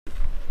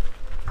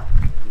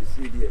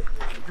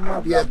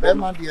Dear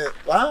Bema, dear.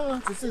 Ah,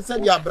 to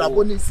say, your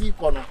braboni see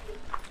corner.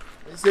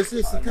 It's a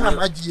sika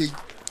maji.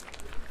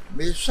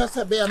 Me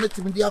shasa be amet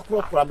me dia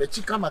crop me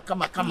chika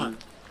kama.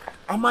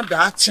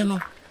 Amada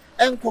cheno.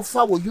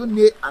 Enkofa wo you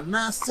ne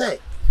ana say.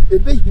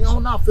 Ebe hia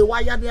na afa wa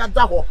ya de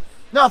ada ho.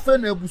 Na afa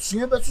na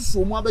abusua be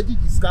soso mu abedi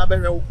sika be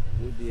hwe.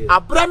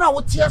 Abra na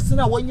wo tie ase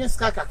na wonye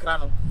sika kakra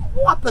no.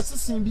 Wo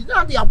apesesen bi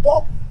na de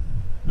abo.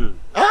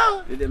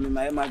 Ah, de me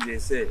my imagine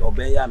say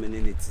obeya me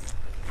neneti.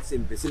 Say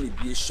me pese me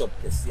bi shop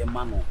kese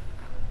ma no.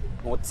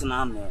 No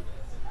tena no.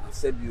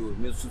 Say bi o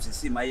me so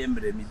sisi my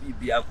emre me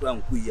bi akura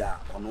nku ya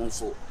ono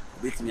nso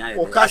betimi aye.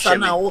 O kasa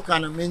na wo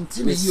kana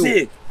mentini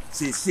yo.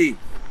 See.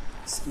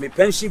 Me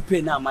pension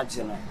pay na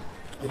imagine no.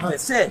 Me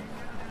pese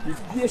me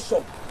bi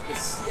shop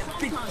kese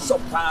big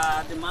shop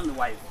the man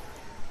wife.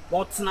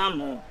 No tena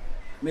no.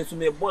 Me so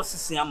me boss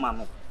sisi ama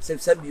no. Say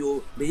bi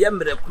o me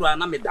emre kura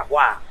na me da ho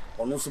a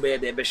ono nso be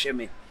de be hwe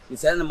me.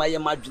 Say na my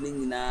madwene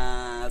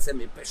nyina say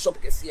me pe shop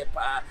kese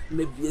pa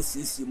me bi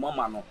sisi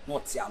mama no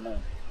not ya no.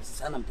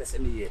 Say na mpese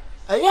me ye.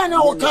 Aya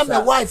na wo ka me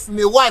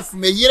wife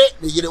me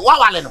yire wa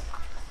wale no.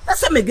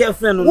 Say me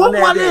girlfriend no na.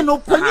 Wo wale no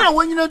panya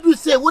wonyina du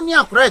say woni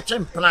akora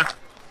etwempena.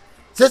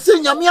 Say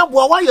nyame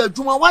aboa wa ya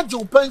adwuma waje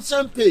o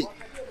pension pay.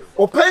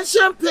 O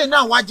pension pay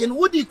na waje no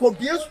wodi ko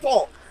bie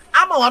store.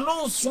 Ama wa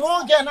no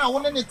small girl na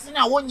woni ne tin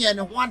na wonye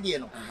ne ho ade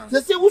no.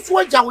 Say wusu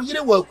agya wo yire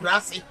wa akura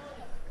ase.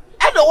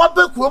 E na wa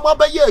be kuro ma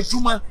be ya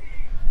adwuma.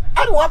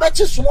 E na wa be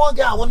chi small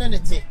girl woni ne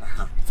tin.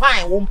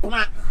 Fine wo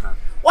mpna.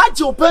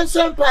 Waje o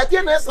pension pay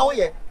ade na esa wo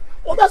ye.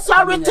 Oba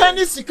sa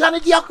return sika ne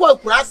dia kwa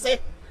akurase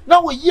na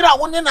wo yira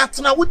wo ne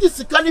natena wo di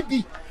sika ne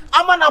bi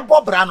ama na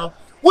bobra no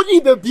wo di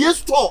be bie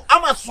store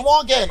ama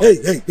small girl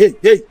hey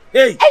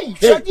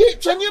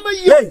chani ma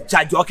yi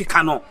charge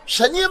okika no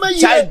chani ma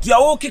yi charge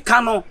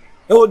okika no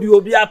e odi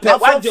obi apẹ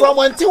waje from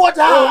anti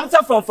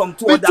water from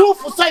to water bitu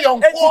fu say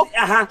yonko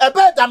e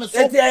be da me so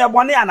e dey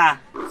bone ana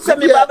se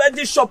me baba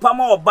di shop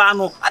ama oba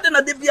no ade na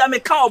de bia me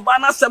ka oba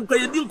na asem kra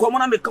yedi nkomo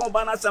na me ka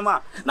oba na asem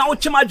a na wo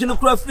chima dwene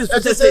kra free so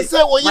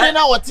say wo yire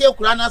na wote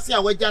akura na se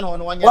a wagya no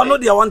no wanya wono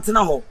de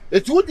wontena ho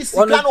eti wo di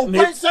sika no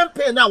pension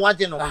pay na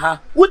waje no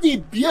wo di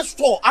bie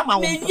store ama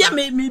wo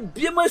me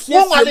bie ma sie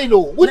wo wale no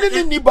wo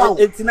ni ba wo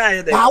eti na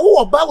ye de ba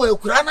wo oba wo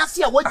akura na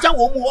se a wagya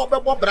wo mu wo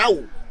bebo bra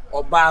wo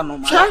oba no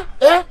ma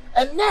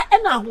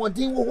ena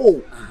hodin wo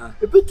ho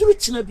ebeturu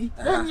kina bi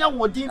na nya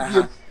hodin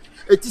bi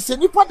eti se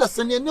nipa da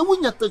se ne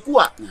wunya taku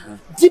a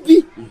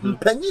dibi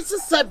mpanyi se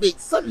sabe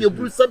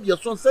eburu sabe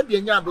so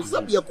sabe nya ado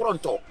sabe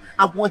koronto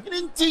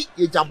ahohene nti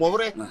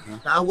ejabowre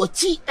na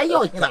wachi eye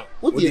ohena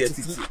wo di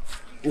etiti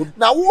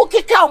na wo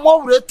keka mo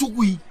wure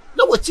tugui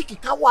na wachi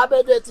keka wo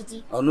abede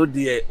etiti ono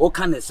de o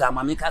kan sa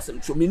ma me ka se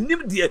so me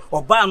nim de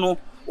oba no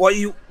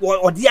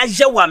odi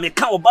ajewa me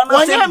ka oba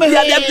na se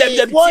bia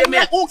de tie me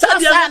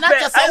sa na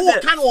ka sa wo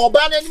kan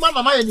oba na ni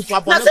mama ya ni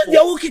fa na se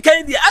dia wo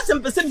kikan dia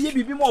asem pese me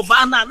bibi mo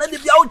oba na de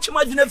bia wo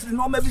chima dwena firi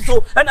no ma bi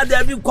so na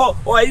de bi ko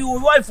o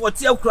wife o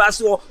tie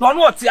krase o no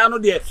no tie ano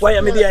de wo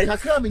ya me de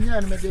kakra me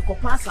nya na me de ko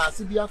pasa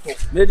ase bi ato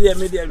me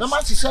de na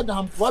ma hihye da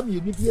hampo me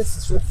ni bi esi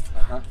so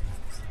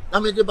na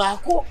me de ba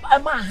ko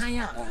ma han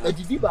a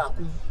adidi ba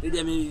ko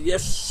de me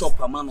yes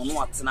shop ama no no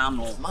atena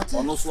no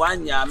ono so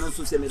anya me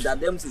so se me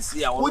dadam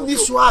sisi a ono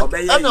so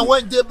ana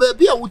wan de ba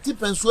bi a wuti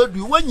penso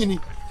adu wanyini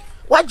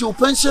waje o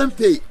pension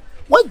pay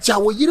wagya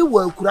wo yire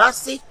wa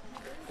akurase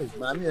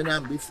maami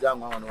na mbi fira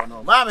nwa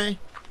no maami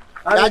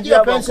ya je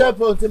pension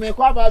pay to me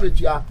kwa ba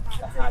betua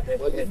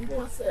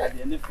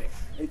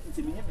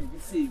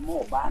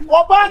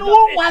oba no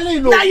wale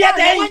no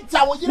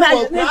wagya wo yire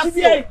wa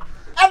akurase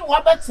an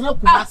wa betena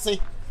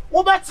kumase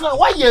wo betra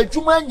wa ye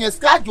adwuma nya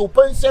schedule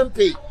pension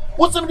pay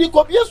wo sem di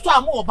ko bi so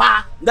am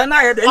oba da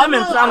na ye de nya me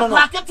mpra no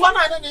na ketwa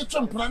na ne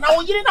twempra na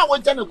wo yire na wo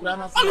gya na kura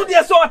na so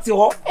de so ote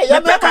ho ye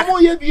me ka mo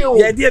ye bi o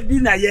ye de bi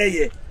na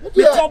ye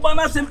me to ba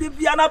na sem de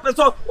bi na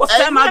peso o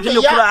sem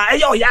adwene kura e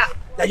yo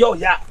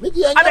ya me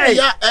di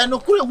enya ya no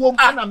kure wo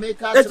na me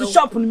ka e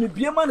shop ni me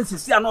bie ma na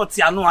sisi ana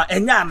ote ano a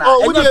enya na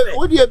enya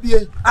wo di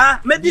bie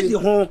me di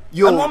ho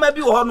ano ma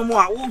bi ho no mo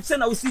a wo se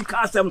na wo si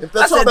ka asem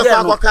ase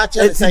de no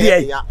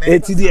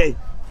eti die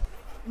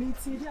me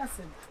ti di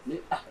asem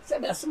se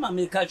be asema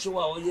me ka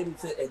chwa o ye mi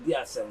se edi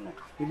asem no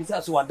bi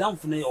sa so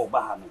wadamfo ne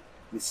oba ha no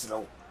me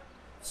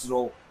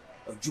siro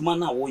adwuma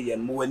na wo ye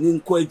mo wani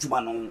nko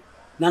adwuma no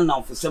na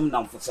namfosem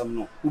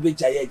no wo be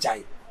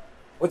jaye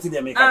what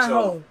did me ka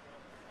chwa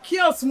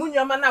kios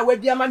munyoma na we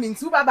bia ma me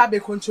nti wo baba be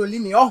control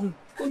ni ohun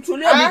control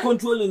ni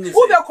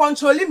wo be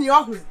control ni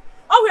ohun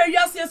o we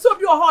wiase so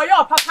bi o ho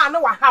ya papa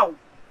no wa hawo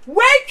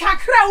we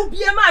kakra wo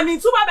bia ma me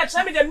nti wo baba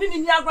kire me dem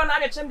ni agro na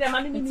be kire dem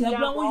ma me ni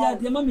agro wo ya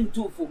de ma me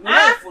ntofo me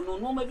wife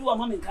no ma bi wa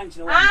ma me kan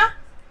kire wo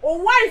o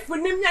wife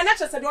ni me na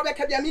chese de wo be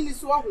ka bia me ni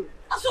so ohun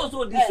aso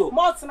so di so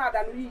mo tena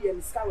da no yiye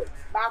ni skawe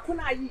ba ko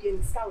na yiye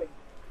ni skawe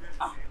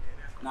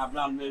na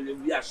Abraham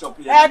we are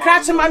shopping.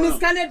 Catch my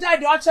scanner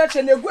died your church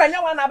and go and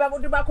one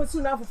about the back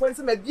soon after for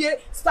instance, dear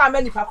star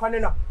many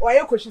paconino or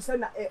a question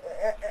send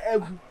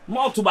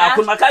more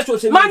tobacco. My catch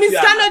was Mammy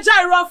scanner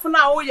gyro for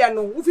now. Oh, yeah,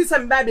 no, if you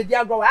send baby,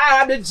 dear go, I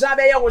have a job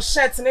was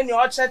shirting in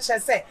your church. I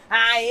say,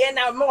 I ain't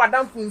now more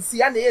than from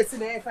see and yes,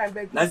 and if I'm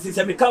back. Nancy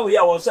said, come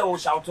here, also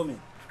shout to me.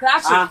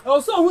 Crash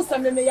also who's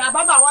sending me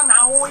about 1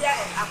 hour. Yeah,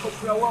 I could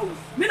grow.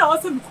 Me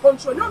also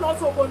control, no,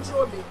 also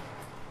control me.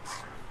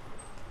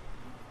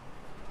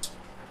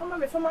 Come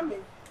on, me.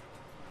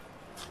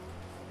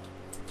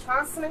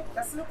 Constantly,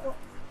 that's no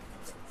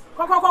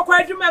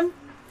quite remember.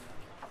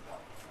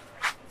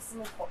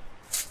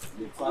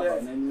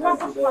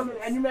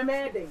 And you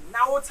remember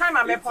now what time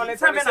I'm upon the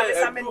time and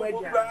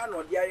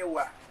or the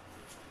Iowa.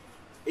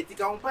 It is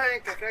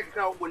comparing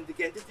Kakaka when the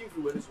can't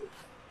influence.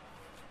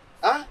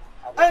 Ah,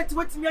 I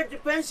what me at the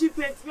pension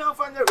paint me off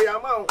on the real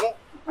amount.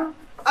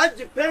 At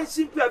the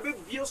pension pay a big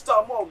view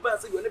star more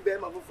best when the bear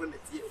my friend.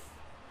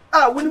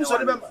 Ah, when you saw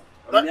the member.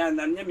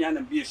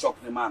 And be a shock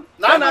the man.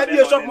 Now I be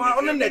a shock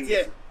on the net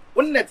here.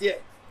 One net here.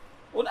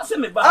 Oh, that's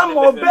me. I'm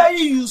obey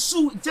you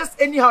sue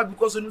just anyhow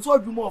because when you saw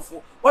you more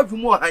for what you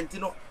more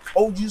Antino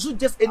or you sue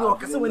just anyhow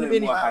because when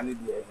you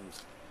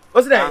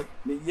what's that?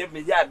 Me,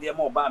 yeah, dear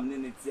more bam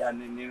in it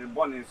and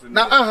born.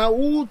 Now,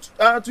 who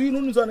to you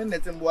know on the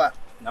net and what?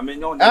 I mean,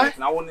 no,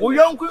 we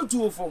don't go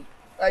to for.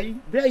 I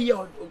bear you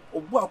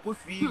or what could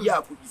be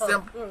ya could be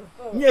some.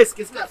 Yes,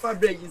 kiss that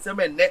fabric in some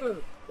neck.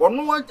 Or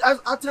no one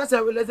I trust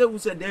I will let who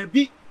said there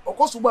be, of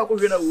course, what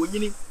could you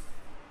winning.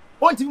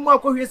 Want to more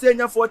could you say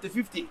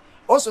 40-50.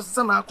 Also,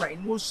 some are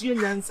crying, no see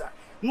an answer.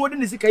 No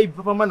one is a cave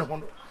of a man.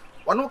 One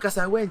because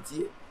I went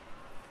here.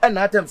 And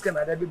at times can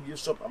I be a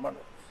shop a man.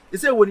 They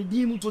say when he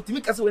deemed to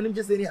make us when him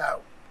just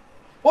anyhow.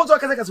 Also, I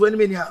can when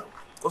him anyhow.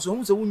 Because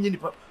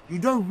you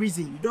don't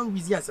reason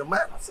as a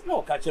man.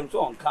 No, catch him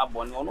on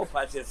carbon or no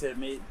patches say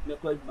me,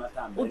 what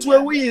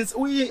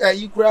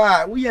we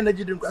cry, we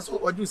energy drink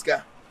or juice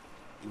car.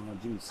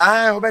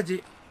 Ah,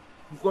 Obaji,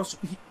 because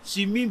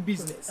she mean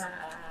business.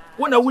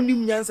 When I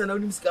wouldn't answer, I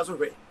wouldn't discuss with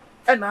her.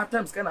 And at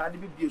times can I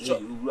be a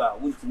shop? You are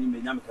wouldn't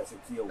mean Yamaka.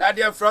 That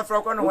dear Frog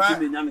on I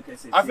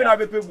feel I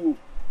be people.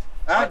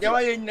 Ah, there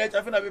are in net,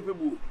 I feel I be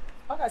people.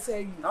 What I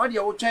say you? Now the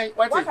old chain,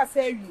 what I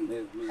say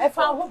you? If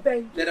I hope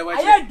I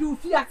do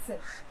fiaxer.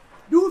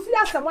 Do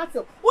fiaxer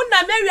matter. When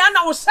I marry,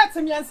 I will set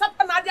me and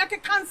something I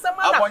cancer.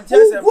 I want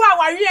to go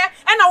out here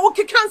and I will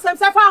kick cancer.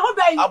 If I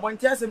obey, I want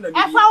to tell him. If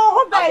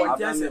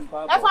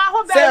I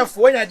obey, self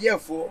when I dear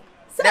for.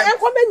 Say, I'm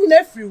coming in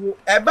every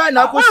a ban. I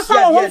was so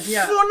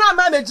now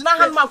manage now.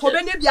 I'm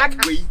coming in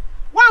the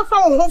one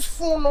phone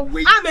phone.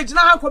 I'm a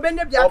now coming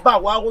in the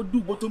about what I will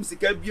do. Bottom sick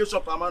be a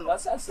shop. I'm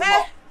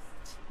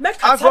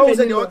Afro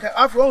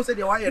said,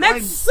 why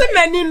let's see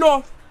many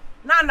no.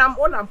 Now I'm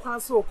on and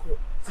pass so cool.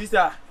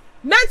 Sister,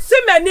 let's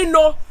see many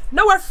no.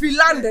 Now we're free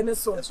land and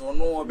so. So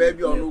no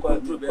baby or no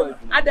control.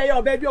 I dare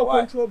your baby or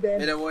control bear.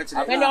 And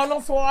you're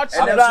not for watch.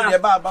 And you're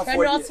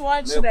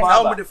watching.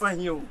 How would define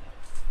you?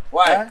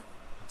 Why?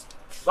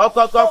 Go,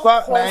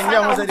 man.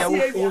 You said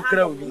you will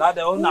crowd. Not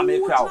the owner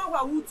make crowd.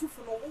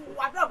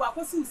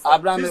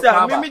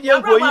 Abraham,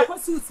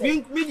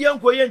 medium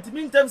coyent,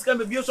 meantime can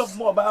be of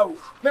more about.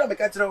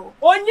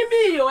 Only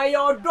me or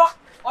your dog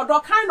or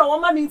dog kind of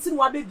woman means in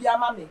what baby,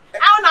 mammy.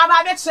 I'll not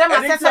have a chair.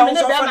 What's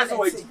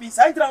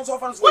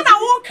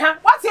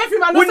every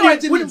man?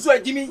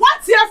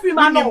 What's every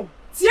man?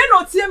 Tieno,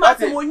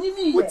 Tiema, when you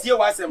need what you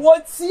was and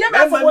what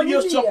Tiema when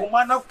you shop,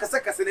 man of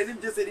Casakas and him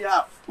just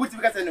anyhow, which we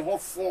got in the whole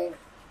phone.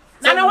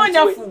 No one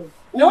your fool.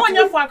 No one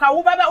your fuck, I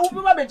will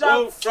be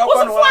job.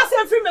 What's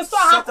every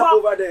Mr.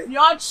 over there?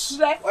 You're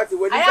shrek.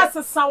 I asked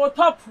a sour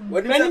top.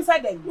 When him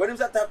said, when him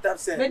said tap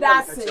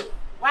said,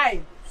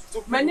 why?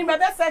 Many may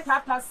say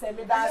tap said,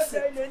 me that's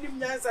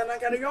and I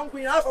can a young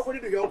queen half of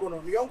the young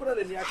one, the young one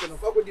in the action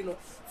of Cocodino.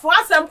 For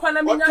us, I'm going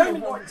to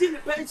be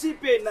pension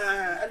pay now.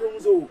 I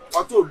don't know.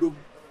 I told them.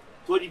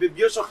 So the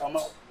baby shop come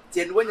out.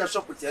 Then when you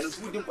shop with them,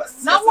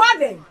 now what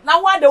then?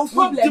 Now what the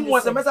problem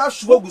was a matter of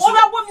sugar.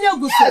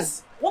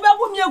 Yes. What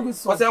about me?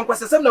 Was I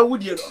was a similar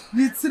wood?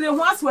 It's the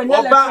ones when you're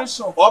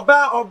or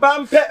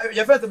bam,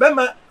 your first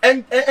Bema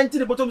and to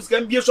the bottom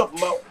can be a shop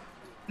mouth.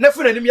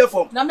 Never in your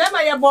form. Now,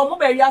 remember your bomb,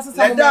 yes,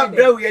 and that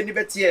blow any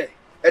better.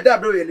 A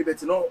double any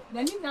better. No,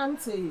 Nanny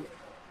Nancy.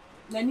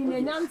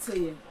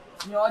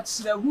 You're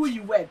who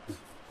you were.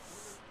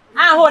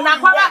 Ah, oh, now,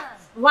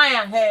 why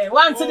am here?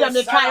 One to them,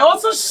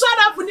 also shut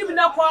up when you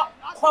know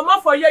come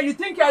up for you. You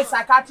think you're a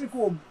psychiatric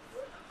home.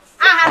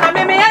 Ah,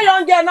 I may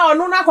young girl now,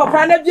 no, not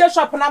a beer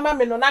shop, and I'm a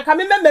man, I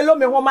come in mellow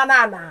me woman.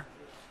 Anyone,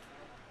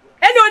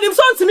 him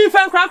son to me,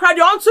 friend, crack,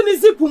 you want to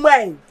zip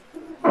away.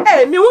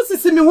 Eh, me who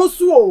see me who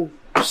swore.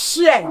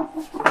 Share.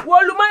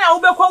 Well, you might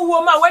have a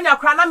woman when your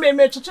crana may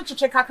make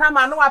check a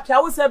crama, no appear, I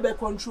will say, be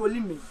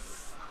controlling me.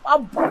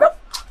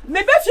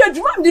 Maybe if you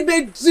drum the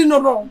bed,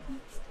 no,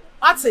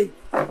 I'd say.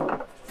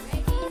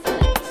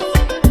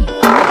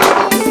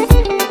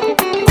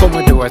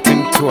 I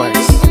think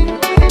twice.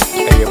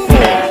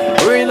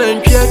 When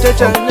I'm here to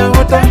China,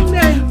 what I'm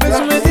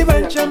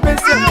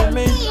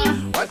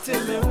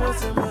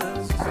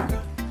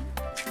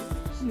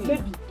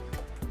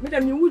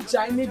Baby, me would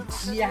join me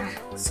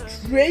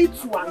straight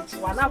to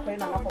one up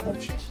and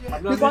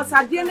because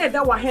I didn't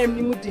know what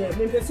him would do.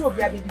 Maybe so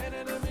baby.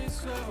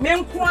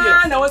 Men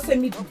kwan I was a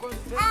meeting.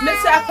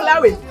 Let's say a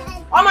flower.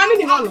 Oh, my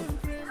mini honor.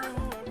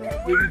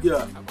 Baby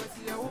girl.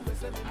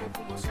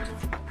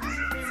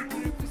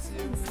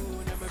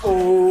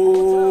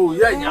 Oh,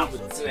 yeah.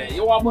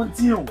 You want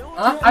you?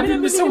 Huh? I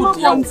didn't miss you.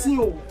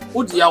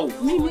 Oh, dear.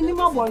 Me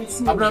minimum want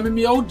you. Abraham,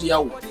 me out, dear.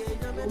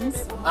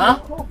 Huh?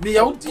 Me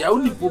out, dear.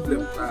 Only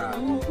problem.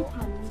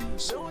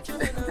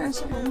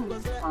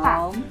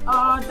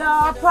 Oh,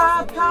 the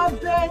papa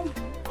ben.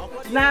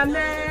 Na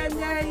na.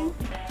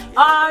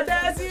 Oh,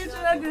 that's it.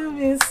 You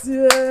miss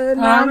you.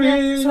 Na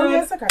so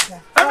yes,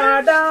 Kaka.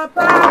 Oh, the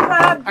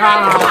papa ben.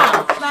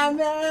 Na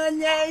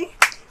na.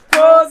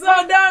 Cause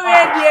on the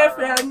way, dear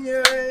friend.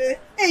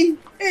 Hey.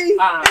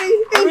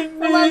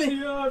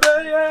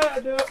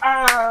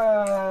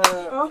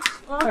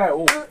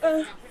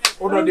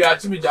 Oh, no, they are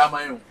to me,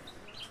 Jamayo.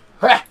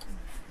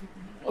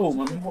 Oh,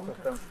 Mamma.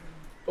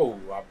 Oh,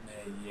 up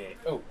there, yeah.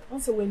 Oh,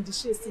 also when the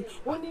she say,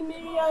 "One in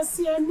me, I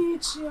see I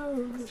need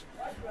you."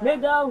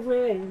 Medal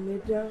way,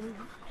 medal.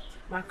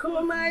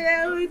 Makoma,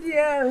 yeah, with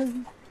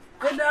you.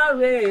 Medal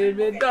way,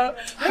 medal.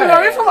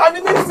 Sorry for my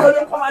name, so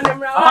don't come and them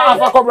round.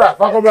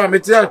 Fakobra, me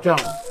tell you.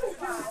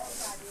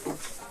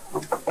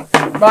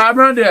 My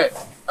brother,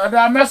 and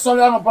I met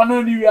someone upon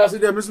only you as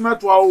the Miss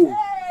Metwa.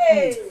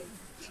 Hey,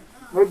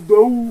 what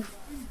do?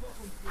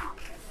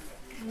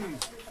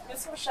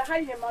 it's so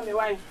shy, mommy.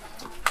 Why?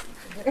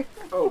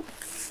 Oh,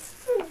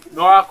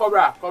 no,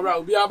 Cobra,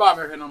 will be about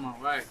me, no more.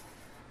 Why?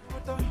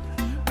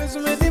 What's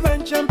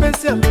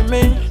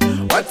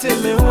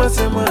in me was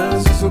a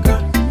man,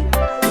 Suka?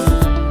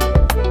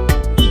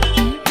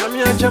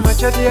 Yamia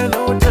Jamachadia,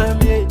 no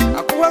time, ye.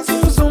 I was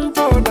some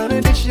for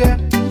than this year.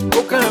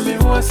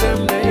 Okami was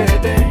a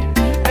day,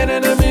 and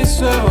then I miss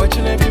her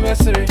watching a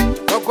misery.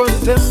 No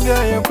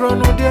contemptia, a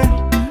chrono there.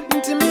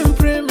 Intimate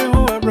premium,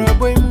 who are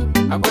brabwing.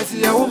 I was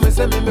see a woman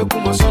send me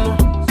Kumosono.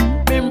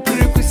 Been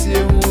pretty,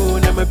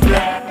 never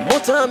play.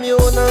 What time you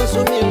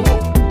answer me?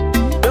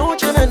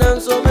 Don't you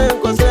answer me?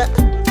 Because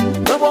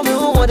no me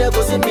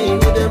whatever see me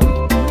with them.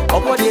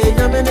 Opo de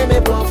nyame ne me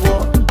bofo.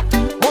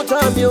 What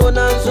me on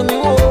answer me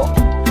wo.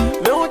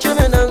 Me wo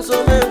chene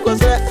answer me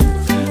because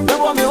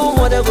no me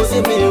whatever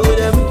see me with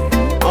them.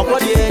 Opo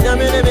de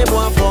nyame ne me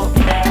bofo.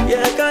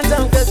 Yeah, can't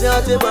tell cause you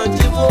ate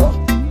banjivo.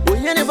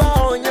 We any ba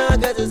onya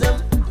get them.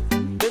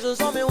 Beso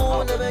so me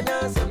wo na me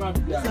nyasem.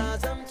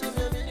 Sasam to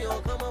me ni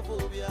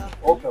okamophobia.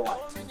 Open wine.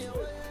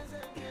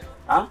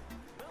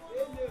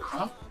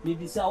 Huh?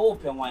 Maybe say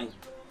open wine.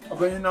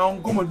 Okay, now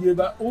come on, dear,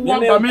 but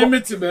me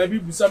meet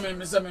baby, some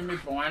me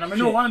for wine. I mean,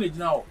 no one is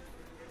now.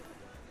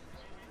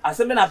 I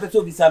said, I put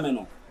to be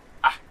salmon.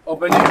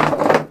 Open it.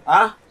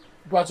 Ah,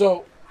 but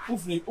so,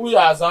 we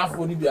are as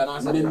for Libya,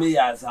 and I me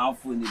as I'm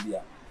for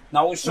Libya.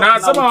 Now,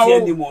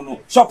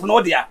 shop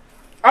no dear.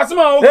 As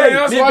my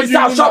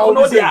okay, shop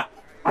no dear.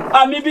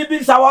 Maybe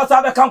this I was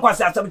have a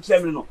conquest at some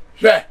terminal.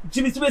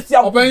 Jimmy Smith,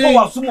 open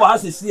some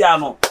has a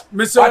Siano.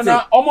 Miss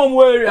Anna,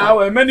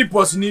 Omon, many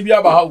posts in Libya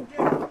about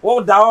how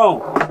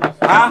down.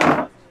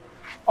 Ah,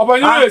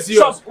 open yours.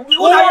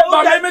 Who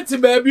met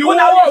baby? Who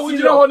are you?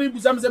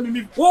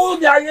 Something.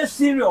 Who are you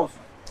serious?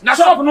 Now,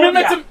 shop,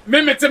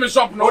 me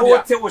shop, no,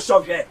 what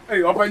shop here?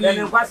 Hey, open your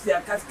university,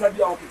 a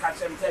cascade of the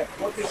catch and say,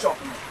 what is shop?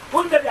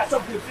 Who did I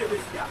shop with you?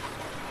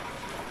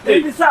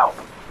 Baby, so.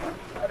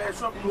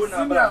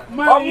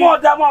 Oh, more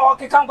than more,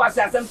 okay, come back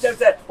and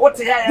say, what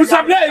is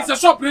a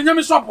shop,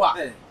 you shop.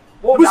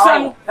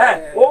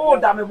 Oh,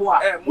 damn boy.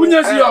 When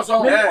you see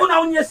yourself,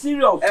 you're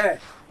serious.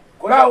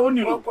 What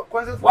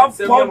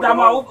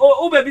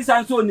baby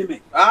sounds so near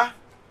me. Ah,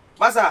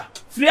 Massa,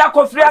 free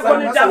ako,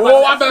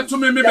 oh, I bet to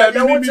me, baby,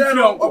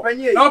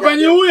 open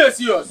you, yes,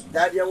 yours.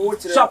 Daddy, I want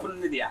to shop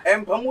in India.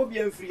 And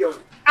Pamobian free.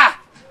 Ah,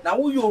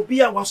 now you'll be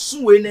a was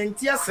suing and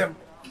tearsem.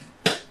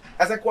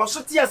 As a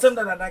quasitiasem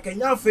that I can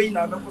now feign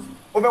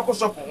over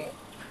shop.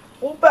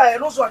 Oh, buy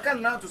and also I can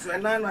now to say,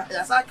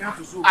 as I can't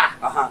to sue.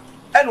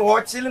 And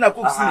watch chilling a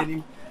cook seeing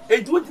him.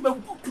 It would be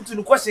put to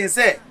the question,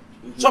 say,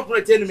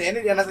 chocolate enemy, and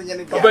another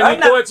Jenny. Shop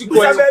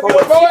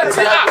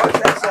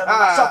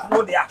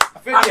no dear.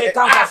 I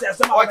can't say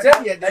some or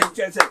tell you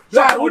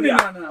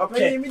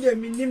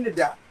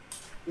that.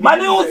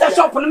 Money was a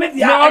shop on the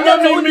media.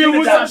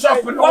 No, shop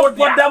for them.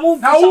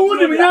 Now, who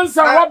would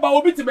answer what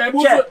about it to be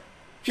able to?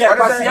 This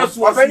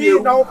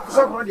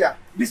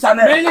are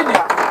my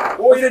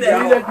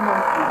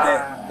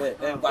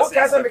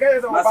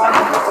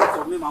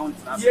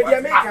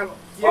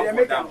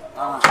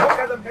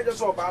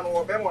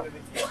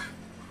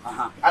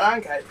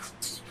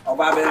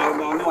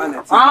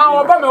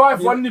wife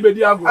one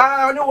baby ago.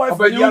 Ah, no wife,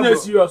 but you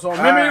serious.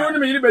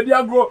 Maybe you baby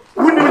ago.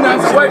 Who knew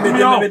that wife me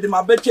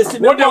my betches.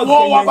 What the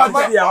war about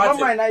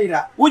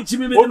my which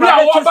me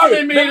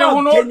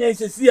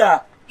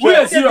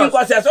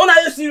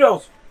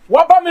serious.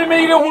 What about me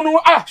who know?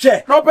 Ah,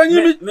 no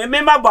penny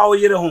me my bow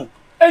here home.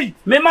 Hey,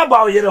 me ma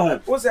ba o yere ho.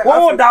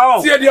 Wo da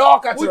on. See the all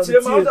catch.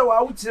 Uchire ma wo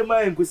wa uchire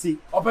ma enkosi.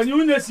 Opani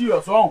wu na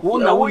serious on. Wo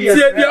na wo ye.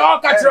 See the all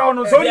catch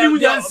on so ni wu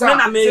nyansa. Me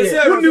na me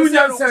ye. Wu ni wu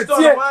nyansa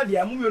tie. Wa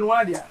dia mu nu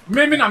wa dia.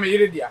 Me na me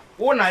yere dia.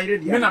 Wo na yere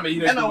dia. Me na me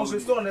yere. E na wo so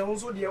store na wo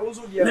so dia, wo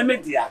so dia. Me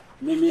dia.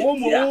 Me Wo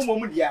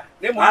mo dia.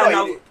 Ne mo wa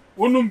yere.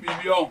 Wonum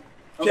bibi on.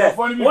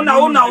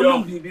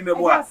 Wona bibi me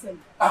boa.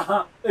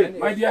 Aha. Hey,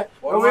 my dear.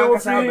 We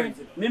free.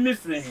 Me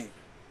free.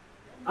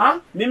 Huh?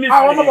 Me free.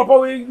 Ah, mama papa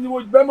we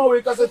be ma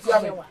we kasa tia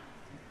me.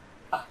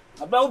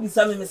 Aba obi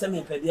sa me se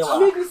me pede wa.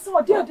 Me bi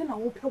so dia de na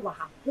wo pe wa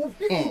ha. Wo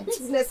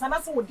business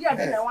ana so wo dia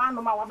de na wa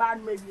no ma wa ba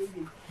no ma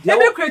wie. E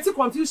be create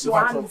confusion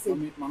wa no say.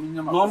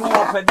 No mo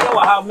pede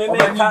wa ha me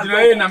ka.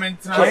 Dire na me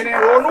ntra. Ene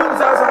wo no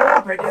sa so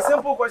wo pede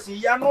simple question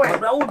ya no e.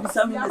 Aba obi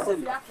sa me se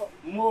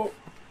Mo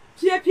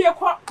Pie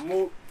ko.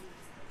 mo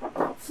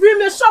Free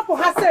me shop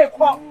ha say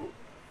ko.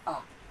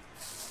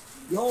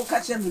 Yo ka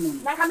che me no.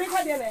 Na ka me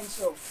ka de na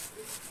ncho.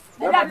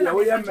 We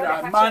ya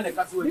mra man e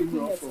kasa we ni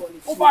no.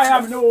 Wo ba ya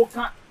me no wo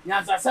ka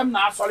nyansa sem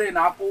na asore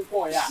na apo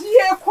ko ya.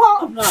 Pie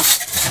ko.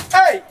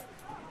 hey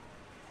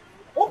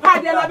O pa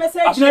de la be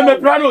say. Afne me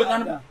prado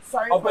na.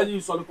 Sorry.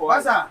 Opani so ko.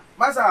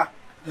 Masa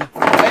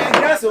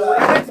yes o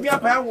na let me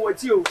apa wo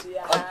ti o.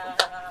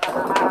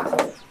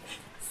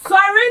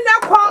 Sorry na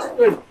ko.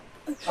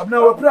 Afne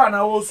we pra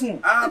na wo sun.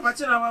 Pa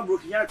che na ma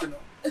broken yard no.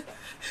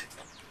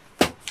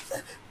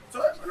 So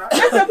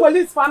Let's say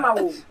police farmer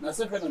wo. Na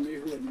se fe na me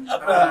hu ni.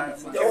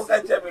 Yo ka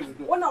che me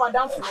do. Wona wa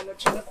down for no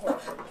chene ko.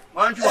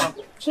 manju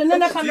anko. Chene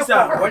na ka no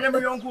Sisa, ko. wanya me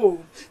yonko o.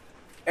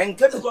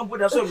 Enke bi kompo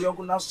da so me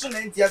yonko na so na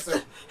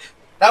ntiase.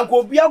 Dan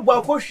ko bi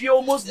agba ko hwie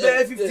almost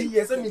there 15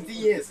 years, 17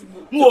 years.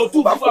 Mu o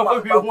tu ba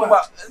ko hwie ho.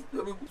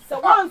 So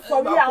one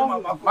for me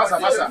am. Masa.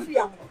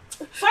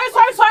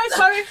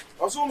 Sorry.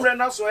 Oso mre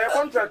na so e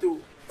contract o.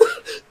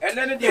 And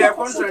then the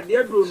contract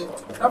dey bro no.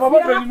 Na baba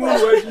pe ni mu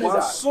wo e Wa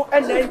so e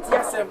na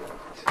ntiase.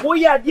 Wo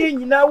ya de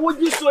nyina wo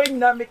gi so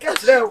nyina me ka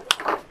kire o.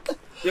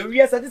 The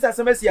we are this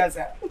SMS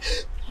answer.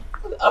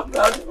 I'm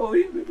not for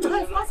you.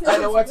 I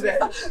know what there.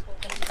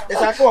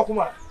 It's a ko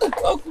kuma.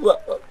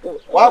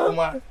 Wa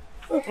kuma.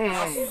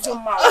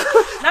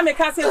 Na me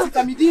ka say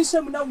tika mi din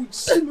shemu na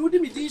wuchi mi udi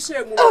mi din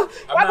shemu.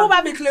 Wa bo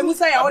ba be claim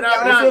say ya wo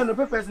dia. So no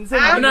papers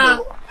say na.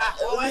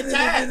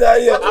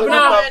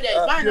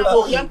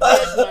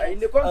 in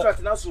the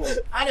contract na so.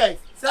 Ade,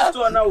 set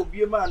to na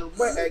obi ma no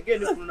boy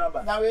again ni kunu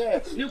number. Na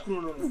we ni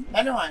kunu no.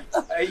 Anyone.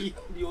 Ayi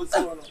di o so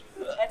no.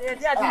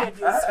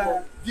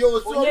 Di o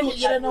so no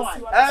yere na wa.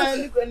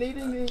 Ni ko ni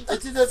ni.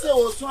 Eti de say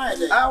o so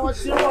ade.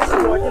 What you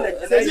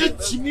want Say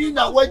chimi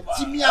na wa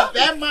chimi a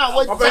be ma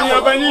wa.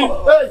 Abani.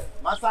 Hey,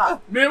 masa.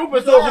 Me mu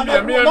pe so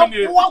bi me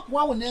ni. Wa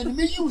kwa wo na ni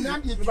me yi una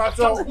de Ba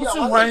to usi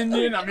hwan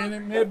ni na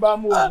me ba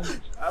mu.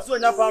 Aso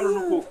nya pa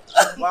no ko.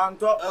 Wa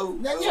nto.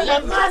 Na ye le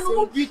ma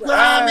no bi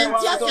kwa me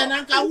ntia se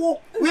na nka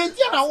wo. We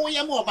ntia na wo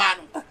ye mo ba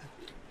no.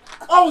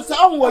 O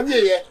sa o wo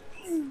wie ye.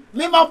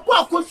 Me ma po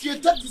akofie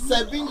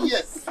 37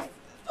 years.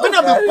 Me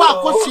na me po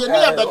akofie ni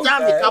e be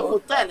jam me ka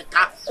hotel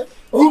ka.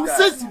 Nim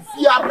sesi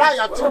fi abra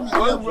ya to mi ye.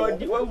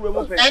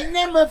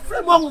 Enne me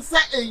free mo hu se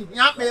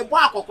ehia me bo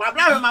akokora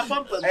abra me ma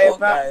pampa.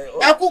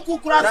 E kuku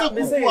kura se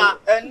kuku a.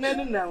 Enne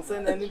ni na nse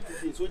na ni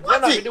titi. So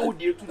jana me de wo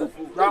die tu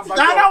fu.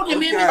 Dara wo de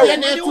me ye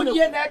na etu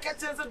die na ka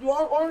chense do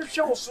on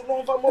hwe wo so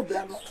no fa mo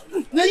bra no.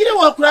 Na yire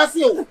wo kura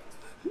se o.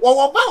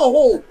 Wo ba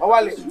ho.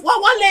 Wale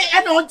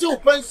e na onje o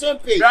pension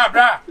pay.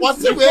 Bra. Wo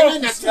se we na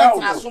na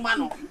asoma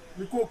no.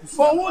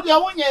 For wo de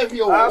wo nya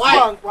hwe o.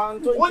 Why?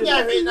 Wo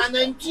nya hwe na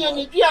ntie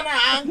ni dua na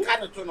anka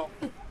ne to no.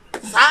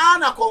 Saa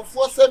na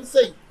konfo sem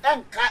sei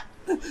enka.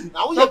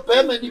 Na wo ye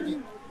be ma ni bi.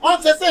 On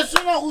se se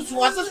suna usu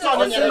wa se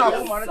store nya na.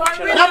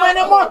 Na ma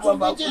ne mo to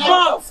bi je.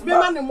 Me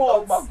man the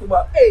malt.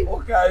 Hey.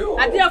 Okay.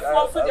 I dey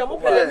for so dey mo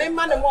pele me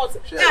man the malt.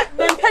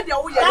 Me pede dey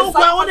wo ye. Na wo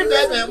wo de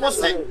be mo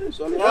se.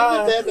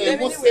 Be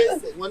mo se.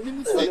 Woni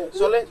mi se.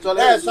 Sole.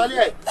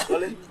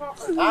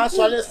 Ah,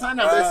 sole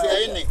sana be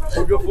se ni.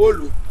 ojo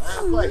folu.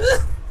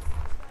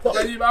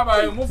 Bani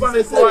baba mu ba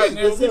ni so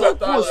ni o bi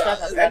bata.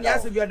 Eni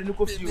ase bi ade ni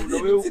ko fi o lo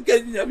we o.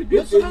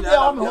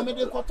 Me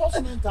de ko to so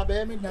ni nta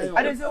be mi na yo.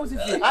 Ade se o si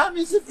fi. Ah,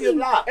 mi si fi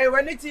bla.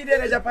 When it is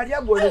there, Japadi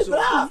abo ni so.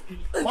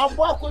 Ma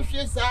bo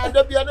akohwe sa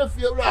da bia na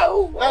fi wura.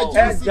 E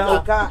ji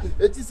sika.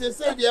 Eti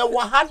se de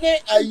wa ha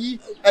ne ayi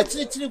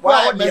akirichiri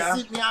kwa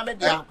mesi ni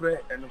amede akre.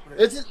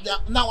 Eti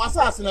na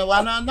wasase na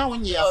wa na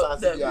wonye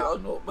asase bia.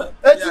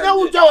 Eti na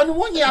wudwa woni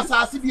wonye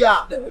asase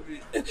bia.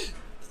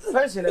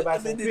 Pension e ba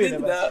se pe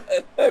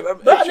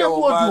Ba ne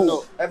ko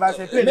do. E ba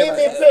se pe. Me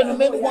pe no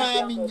me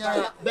kwa mi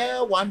nya be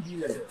 1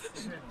 billion.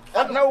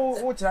 Na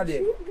wo tira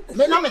de.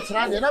 Me na me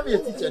tira de na me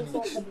teacher ni.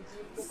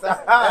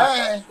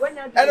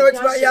 Ene wo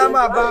tira ya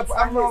ma ba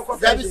amro ko.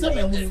 There be some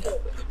who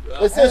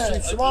we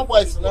say small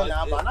boys no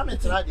na ba na me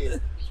tira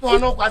de. No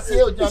no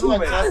kwase o jano no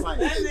tira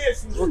fine.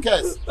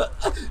 Okay.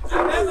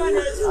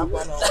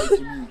 Agba na o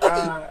jimi.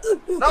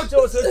 Na o che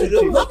o se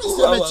tira. Na me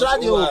say me tira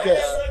de okay.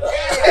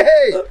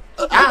 Hey.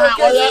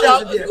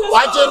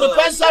 Watch the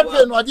pension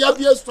pay no dey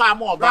be store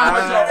more ba.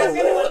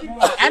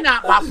 And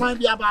papa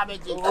bi aba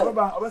beje.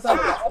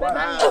 Obasaba.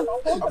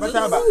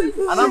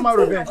 Ana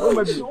maru ben. O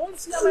ma bi.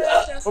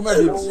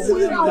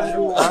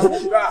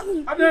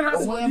 Adena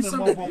so ni so.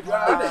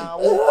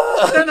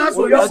 Adena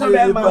so ni so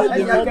be ma.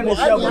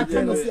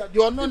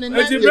 You no ne.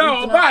 Eti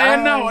bra oba e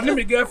na oni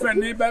me girlfriend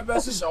ni be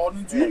sisa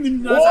oni tu ni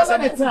na sasa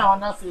na tell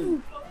na say.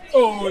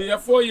 Oh, yeah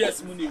 4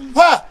 years mu ni.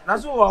 Ha, na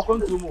so wa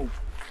kontu mu.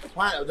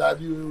 Why that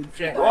you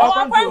check? Wa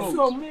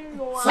kontu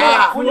mu.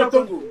 Sa,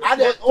 Togo.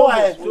 Ade o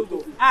e.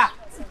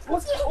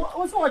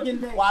 What's what in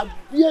there? Wa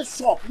be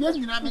shop, ye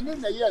nyina me ne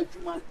na ye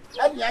adwuma.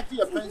 Ade ake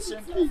your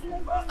pension pay.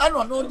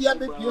 Ano no dia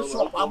be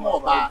shop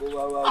amoba.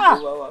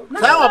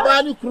 Sa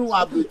oba ni kunu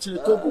wa abrochire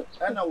Togo.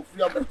 Na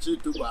ofi abrochire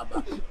Togo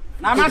aba.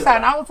 Na masa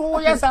na so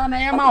yes na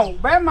ye ma o.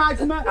 Be ma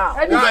adwuma.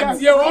 Na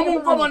die o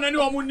mu komo na ni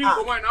o mu ni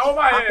komo na o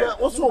ba ye.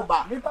 O so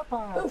ba. Me papa.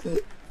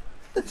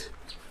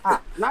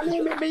 Na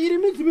me yiri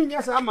mi timi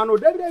nya sa ma no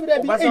da bi.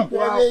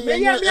 Me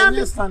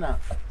ya sana.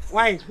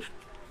 Why?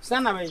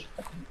 Sana me.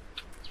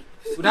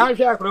 Udan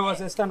hwe akro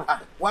was sana.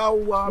 Wow,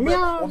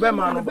 be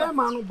ma no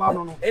ba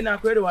no. E na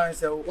kwere wan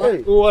se o.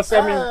 O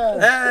se mi.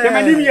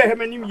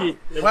 Hemanim ye.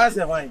 Wan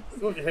se wan.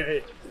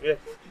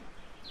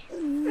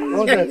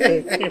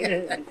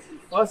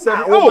 O se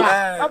mi. Oh,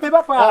 abi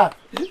papa.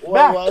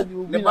 Ba.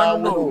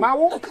 Ma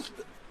wo.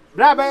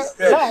 Bra be,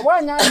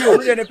 wa nya yo. O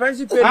de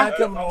pension pay na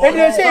kem no. E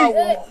dey say.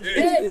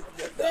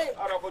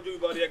 Ara ko ju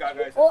go dey ga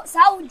guys. O sa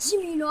o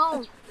Jimmy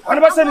no. Oni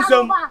ba se ni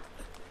som.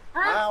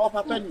 O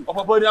papa ni. O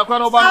papa ni akwa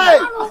no ba.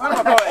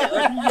 Papa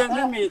ye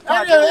ne me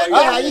ta.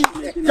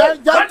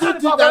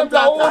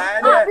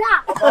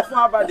 Ofu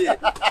abade.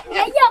 E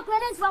ye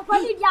credit for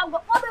quality dia go.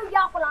 O be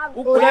dia kola.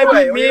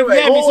 Me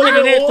so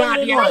ne ta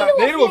dia ba.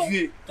 Ne ro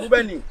fie. U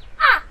be ni.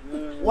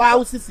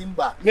 Wow,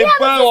 Simba. Me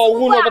pa o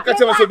wu no be ka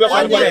teme so be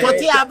fa ni.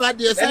 Toti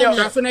abade se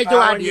ni. So na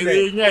jewa de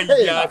we nya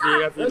ya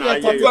fi na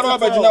ye. Toti ara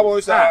ba jina bo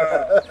sa.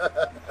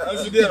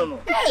 Ansu de no.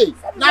 Hey,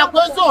 na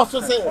kwezo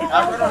so se.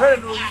 Akoro he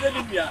no nze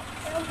ni bia.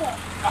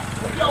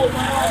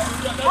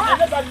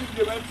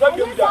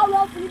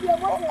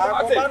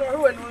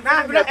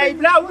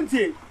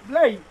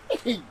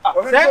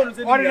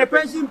 On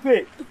pension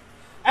pay.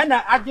 And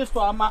I just to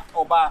ama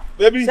oba.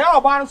 Baby. Say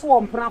oba so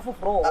on plan for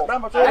pro.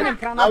 And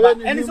can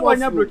and so when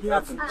you breaking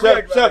up.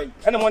 Check.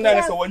 And one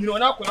na so when you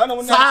na ko na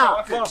one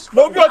na.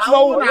 No be ot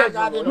no.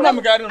 Na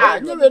me garden.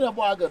 You we na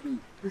bo agabi.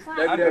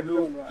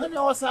 And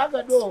o sa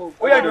agado.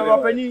 O ya do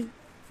pani.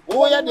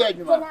 O ya de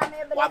adwuma.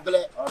 Wa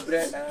ble.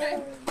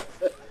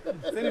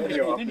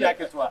 Ni ya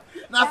ketwa.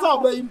 Na so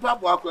oba impa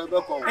bo akọ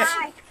ebe ko.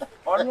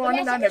 Onu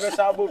na na be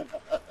sa bo.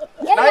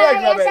 Na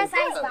ya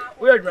exercise ba.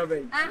 O ya dwa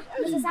be.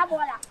 Sa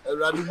bola.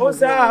 O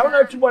sa, o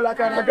na tubola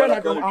ka na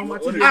gana ka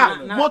amati.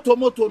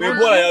 Moto. Me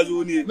bola ya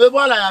zo ni. Me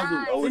bola ya zo.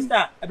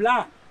 Sister,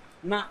 bla.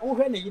 Na o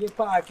hwe ne yire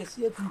pa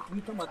akese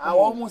atuntun tomato.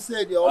 Awo mu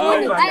se de o.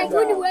 Ai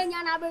kuni we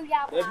nya na be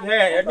wia.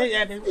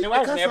 Ne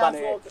wife never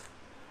ne.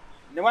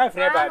 Ne wife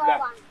never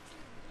bla.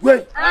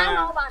 Wait.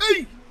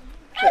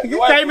 You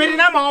tell me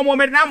na mo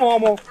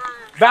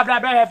bla bla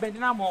bla be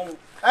na mo.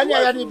 Ani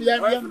ya de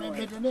bia me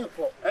de ne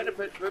ko.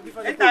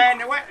 Enta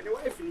ne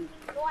wife ni.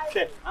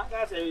 Che,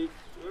 anga say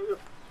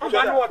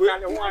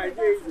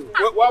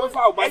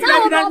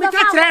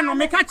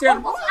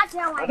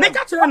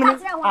Meka chere no.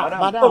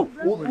 Madam,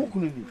 who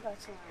kunu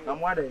Na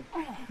mo ade.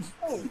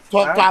 To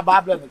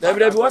abable.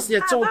 David was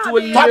here to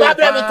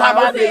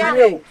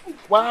Tabable.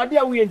 Wa ade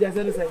awu ye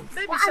njase ne say.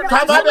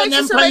 Tabable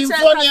ne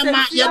mpanyimfo ne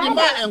ma ye de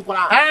ma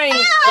enkura.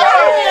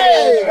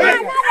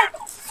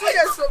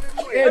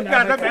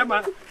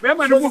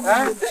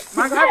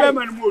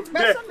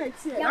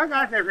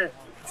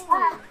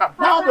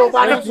 Now do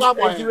ba ni so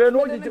boy. We no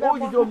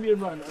o mi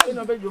enu ana. E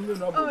no be jo mi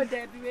enu abo. Oh,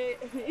 Daddy, we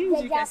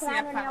inji kase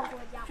pa.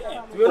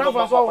 We no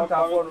fa so won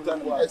ta fo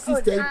no.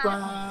 Sister pa.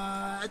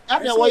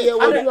 Ade wo ye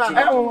wo dura.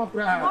 E won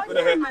pra.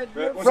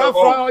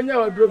 Fra onye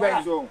oduro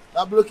be so.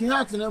 Na blocking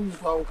out na mu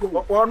kwa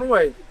ko. Onu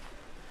we.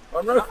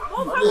 Onu.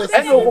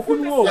 E no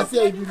okokun wo. Yes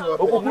e bi no.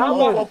 Okokun.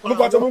 Mu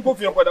pa to mu ko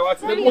fi en kwada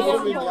wati.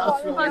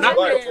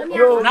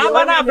 Na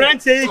ba na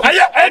branch yi.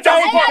 Aye, e ja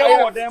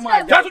wo dem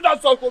ma. Ja to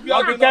so ko bi.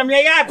 O ke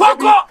me ya.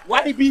 Koko.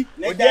 Wadi bi.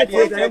 O de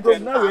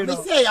na we Me no.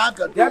 say ya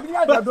ga. Ya bi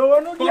ya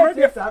do no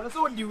di sa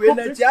so di we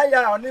na ti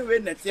aya oni we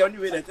na ti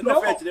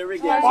no fe ti re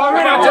ge. O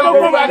we na tell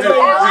ko ba so.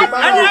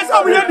 Ani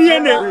so we di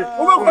ene.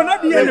 O be ko na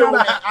di ene o.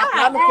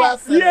 Akran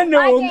class. Di ene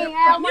o.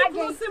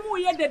 Simu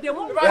ye dede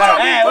mo.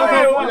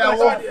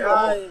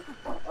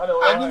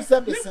 Ani se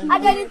be sen.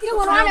 Adani ti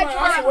wo na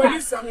twa.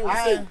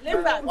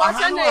 Lemba, wa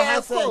se na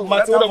ya ko. Ma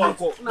to da mo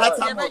ko.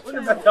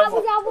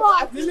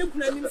 Mimi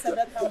kuna nim se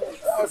beta mo.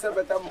 O se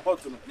beta mo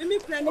hot no. Mimi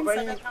kuna nim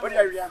se beta mo. O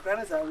ya wi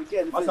akran sa we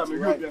get. Asa me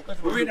wi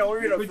na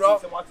bro.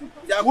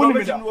 Ja ko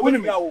be ni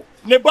wo.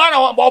 Ne ba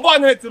na bo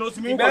na ti no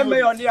sumi ko. Be me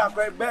yo ni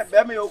akran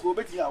be me yo go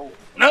be ti ya wo.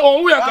 Na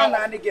on wi akran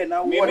na ni get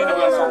na wo. Me ni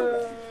wa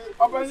so.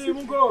 Oba ni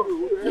mu go.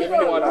 Me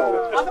ni wa na.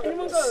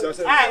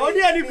 Ah, o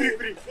di ani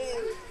free.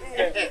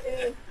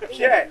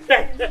 Share.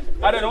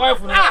 I don't know why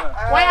for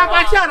Why am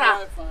I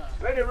shara?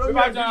 Where the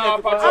Romeo and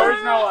Juliet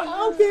original one.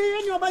 Okay,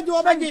 and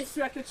your body.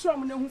 Sweat the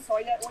chum no so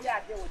ya o ya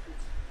de with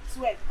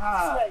sweat.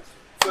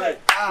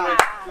 Sweat.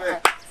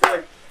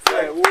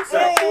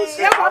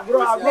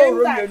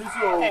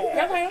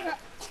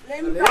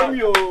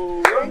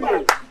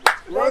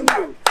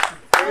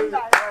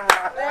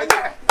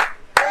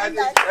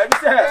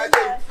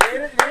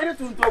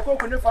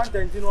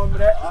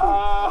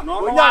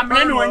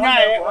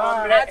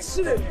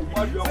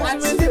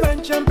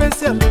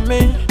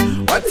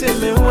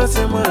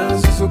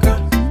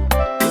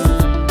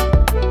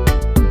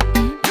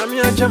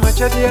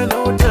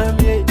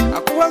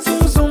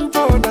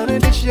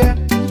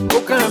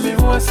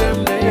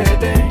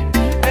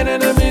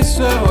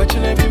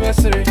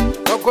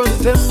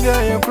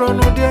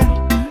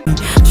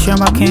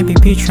 Shama can't be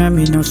picturing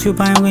me, no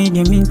super way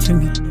you mean to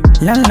me.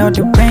 Landlord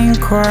the bank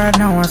card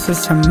now was a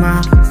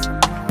summer.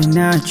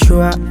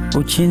 Nachua,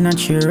 Uchina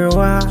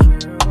Chirawa.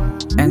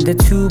 And the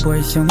two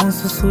boys, you want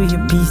to sue your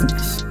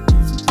business.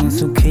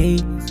 It's okay,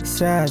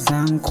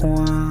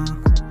 Sazanqua.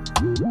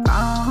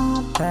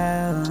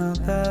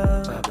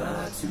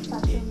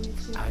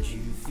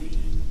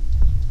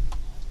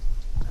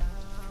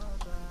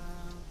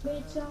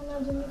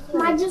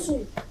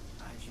 Majusu.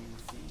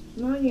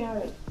 No,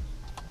 you're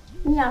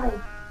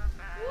Nyare.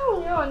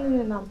 no,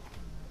 you're no.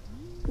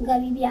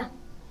 Galibia.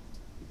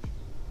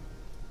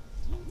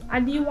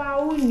 Adiwa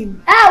unim.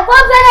 What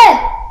for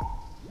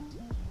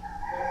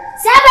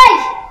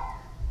Savage!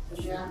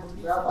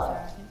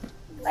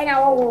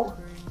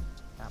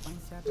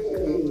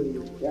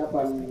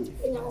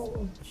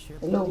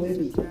 Hello,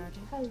 baby.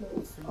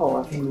 Oh,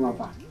 I think you're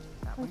back.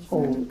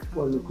 Oh,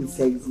 well, look who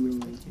says you.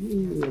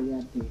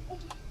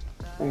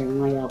 I'm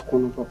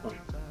my papa.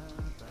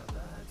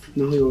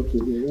 No, you're okay.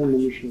 You're on the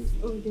mission.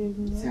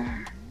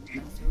 Sir,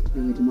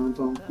 I'm the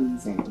mountain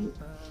queen's and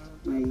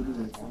my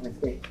idiots.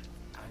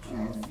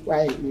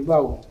 Why, you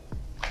bow?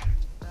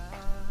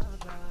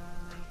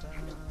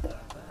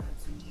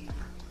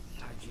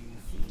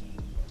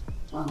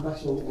 I'm back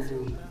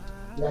home.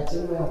 That's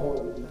in my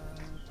home.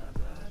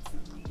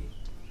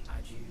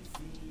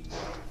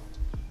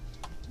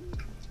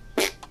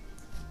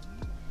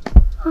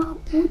 Oh,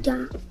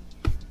 Buddha.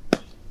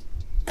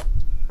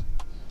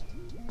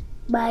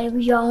 But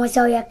we almost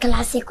saw your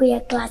classic.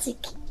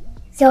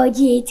 So,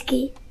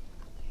 GHK.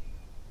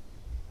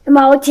 I'm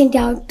out in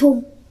down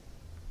too.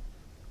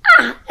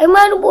 I'm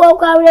going to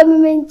walk out of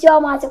me in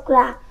your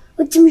master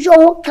which is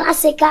your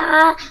classic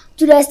to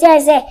the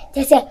stairs.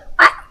 They say,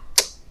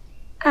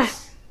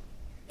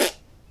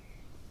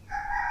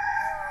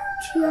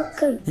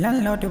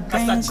 Landlord the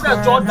bank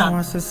Pastor Jordan.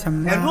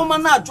 And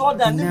Roman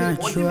Jordan, me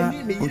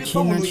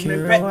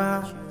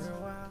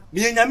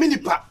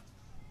Minipa.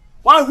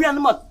 One real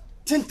number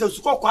Tinto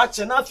Squawk watch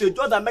and after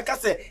Jordan make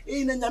us say,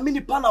 in a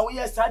Minipa, we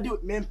are sad,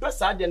 men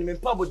press and men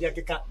pub with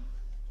the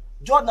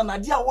Jordan, I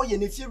dear way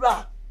in if you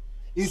are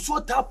in so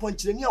tap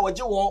punch the near what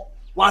you want.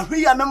 One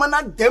real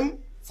member them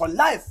for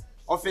life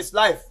of his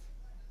life.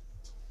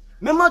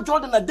 Member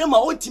Jordan, a demo,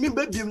 old Timmy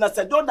baby, and I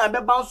said, Jordan, be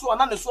bound so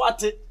another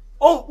swat.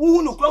 Oh,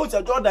 who no close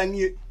a Jordan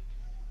ye?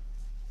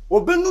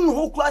 Obenun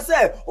who class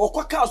or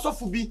quack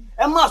sofubi,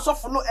 and my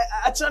soft no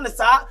a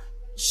chance,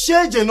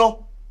 shade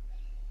no.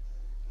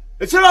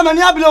 If you're a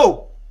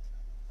maniablo,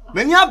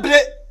 maniable,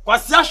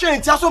 was Sasha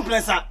in Tasson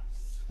Prensa.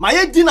 My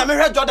head dinner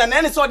married Jordan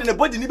and saw in the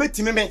body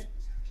liberty me.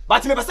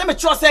 But me a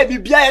trust say be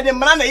beer than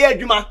man a year,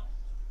 Duma.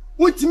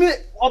 Would me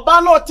or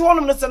ban or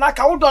tournaments and I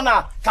can't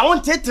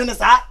count it in the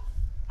side.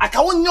 I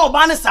can't know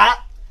Banasa.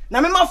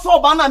 Now, my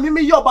 4 banner,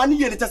 me your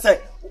banny to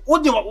say.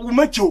 What do you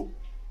make you?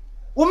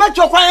 Who make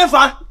your quiet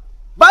for?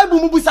 Bible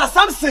Mubusa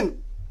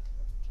Samson.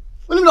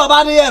 When you know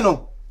about the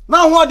eno.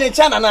 Now what in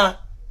China now?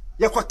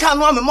 You can't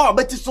know me more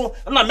better so,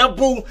 and I'm a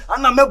bull,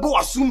 and I'm a bull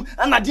assume,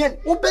 and I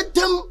didn't obey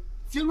them.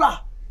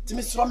 Fira, to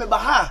Miss Rome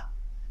Baha,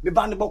 the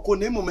band of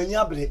Nemo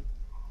Maniable.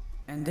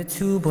 And the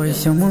two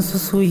boys, you want to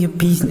sue your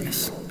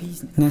business.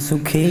 That's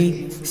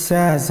okay,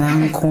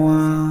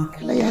 Sazanqua.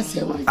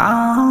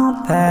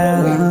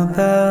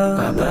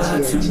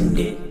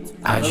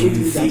 I do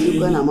that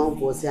when I'm out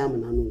for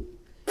salmon.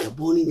 The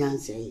bony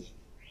answer.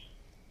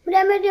 but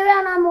I made you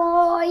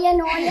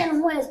more,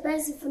 more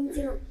expensive from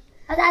you.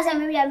 As I said,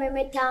 maybe I may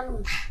make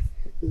town.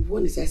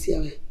 What is I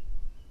say?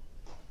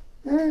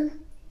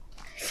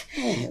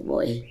 Hey,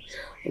 boy,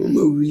 I'm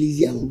a really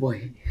young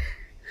boy.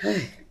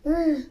 Hey,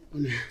 I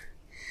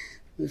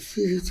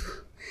feel it.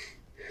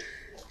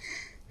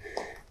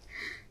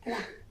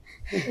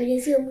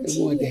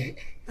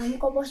 I'm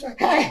going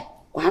to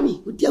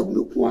Kwame, what do you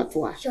want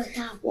for? Shut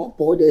up. What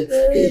border?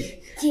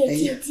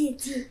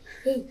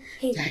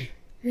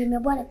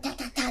 Remember,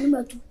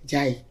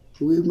 Jai.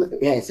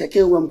 Yes, I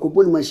can't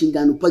want machine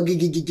gun. Boom,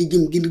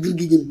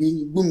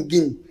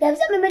 gim. There's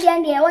some memory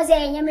I was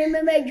saying, I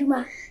remember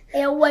Juma.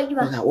 A word you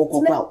are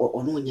walk up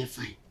or no, you're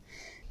fine.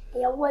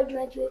 A word you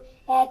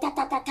are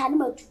tata.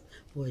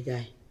 Boy,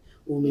 Jai.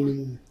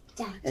 Oh,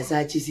 as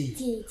I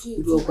see,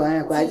 you go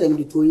quite them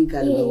to go in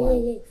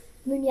Canada.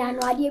 Many are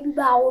no idea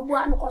about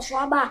one or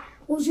Swaba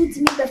who shoots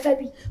me the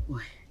ferry.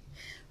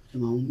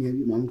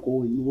 Mam go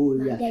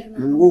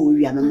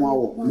we are memoir.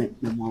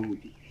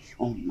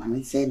 Oh,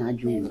 Mamma say, I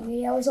do.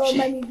 I was all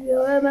money.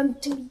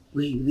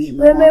 We make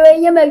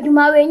you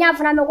marry enough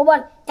from the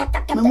one.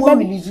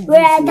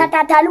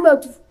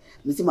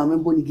 Mr. Mamma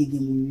Bonnie gave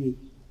me.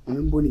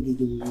 I'm Bonnie gave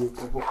me.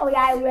 Oh,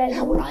 I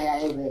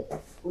will.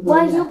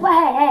 Once you put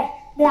her,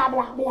 blah,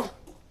 blah, blah.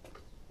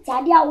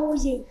 Sadia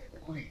was it.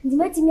 You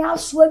met me out,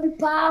 sweaty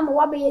palm,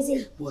 what be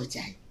it? Watch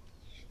I.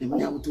 And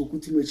when I would talk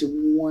too much of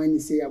wine,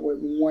 say I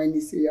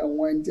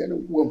want to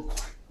woman.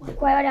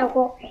 Quite a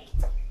walk.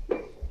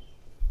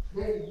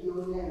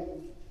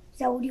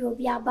 Saudi will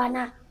be a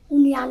banner,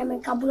 Uniana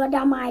and Cabula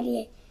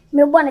Damari.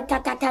 Me want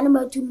to tata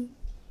animal to me.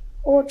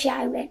 Oh,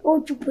 child, oh,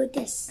 to put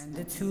this. And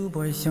the two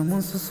boys,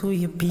 someone so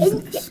your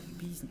business.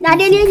 Now,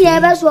 they didn't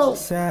ever so.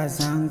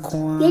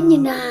 Didn't you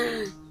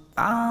know?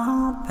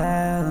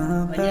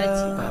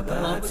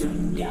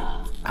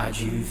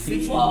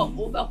 Before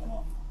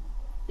Overco,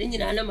 then you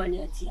know,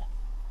 Maniatia.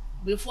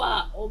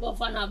 Before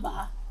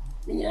Overfanaba,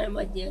 then you know,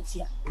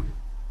 Maniatia.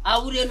 I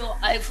wouldn't know.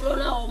 I throw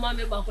now,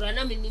 Mamma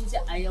Bakurana means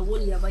I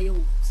won't have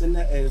you. Send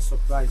a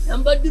surprise.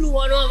 Number 2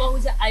 1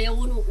 was I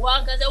won't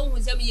walk as I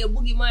won't send me a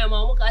boogie, my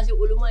mamma, as you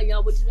will my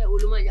yabu to the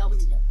Uluma yabu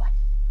to the back.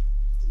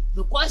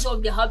 Because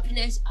of the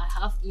happiness I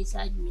have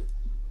inside me.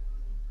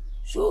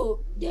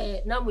 So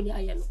the Namuni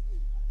I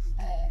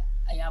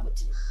have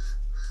it.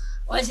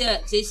 Once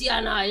they see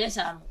an yes,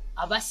 I'm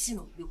a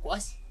bassino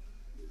because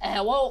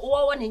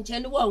one in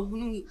 10 1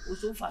 was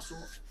so fast.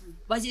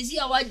 But you see,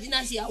 our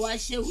dinner, see our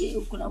share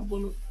with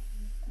Kulambono.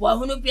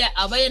 Wahunopia,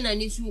 Abayana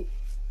Nisu,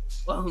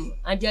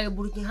 and they are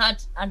working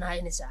hard and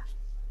highness.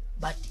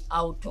 But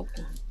I'll talk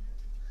to him.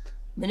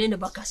 Menene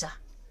Bacasa.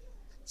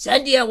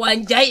 Sandia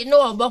one jay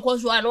no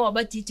Bacos one or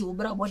about Titi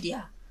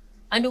Brabodia.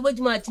 And what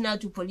Martina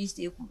to police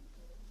station.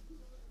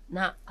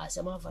 Now, as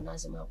a man for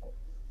Nasamako.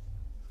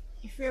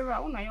 If you're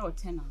a your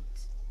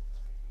tenant.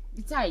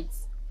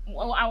 Besides,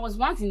 I was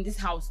once in this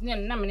house, near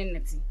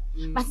nothing.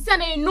 But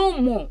it's no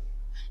more.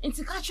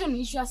 Into catching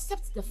you should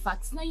accept the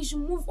facts. Now you should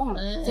move on.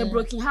 To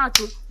broken heart,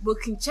 to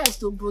broken chest,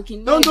 to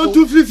broken. Don't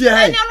do 50 here.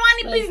 I don't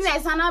want any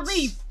business, and I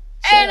babe.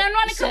 And I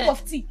want a cup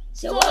of tea.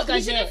 So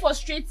you shouldn't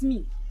frustrate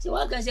me. So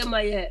what can I say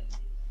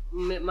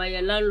my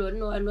landlord?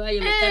 No, I know I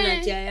am a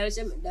tenant. I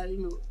say that you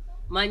know,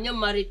 my new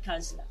married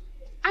counselor.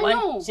 I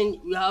know. One thing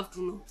you have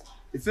to know.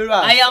 If you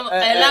I am a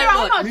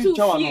landlord.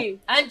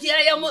 And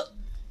I am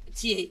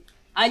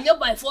I know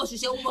by force you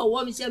say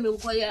woman say me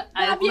inquire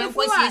I am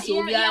force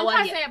you be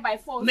by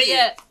force. Me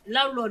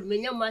landlord me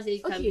nyama say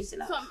can be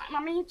sila. So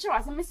mama you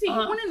try say me see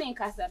one in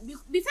casa.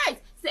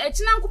 Besides say e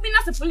china nko bi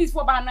na police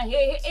for ba na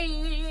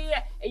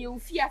you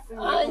fear for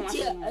me.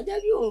 I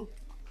tell you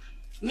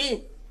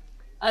me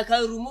I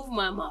can remove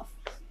my mouth.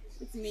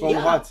 From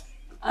what?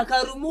 I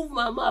can remove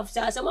my mouth.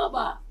 Say sama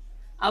ba.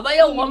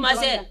 Abaya woman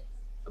say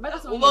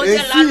what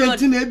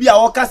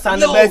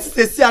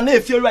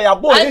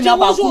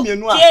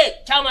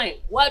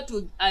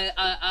to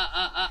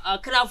a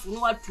craft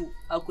no to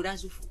a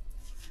kurasufu.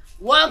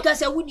 One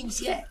case wouldn't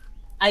say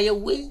I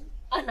away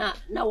Anna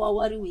now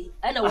worry we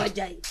and a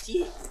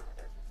wajai.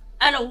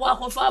 And a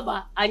walk of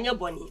Faba and your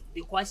bonny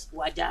because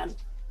wajan.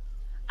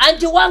 And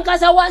to one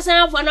case I was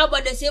for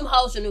about the same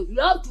house, you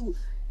have to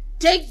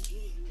take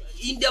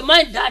in the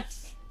mind that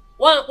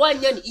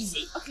one year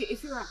easy. Okay,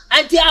 if you are.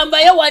 Auntie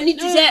Ambaya one need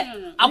to say,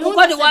 I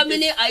forgot the 1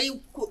 minute. I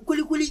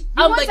kuli.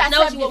 I'm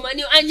now you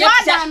money. And yet,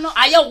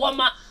 I am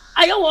woman.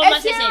 I am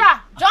woman.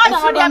 Jordan,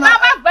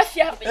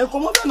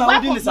 come on now,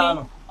 didn't say.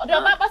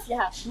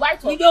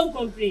 You don't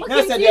complain.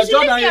 Yes, I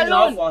Jordan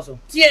alone. Also,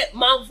 yeah,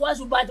 man,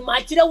 was but my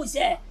children will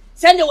say,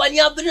 send the 1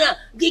 year dinner.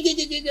 Gig.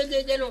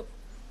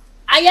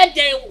 I had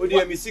them.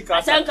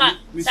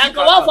 Sanka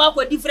walk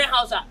for different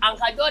house.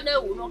 Uncle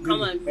Jordan will not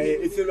come and.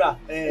 If you are,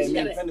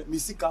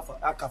 Missika for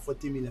Aka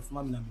 40 million for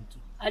Mamma.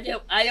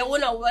 I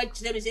want to watch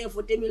them say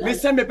 40 million.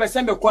 Miss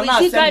Sembe Corner.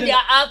 Send their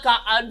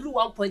Aka and do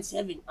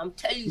 1.7. I'm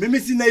telling you.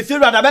 Missing a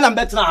fair and I'm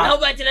better now.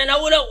 But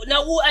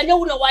I know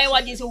why I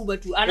was Uber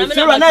 2. And I'm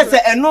say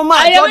and no man.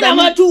 I am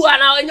number 2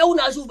 and I know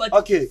Uber 2.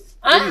 Okay.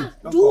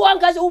 Do one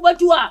cause Uber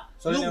 2.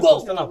 You go.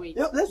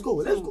 Let's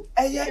go.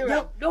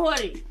 Don't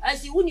worry. I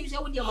see when you say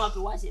what your mouth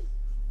was it.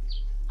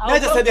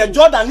 Let us say the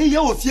Jordan here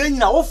of Yen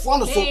now so.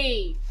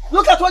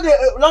 Look at what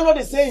the landlord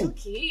is saying.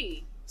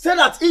 Okay. Say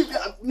that if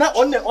not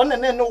on the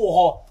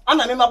no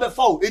and I remember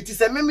foul, it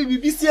is a meme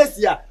BBCS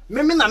here.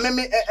 Meme na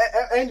meme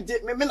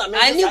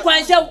I need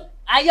question.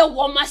 I am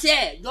woman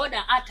say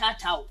Jordan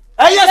at out.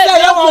 Yes,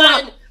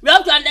 we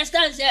have to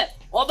understand say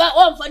about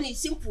one funny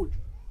simple.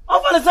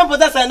 How funny simple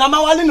that's a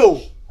number one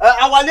no.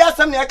 Our last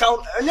time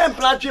account and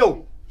plant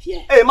you.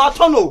 Hey,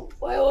 Matono.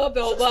 Why over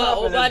there?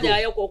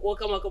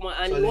 Come on,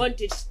 and you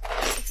want it.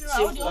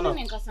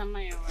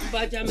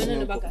 But I'm in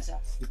the Bacasa.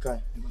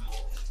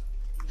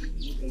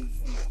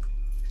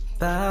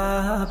 Ba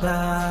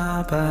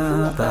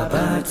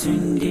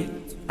tunde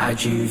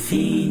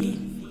ajufini.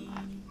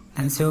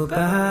 And so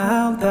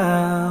ba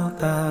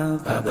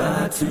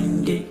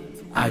tunde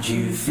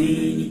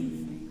ajufini.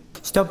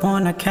 Stop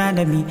on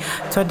academy,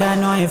 so that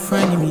no your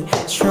friend me.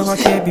 Sure what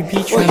can be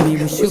betray me,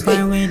 but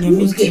super when you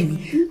meet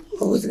me.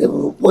 I was going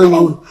to boy,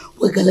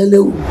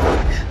 Galano.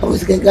 I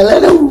was going to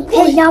Galano.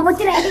 Hey, now what's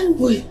that?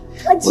 Boy,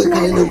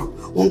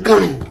 one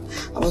can.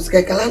 I was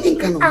going to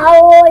Galano.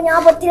 Oh,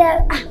 now what's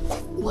that?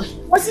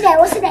 What's that?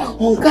 What's that?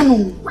 One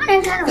can.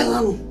 One can.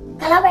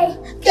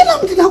 Calabe. Get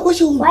up to that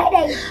question. Why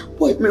they?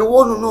 Boy, me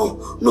want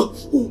no.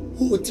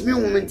 Who to me,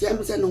 woman, tell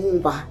me, send a home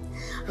bar.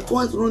 At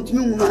once, run to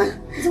me, woman.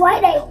 Why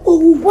they? Oh,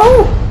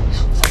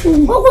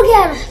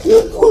 again.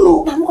 Oh,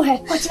 no. I'm going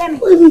to watch him.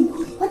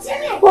 What's him?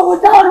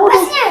 What's that?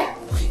 What's him?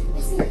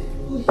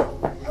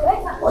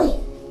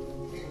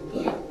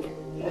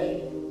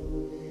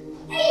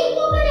 Hey,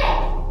 over there!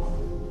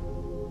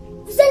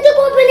 Send the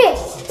company!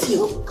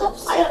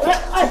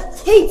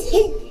 Hey!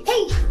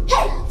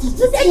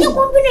 Send the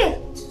company!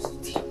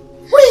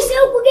 What is it?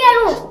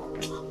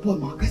 Boy,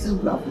 my cousin,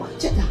 my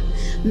cheddar.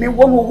 Me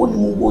one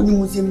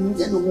was in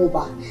the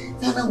Nova.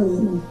 Tana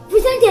who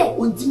present it.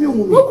 On Timmy,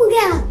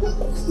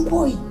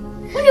 boy.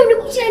 What do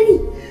you say?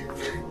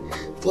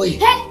 Boy,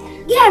 hey,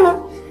 Gano,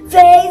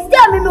 face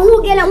damn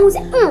who get a who's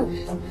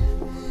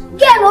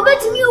Gano,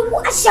 bet me who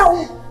I shall.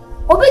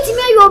 Or bet me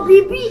your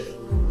baby.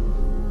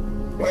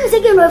 What is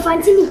again of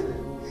fancy?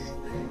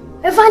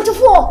 A fancy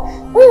four.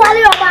 Who are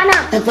you, Banana?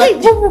 Hey,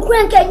 who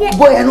crank again?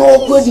 Boy, and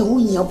all good, who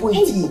your boy,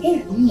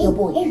 your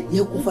boy,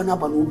 you go for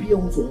up and will be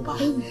on so bad.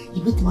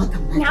 You bet my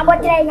time. Now,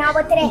 what day?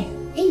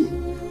 Hey,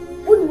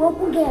 who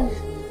walk again?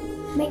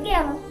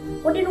 Megano,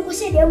 what did you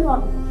say? They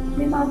want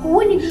me, my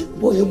boy,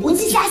 what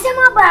is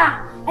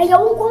Asama? And you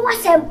won't go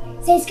myself.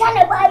 Says, can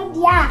I buy the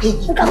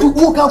you can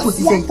walk out with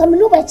the come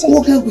look at you.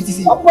 Walk out with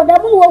the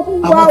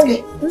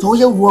walking. So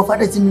you were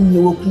father to me,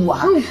 you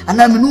walk,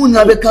 and I'm no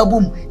never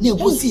kaboom. You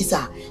will see,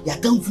 sir. You're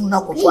done for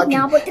now.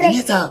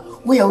 Yes,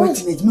 we are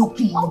waiting at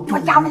milking. Oh, for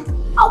them.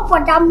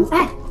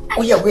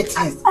 We are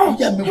waiting.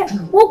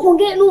 What can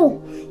get no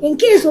in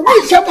case of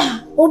each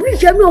other or be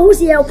general who's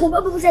here.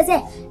 Probably says,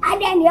 I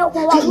don't know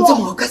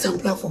what I'm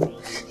platform.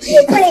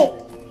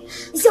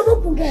 So,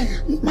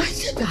 my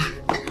sister,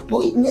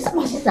 boy, yes,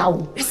 my sister.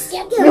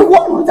 You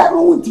want that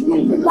old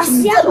thing?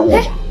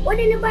 What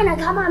did you find a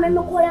come and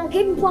no call and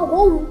came from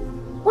home?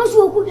 What's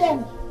your good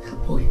game?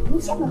 Boy,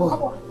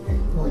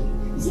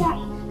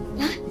 yeah.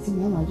 It's a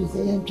man, I just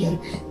say, and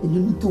you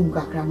need to go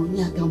around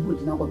me. I can't put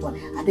in our one.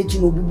 I think you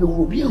will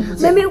be able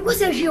to. Maybe it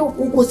was a show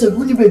who was a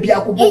good baby.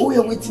 I could go away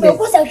with me.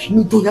 Was a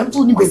shoe to them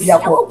to the baby. I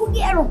could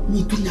get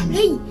me to them.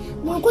 Hey,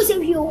 what was a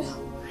show?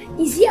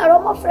 Is here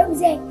all my friends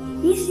there?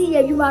 Is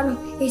here, you man?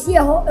 Is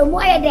here a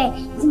wire there?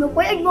 It's no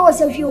way you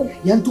was a show.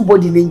 Young two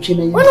body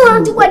mentioning. What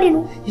want to body?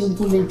 Young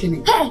two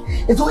mentioning. Hey,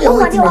 it's all your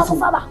way. Who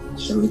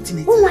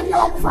want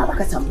your father?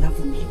 Because I'm not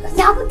from here.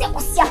 Now, I'm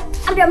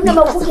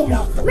never cooking.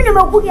 We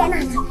never cook an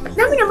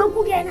never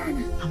cook an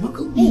I'm a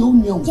cook.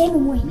 You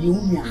Jamie,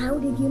 how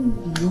did you?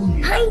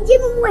 Hi,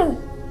 Jimmy Wayne.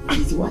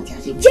 Is what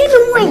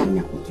Jamie Wayne.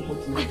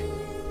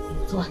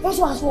 What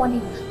was one?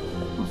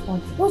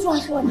 What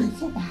was one?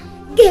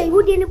 Gay,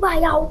 who didn't buy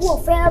our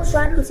warfare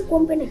friends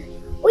company?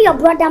 We are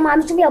brother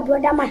man to me, a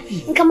brother man.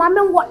 And come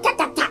on, what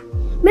tata.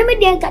 Maybe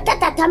then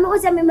tata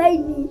was a made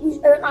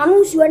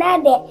announce you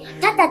there.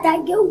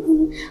 Tata,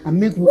 go. I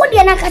make what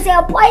then I can say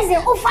a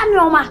poison or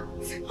family.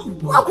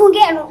 What could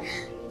get?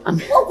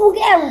 What could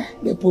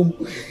get? The pump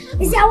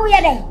is how we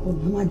are there.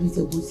 Mamma is a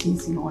good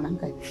season on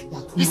Uncle.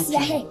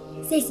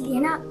 Says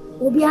Yana,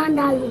 will be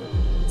under you.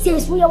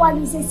 Says we are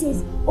one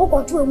says, oh,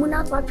 go to a moon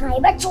out for try,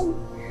 but you.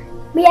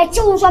 Me a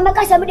choose on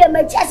because I'm a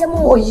chess and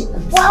boy.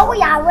 Well,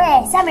 we are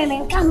rare, some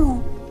men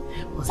come.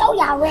 So you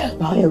are rare.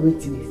 By a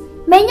witness.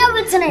 May your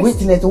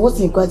witness was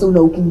in quite a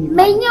low.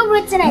 May your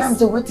witness.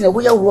 The witness,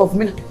 we are rough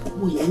men.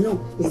 We know,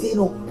 they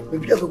know,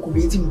 maybe I could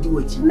be able to do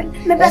it.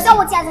 Maybe I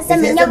would say the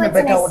same thing.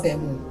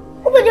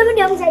 Who would you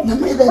say?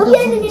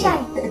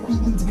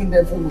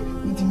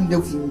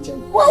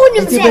 What would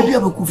you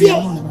say?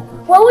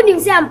 What would you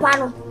say?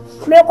 Ampano.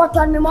 Make what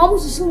on me,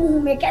 Momus, who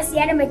make us the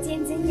enemy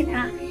in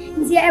her.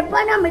 The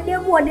Apana made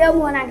them more than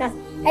one. I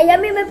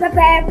am even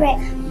prepared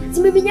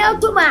to be now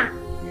to ma.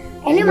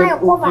 And in my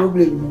problem,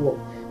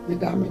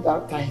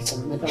 without time.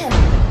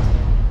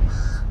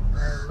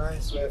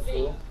 Nice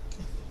way.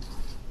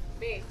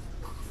 Babe,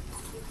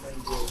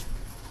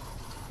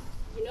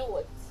 you know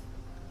what?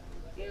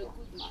 You're a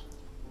good man.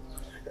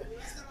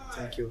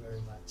 Thank you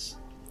very much.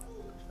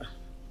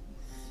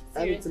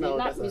 Seriously,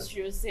 not Miss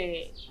Rio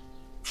say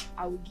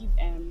I will give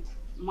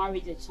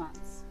marriage a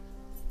chance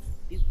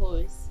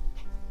because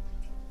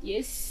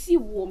yes, she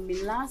won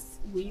me last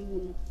week.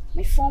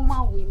 My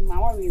former week,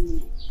 my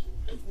week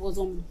was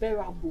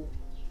unbearable.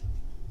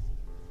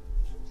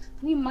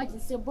 We imagine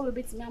say, "Boy,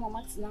 bet me,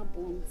 Mama Tina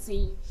born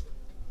saying,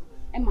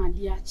 Emma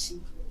Diachi,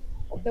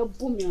 or be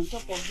booming on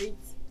top of it,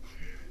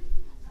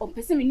 or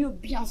person me new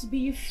Beyonce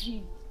be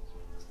free."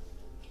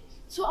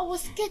 So I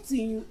was scared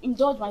to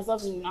indulge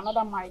myself in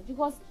another marriage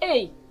because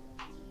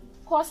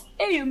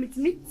you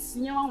meet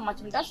senior how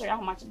much that's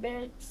how much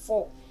bed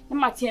for. Na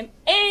matem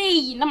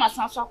na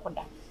masan so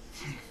akoda.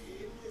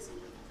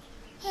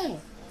 Hey,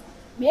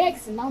 me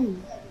ex na me.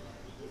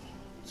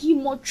 He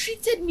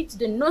maltreated me to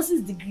the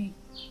nurse's degree.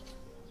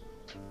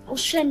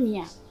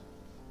 Oshania.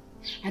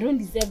 I don't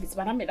deserve it,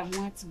 but I made a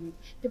want to.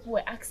 People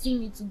were asking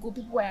me to go,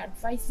 people were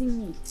advising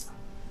me.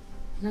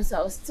 And so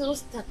I was still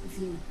stuck with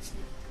him.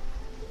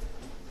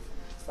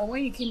 But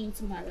when you came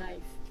into my life,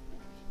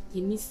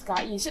 you need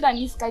scar, you should have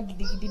need scar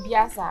gidi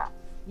biasa.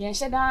 You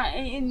should have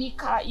any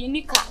car, you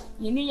need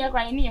your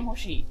cry, you need your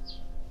hoshi.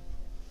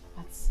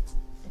 But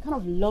the kind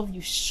of love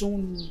you've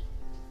shown me,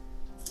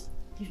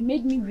 you've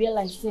made me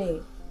realize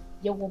that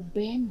you were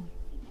bam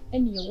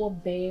and you were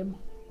bam.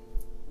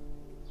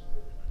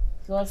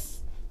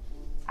 Because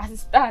as it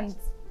stands,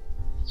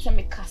 so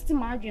me casting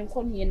my dream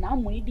call me and now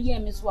money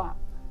DM as well.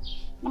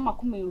 Mama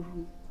come in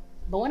room.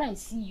 But when I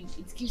see you,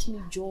 it gives me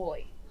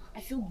joy.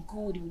 I feel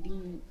good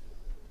within me.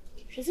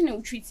 She's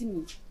not treating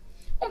me.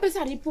 I'm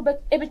better to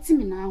put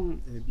everything now.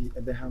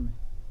 Behame.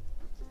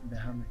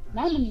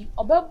 Now me,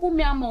 about boom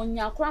me among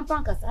your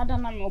crampankas, I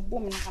don't know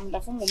boom and come the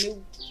phone of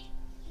me.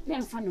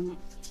 Then fun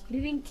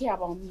didn't care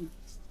about me.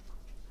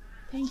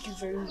 Thank you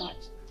very much.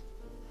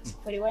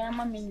 For the way I'm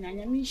I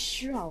am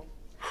sure.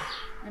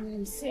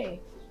 I'm say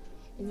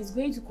it is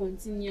going to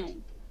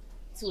continue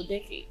till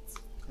decades.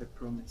 I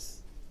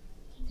promise.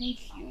 Thank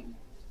you.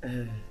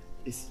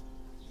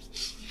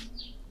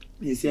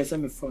 Yes, yes,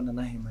 I'm a phone and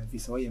I have my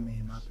visa. I am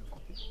happy.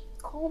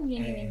 Call me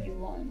anything you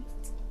want.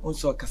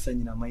 Also, a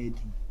cousin in my head.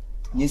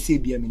 Yes,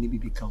 be a mini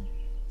baby count.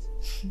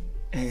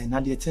 And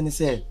Nadia Tenny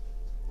said,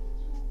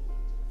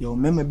 your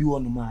memory be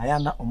one of my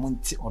Ayana or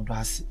Monty or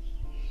Darcy.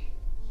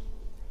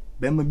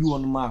 Bema be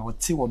one of my or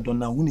tea or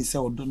donna when he said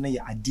or donna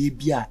a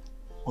debia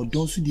or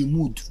don't see the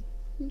mood.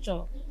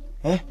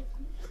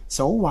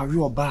 So, what are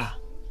you about?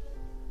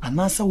 And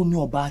answer when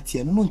you're about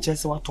here, no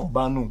chance what to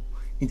bano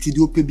until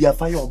you pay be a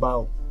fire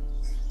about.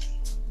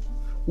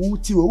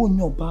 Uti wo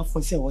nyo ba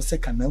for say wo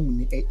second na mu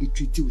ni e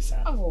treaty with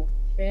her. Oh,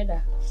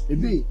 better.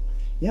 Ebe,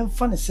 yem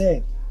fa ne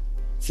say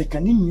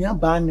second ni nua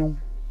ba nyo.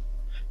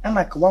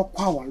 Ana ka wa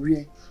kwa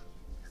ware.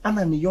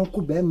 Ana ne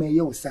yonko ba ma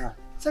ye wo sa.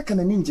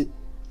 Second ni nje.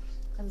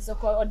 Kan so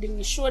ko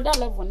odimi shoulder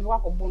level ni wa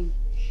ko bon.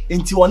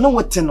 Enti wo na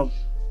wote no.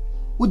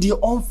 Wo di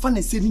on fa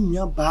ne say ni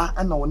nua ba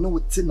ana wo na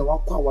wote na wa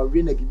kwa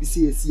ware na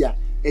bibisi esi a.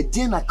 E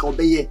din na ka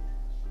obeye.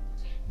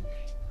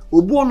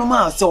 Obu ono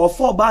ma se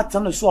ofo oba ta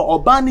no so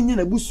oba ne nya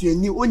na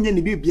busuani onye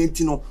ne bibia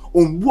nti no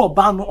ombu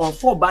oba no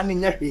ofo oba ne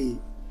nya hwe.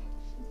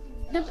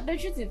 The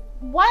truth is,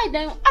 why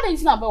then I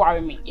didn't know about worry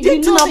me. If you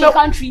know you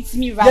can't treat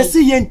me right. Yes,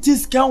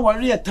 yentis can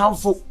worry a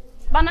townful.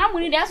 But now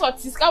money that's what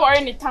Tiska worry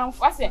in the town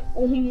for. I say,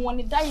 when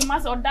the die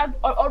must or that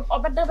or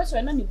better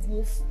so na ni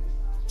boof.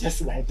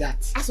 Just like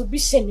that. As be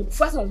send the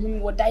first on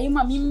who die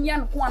ma me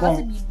and ko na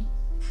se bibi.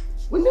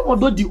 When they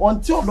do the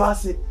until do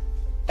ase.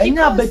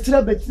 Enya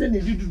betre ne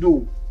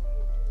dudu.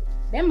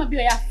 Then maybe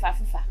you have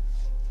fafa.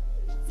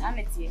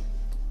 Sanity.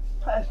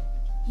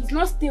 He's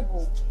not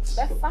stable.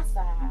 That's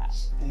faster.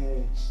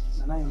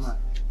 Nanaima.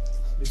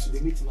 This should be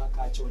meeting my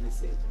catch on the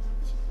say.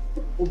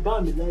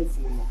 Oba me life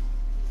no.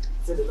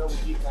 Said the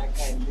love we can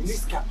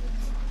Miniska.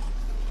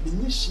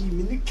 Minishi,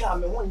 Minika,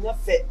 me one ya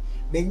fe.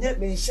 Me nya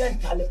me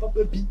shentale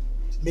papa bi.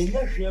 Me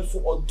nya hwe so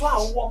odo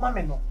a wo ma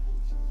me no.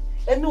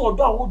 Ene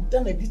odo a wo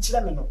dan na bi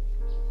kire me no.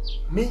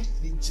 Me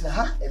di kire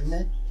ha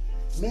ene.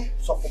 Me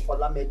so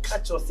popola me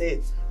catch us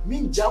say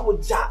me jawo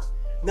ja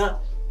na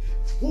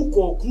who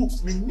ko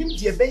cook me nim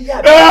die be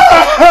ya.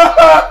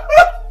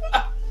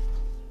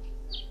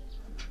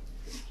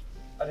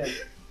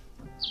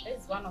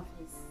 It's one of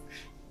his.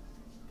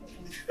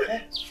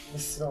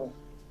 Mr.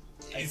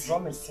 I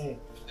promise him.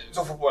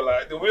 So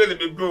footballer, the way they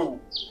be bro.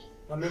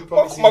 Mama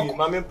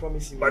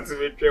promise me. But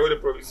we pay what the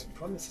promise.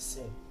 Promise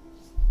him.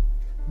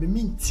 Me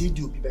mean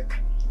do be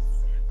back.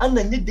 And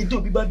I need the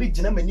do be baby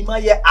jina me ni ma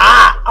ye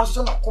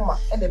aso na koma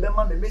e na be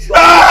ma me do.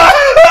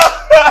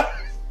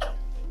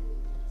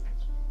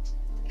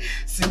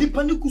 Se ni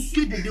pani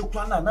kusu de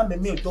kwa na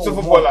me do. So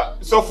footballer,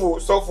 so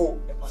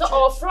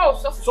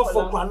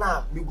kwa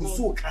na me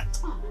gusu ka.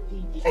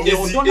 E ye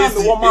odo na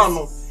me wo ma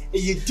no. E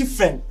ye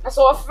different.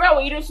 So ofro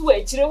we ire so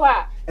e kire ho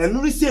a.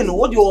 Enu ri say no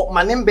wo de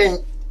manem ben.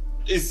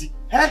 Easy.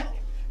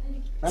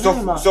 So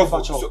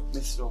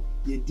Mr.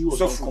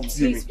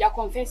 Please, you are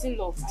confessing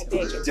love. I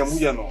beg.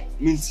 Jamuya no,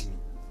 minti.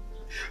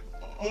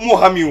 Mo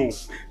hami o.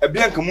 E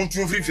bia nka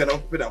muntu free na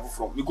peda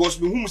from because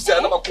me hu say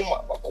na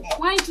makoma.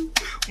 Why do?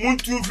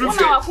 Muntu free.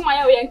 Una wakoma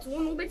ya we ntu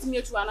no betimi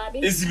etu ana be.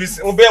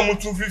 Easy o be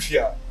muntu free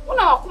a.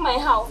 Una wakoma ya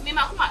ha. Me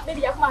makoma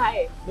baby yakoma ha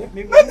e. I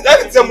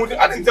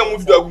didn't tell you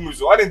do agumu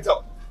so. I didn't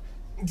tell.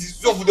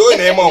 So for the way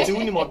na e ti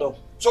wuni modo.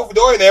 So for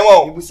the way na e ma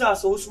o. Ibusa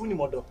so so wuni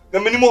modo. Na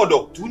mini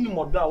modo. Tu wuni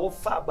modo a wo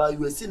fa ba you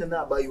esi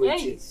na ba you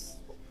eche.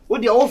 Wo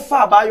de wo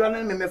fa ba you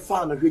na me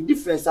fa no hwe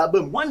difference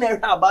abam. One na hwe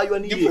ba you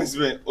na ye. Difference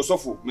be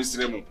osofo Mr.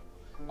 Remo.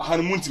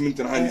 Han munti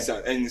mintan han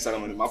isa en isa na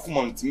ma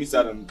kuma ntimi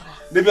sa na.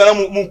 De bia na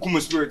mu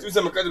kuma spirit. You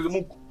say me ka de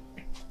mu.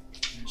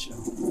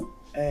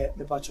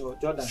 Me pacho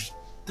Jordan.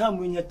 Time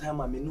when your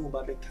time me no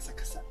ba be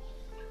kasa.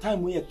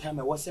 Time when your time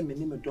I was say me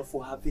name do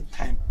for have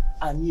time.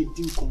 And ye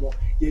din komo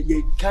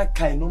ye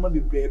kai no ma be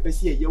bre pe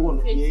se ye wo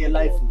no ye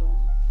life no.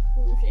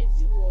 Who say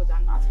you or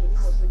that not when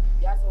you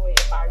be as o e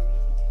bari.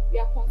 We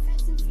are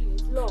confessing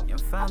feelings, love,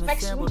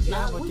 affection,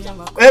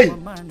 Hey!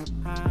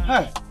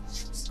 Hey!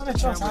 To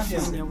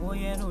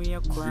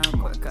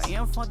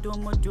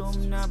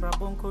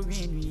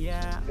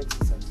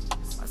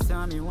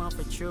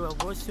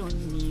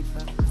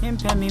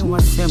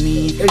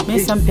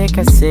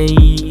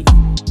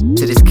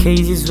this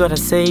case is what I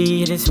say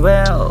it is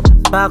well.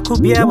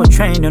 Bakubia will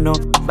train no.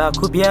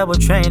 Bakubia will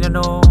train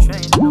no.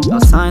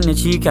 I'll sign the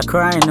Chiga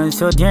crying on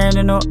so dear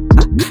no.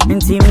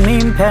 Inti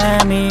min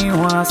pa me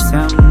was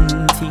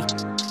something.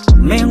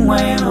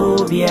 Meanwhile,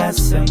 who be a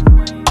son.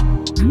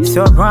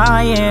 So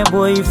Brian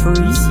boy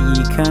free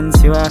see can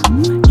see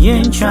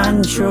yin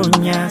chan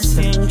chunya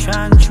sin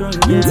chan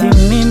chunya.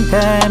 Inti min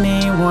pa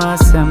me was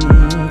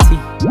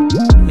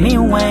something.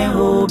 Meanwhile,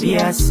 who be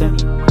a son.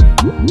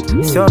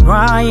 So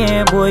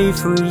Brian boy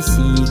free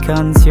see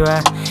can see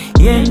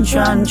yin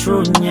chan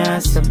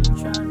chunya.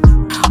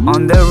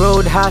 On the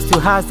road, house to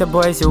house, the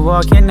boys are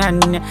walking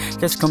and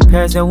just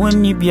compares the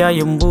one you be a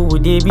yumbo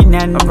with David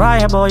and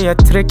right about your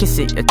tricky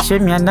say a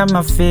chimney and I'm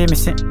a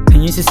famous.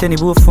 And you see any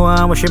boo for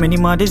I'm sure many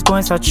more these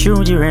boys are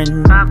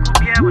children.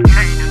 Bakubia will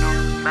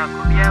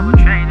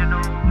train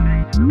no.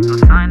 So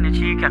sign the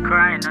Chiga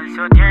crying on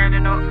so dear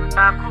no.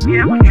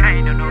 Bakubia will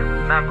train no.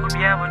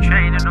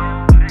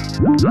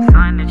 So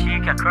sign the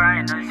Chiga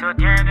crying on so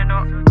dear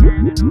no.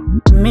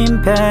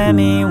 Min pa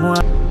me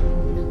one.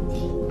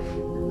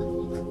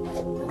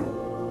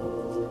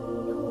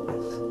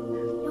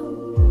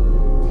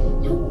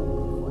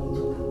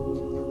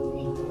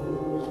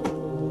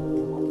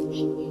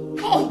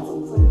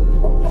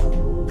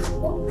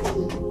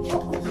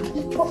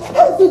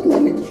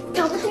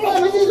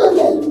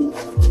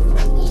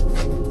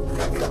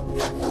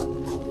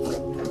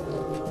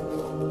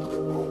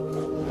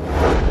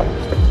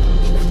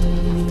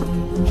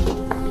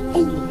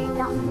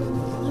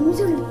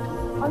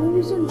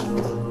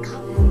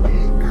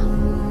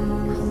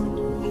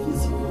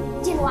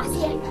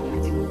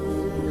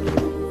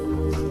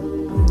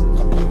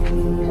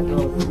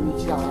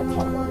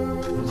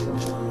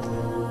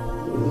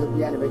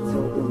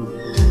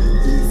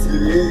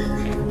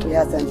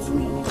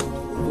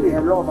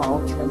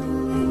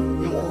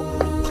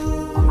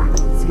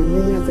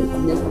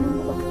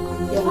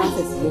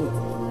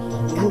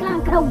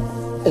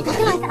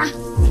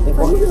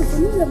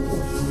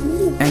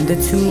 And the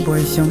two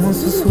boys, you want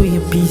to see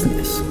your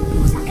business.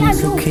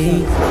 It's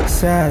okay,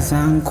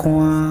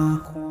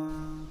 ASANTEWAA.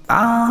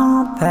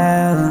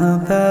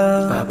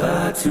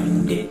 Baba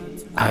Tunde,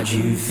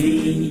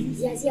 Ajufi.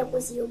 Yes, I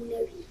was your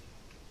money.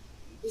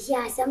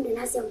 Yes, something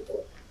has some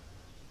go.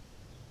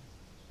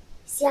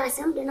 Yes,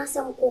 something has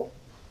some go.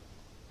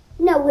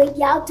 No, wait,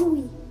 out to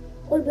me.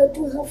 All the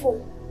two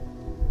hopeful.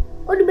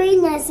 All the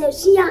baby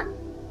says, she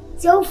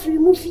so free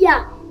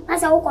mufia.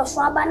 As I walk on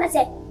swab, and I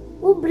said,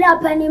 who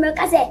brought penny make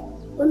I say,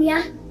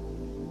 Unia,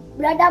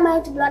 brother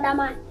man to brother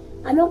man.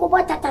 I'm not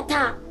going to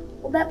tata,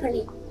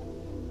 Ubepenny.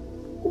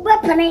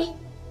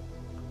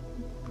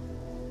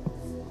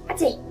 I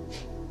say,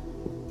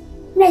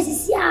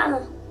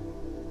 Nessiciano,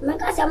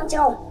 Macasam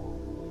Joe.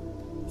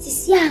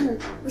 Siciano,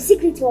 we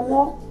secret for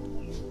more.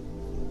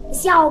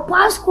 See our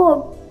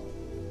passcode.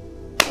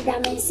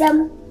 Madame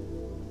Sam.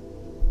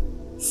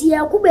 See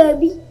a good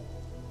baby.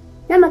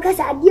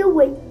 Namacasa, dear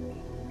way.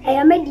 I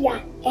am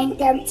media and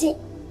tempted.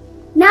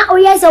 Now,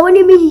 yes, I want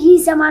to meet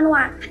his man.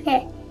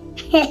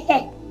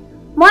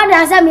 More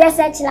than some years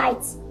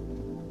searchlights.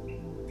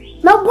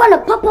 No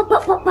one,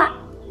 papa.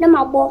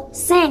 No more,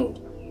 send.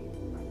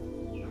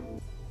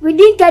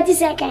 Within 30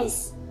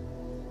 seconds.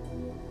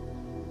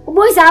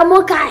 Boys are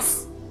more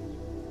cars.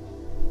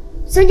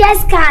 So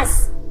just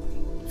cars.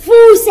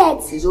 Full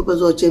sets. It's open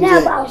so change. Me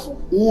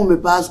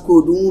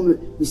passcode,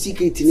 me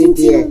secret in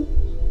there.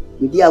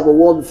 Me dear go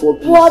war before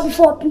peace. War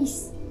before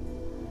peace.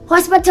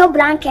 Hospital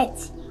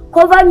blanket.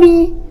 Cover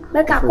me,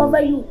 make I cover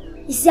you.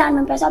 You see,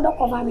 I'm person don't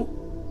cover me.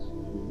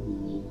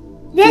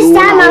 This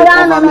time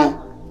around,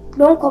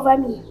 don't cover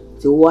me.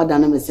 So what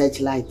done me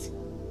searchlight?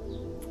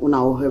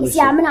 Una o her. You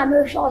see, I'm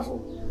not sure.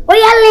 Oh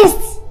yeah,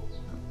 list.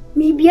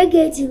 Me be a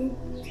getting.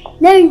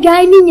 Now you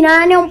dining in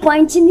an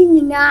pointing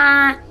in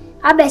I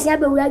bet I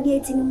be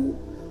getting.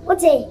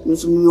 What's it?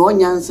 Miss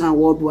Munyans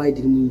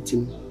worldwide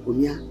meeting.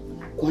 Omia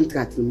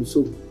contract me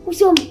so.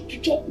 So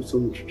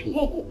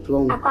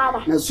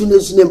as soon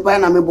as you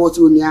empire me boss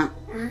unia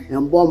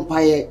and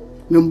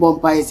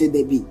bompire said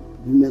they be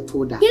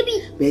metoda.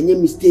 Any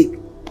mistake.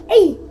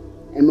 Hey,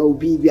 MOB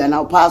be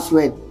now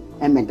password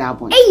and me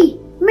double. Hey,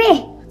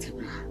 me.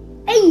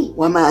 Hey,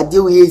 one my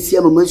deal is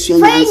here, Monsieur.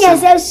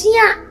 Yes,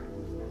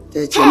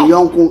 that's a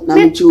young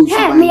man. Choose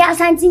me.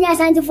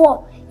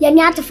 ASANTEWAA. You're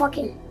not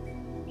fucking.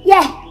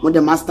 Yeah, with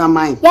the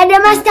mastermind. Yeah, the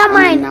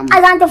mastermind.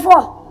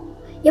 ASANTEWAA.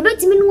 You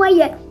bet me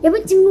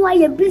why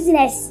your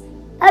business.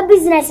 A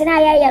business and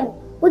I am.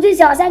 What is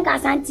your Sanka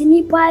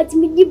Santini part?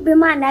 Me deep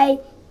man. I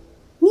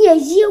near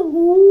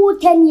you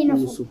 10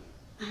 years.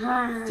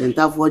 Sent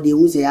up for the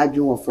who's a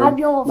adjo of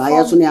my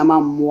Asuna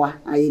more.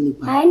 I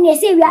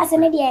say we are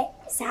some idea,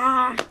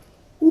 sir.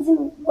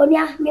 When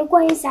you go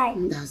inside,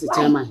 that's a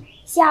chairman.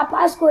 See our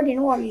passcode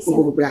in one.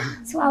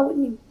 So I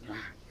wouldn't.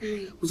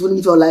 Who's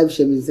going to live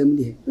sharing some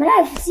day? My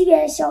life is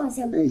serious, show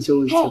some. And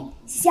show Hey,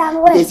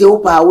 Siamo, they say,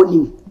 oh, I would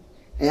him.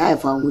 I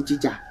found with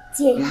Chiga.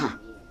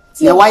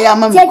 Yeah, why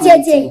am I?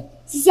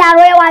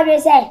 Siamo, what you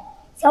say?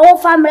 So,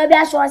 family,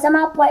 that's why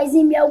some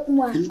poison milk.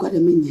 I'm going to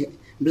mean it.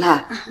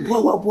 Blah,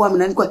 boy,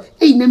 and quite.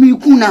 Hey, Nemi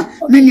Kuna,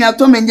 many are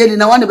Tom and Jelly,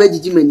 and I want to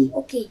veg Jimmy.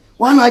 Okay.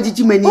 One are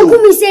Jimmy.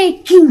 Who me say,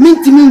 King,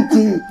 mint to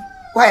me.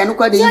 Why, and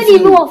quite the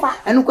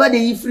and quite the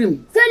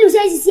Ephraim. So you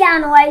say,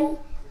 Siano,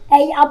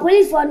 a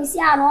police for the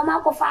Siano,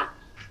 Makofa.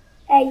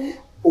 Hey,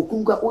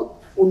 Okunga,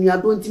 when you are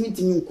going to meet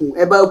me,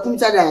 about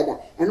Kumsa,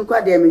 and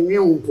quite them in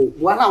your own pool.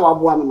 1 hour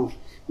woman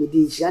with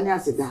the Shania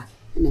said that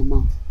in a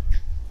mouth.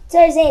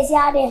 So you say,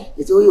 Siade,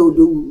 it's all you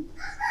do.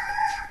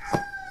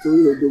 So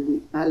you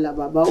do. I love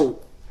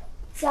about.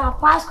 So I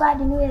pass quite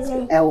the news.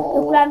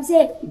 I'm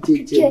saying,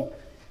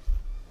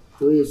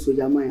 so yes, so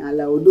Jamai, I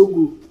love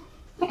Dogu,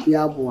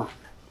 Yaboa,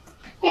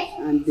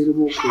 and the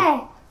remote.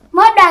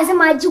 What does a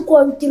magic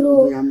come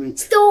through?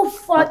 Still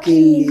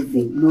fucking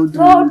living. No, do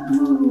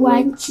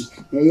one.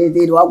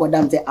 They do what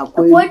I'm saying.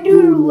 What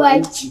do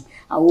one?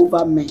 I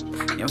over me.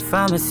 Your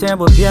family said,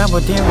 but yeah,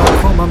 but they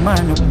will come a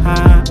man.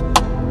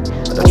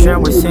 The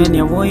train was saying,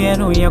 you're way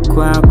no, you're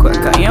quack.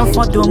 I am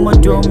for Domo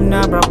Dome,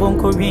 Nabra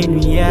Bonko,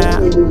 yeah.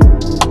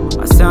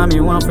 I saw me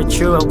one for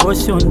true, I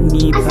was so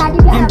neat.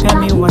 And tell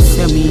me what's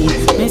me,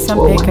 miss some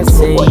pick a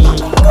say.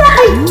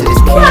 This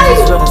case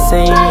is what I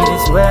say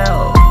as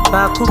well.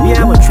 Back could be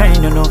able to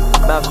train, no,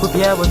 back could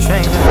be able to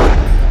train.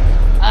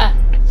 Ah,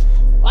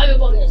 why me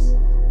bogus?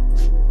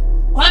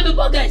 Why me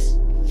bogus?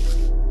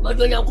 But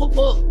when you go,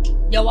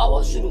 you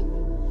was through.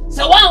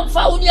 So one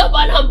found your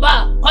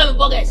banamba, why me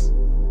bogus?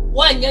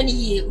 1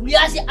 year, we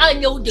are the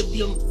annual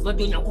debut,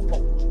 Madonna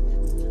Couple.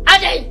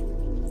 Ade,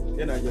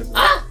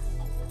 ah,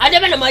 I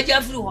never know my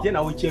Jeff flew.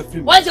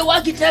 What's the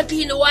walkie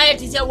talkie in the wire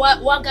is a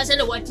 1%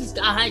 of what is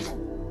behind?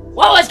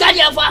 What was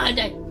Gadia for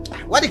 100?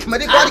 What did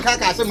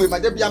Kaka say with my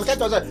debut? I'm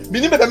catching us.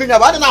 Minimum, I don't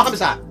know how to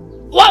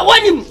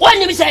What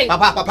him say?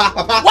 Papa,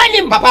 What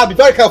him? Papa, be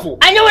very careful.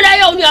 I know what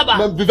I own you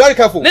about. Be very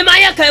careful. Me,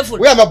 my careful.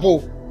 We are my bull.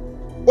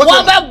 What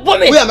about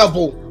Bummy? We are my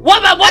bull. What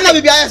about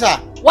Bummy?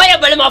 Why a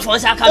Belma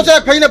Fonsa come? What's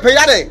a pain of pay?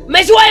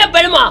 Miss why a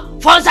Belma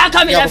Fonsa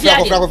come in a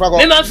fiat?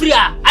 Remember free.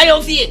 I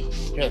don't fear.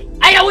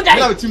 I don't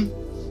have a team.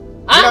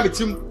 I have a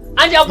team.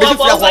 And your Bob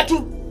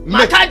to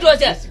my card was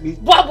there.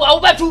 Bob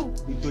over to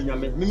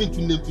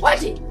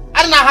what?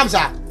 I don't know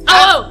Hamza.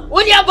 Oh,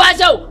 when you buy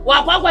so,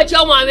 what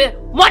your mammy?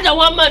 More than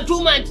 1 month,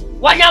 2 months.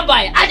 What you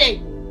buy? I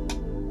think.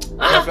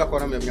 I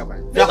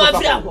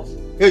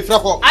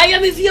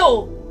am with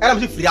you. I am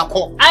with you.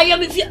 I am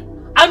with you.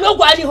 I'm not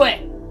going anywhere.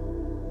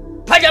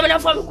 Pajamana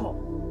Famco.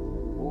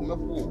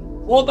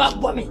 What about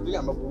Bommy?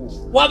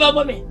 What about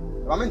Bommy?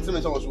 I'm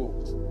intimate also.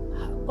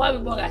 Why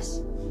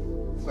bogus?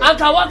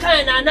 Uncle, what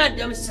kind of not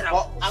them strap?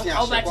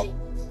 Uncle,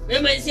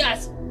 women see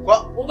us.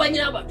 What? Over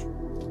about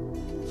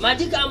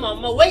Matica,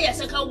 my way a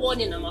second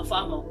warning on my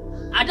farmer.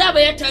 I double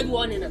a third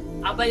warning.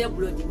 I buy a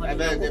blood. I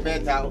bet the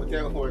better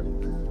hotel.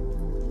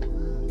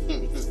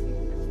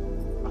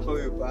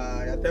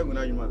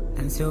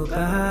 And so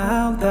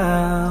bow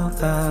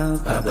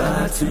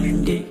to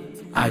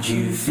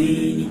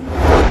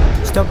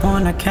Stop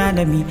on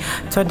academy,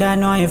 thought I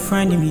know your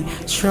friend me.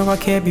 Sure, I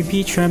can't be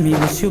betraying me.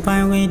 Super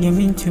and you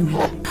mean to me.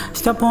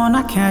 Stop on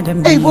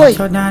academy, hey boy.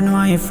 Thought I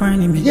know your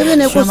friend me.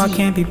 Sure, I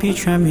can't be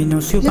betraying me. No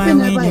super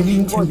and you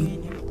mean to me.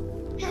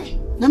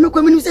 Now,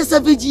 come say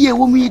savage year,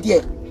 woman,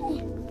 dear.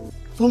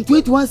 From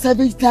 21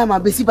 savage time, I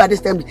be see by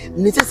this time.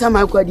 Necessary,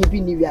 my quite deep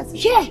in the years.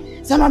 Yeah,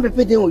 some are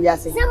prepared to be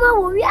some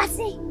are we are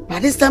saying. By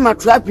this time, I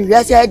tried to be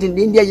in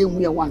India, you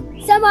will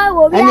one. Some are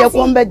will be a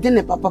combat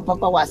dinner, Papa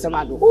was some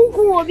other. Who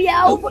will be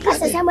out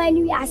because of some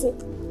new acid?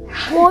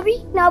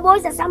 Bobby, now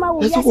boys, the summer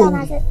will be a son.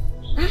 I said,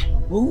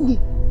 oh,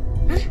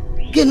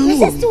 get on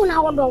this 2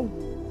 hours ago.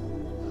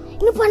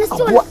 You want to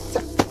stone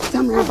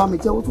some of them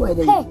to where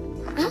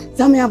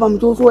some of them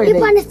to where you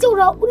want to stone.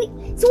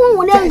 Someone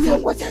will never say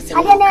what I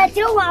didn't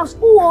tell our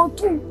school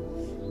too.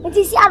 It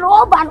is a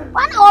robot,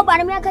 1 hour by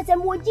America,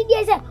 and what did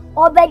you say?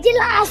 Or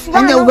Bedilla,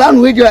 and you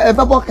run with your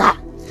ever boca.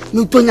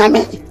 You don't know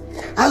me.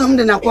 I don't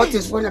know what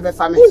is one of a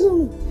family.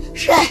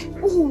 Share,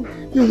 you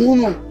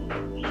woman.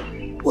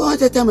 What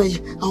the time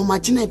how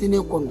much in it in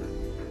a corner?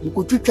 You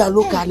could treat your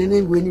look at and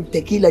then when you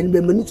take kill and be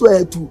minutes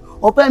where two.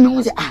 Open me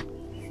with ah,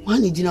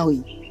 1 in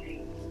January.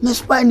 My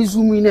spine is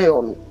zooming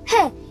on.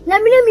 Hey,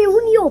 let me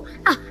who you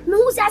ah,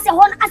 no, as a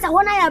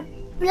one I have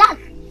black.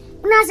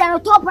 As a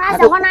top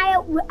as a one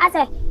I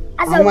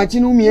as a much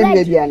in me and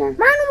Mediana.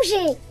 Manum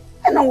she.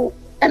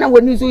 And I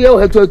wouldn't say you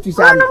have to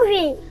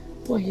say,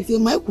 boy, you say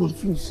my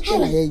confused.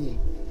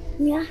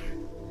 Yeah.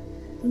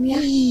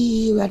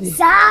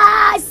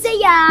 Say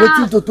ya. What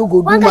you to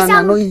go do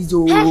man no is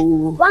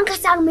one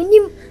can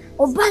minim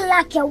or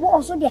balak your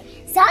walls so there.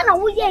 Sana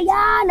would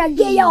ya na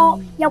gay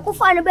ya could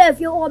find a bear if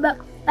you over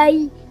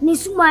a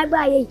Nisuma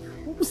by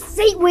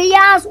say we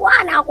ask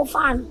 1 hour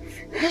fan.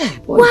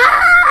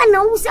 One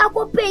no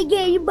sako pay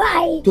gay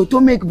by to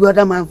make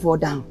brother man fall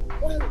down.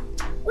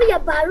 We are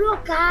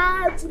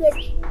baroka to the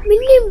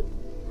minim.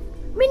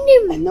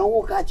 Minim. And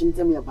no catch him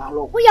to me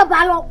about. We are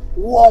ballo.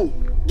 Wong.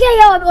 Gay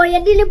or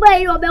your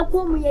delivery or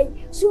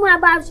Belcom, Suma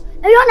Babs,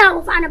 and you're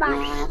not fan about.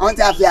 Aunt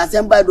Afia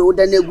assembled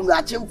the Nebu,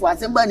 for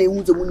assembly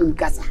who's a moon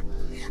cassa.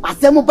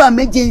 Assemble by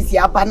emergency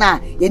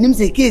apana, and him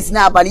say case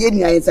now, but yet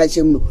I say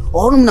him.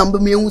 All number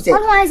me who say,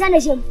 I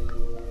send him.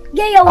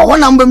 Gay or one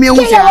number me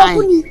who say,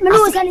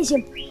 Manu send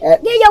him.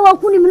 Gay or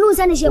Kuni Manu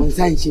send him.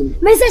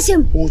 Message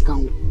him. Won't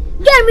count.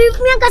 Get me,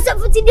 Mianca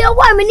for today,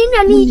 why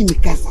Menina need me,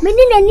 Cassa.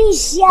 Menina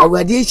needs ya.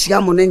 Where did she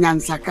come on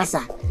and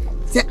Sakasa?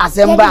 Say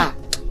assemble.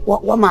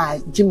 What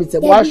my Jimmy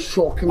said was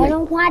shock me. I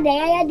don't want the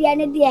idea,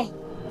 dear.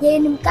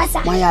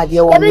 Cassa. My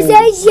idea was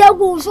say, you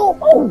go so.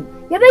 Oh,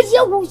 you bet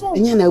you go so.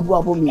 And you know,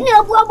 Bobo, me.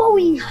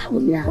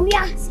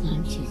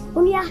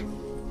 Unia.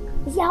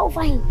 Is how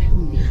fine.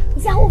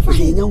 Is how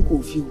fine. Young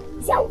coffee.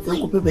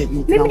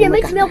 Maybe they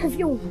make milk of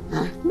you.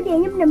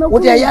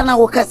 What I am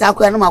now, Cassa,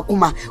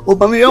 Makuma, or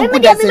me, don't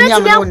put that in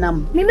your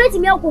name. Me make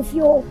milk of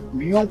you.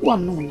 Me don't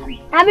want no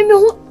name. I mean,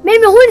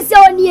 maybe who is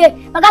so near,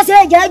 but I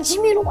said,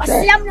 Jimmy was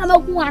Sam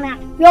Namakuana.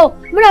 No,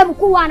 Madame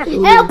Kuana.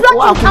 I'll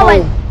block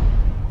our.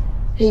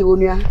 Hey,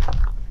 Unia.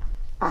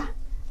 Ah,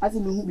 I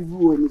think you will be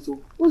ruined so.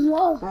 I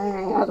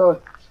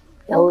thought,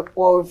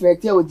 or if I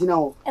tell you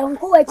now, I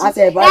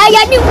said,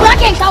 I knew black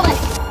color.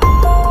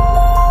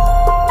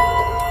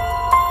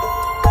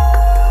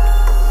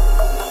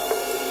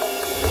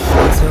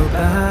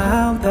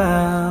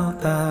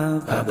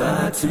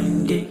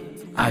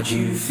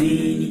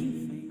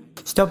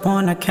 Stop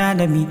on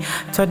academy,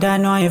 thought I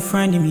know your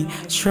friend of me.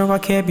 Sure I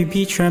can't be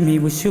betray me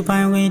with super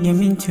and way you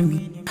mean to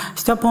me.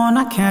 Stop on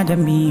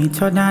academy,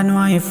 thought I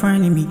know your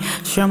friend of me.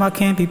 Sure I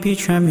can't be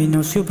betray me,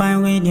 no super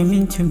and way you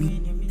mean to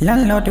me.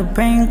 Landlord the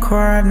bank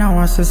card now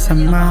I say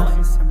some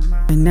mouth.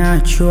 And now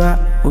chua,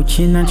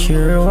 uchina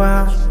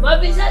chirua.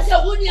 But besides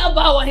a woody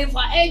about him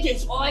for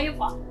ages or him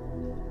for.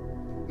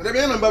 The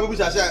man Babu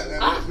Busha said,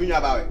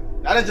 about it.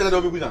 I don't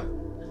tell you.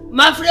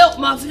 My friend, I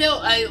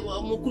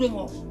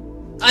Mukumo.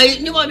 I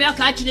knew I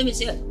catch them and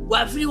say,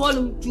 we're free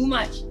one too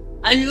much.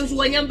 And you use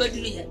one young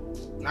buddy.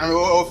 Now,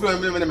 let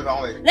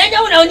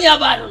you know near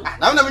Baron.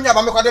 Now, never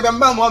got the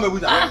Mamma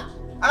with her. I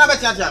never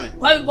tell me.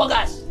 Why,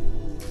 Bogas?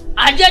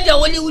 I judge a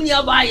one near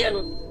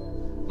Bayern,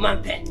 my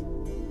pet.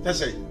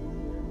 That's it.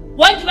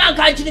 One man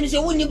catch them and say,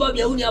 wouldn't you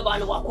be a Unia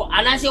Banwako?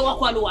 And I say, what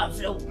one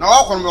flow. No,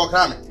 I'll come no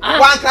crime.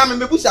 One crime in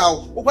Mebusa,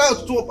 who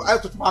went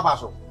to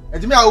Papa.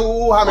 And to me,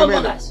 who have a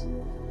Bogas.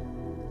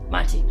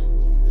 Martin,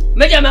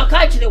 Madame, I'll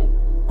catch you.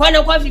 When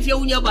a coffee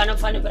you your banner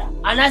fanabra,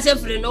 and I say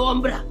for no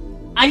umbrella,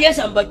 and yes,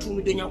 I'm but 2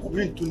 million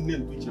green to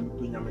name which I'm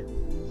doing.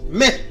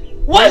 Me,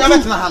 what am I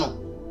to Hano?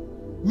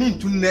 Mean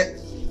to net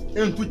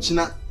into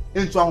China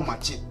into our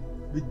match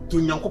with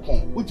Dunya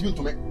Coupon. What do you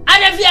to me? And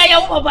if I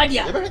am a body,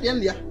 I am a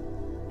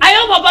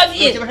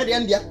body,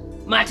 India.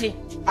 Martin,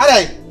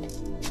 I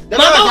the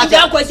Mamma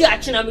Jack was your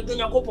action with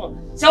Dunya Coupon.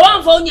 So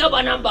one phone your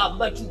banana,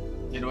 but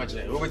you know what?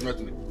 What's met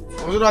to me?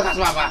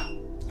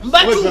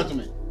 But to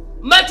me.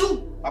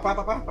 Matu,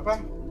 Papa.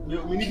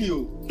 We need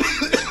you.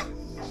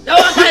 Now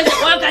one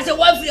can say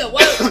one free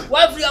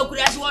could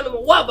ask one of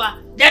Waba,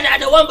 then I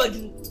don't want but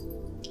you.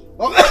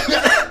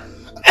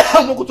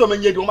 I'm going to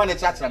make you man a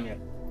chatram.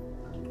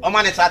 A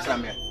man a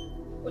chatram.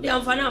 The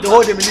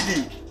whole day,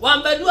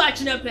 one bed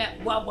watching a pair,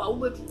 Waba,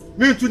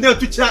 me to know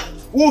to chat.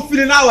 Who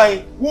feel an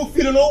hour? Who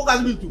feel an old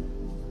as me too?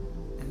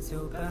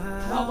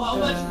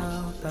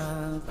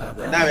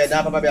 Now,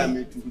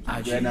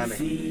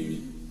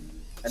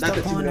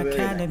 Stop on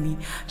academy,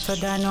 so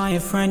that I know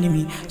your friend of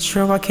me.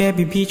 Sure I can't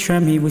be betray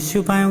me with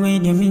super and way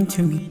you mean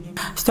to me.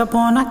 Stop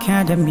on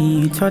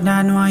academy, so that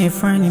I know your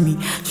friend of me.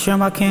 Sure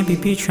I can't be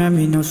betray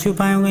me, no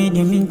super and way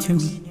you mean to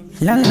me.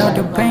 Landlord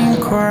the bank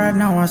card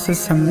now I say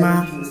some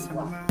mouth.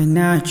 And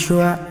now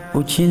chua,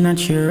 uchina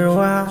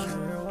chirua.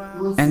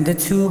 And the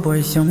 2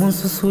 boys, you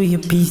must also your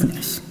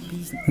business.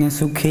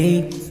 That's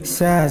okay,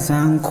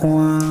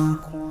 ASANTEWAA.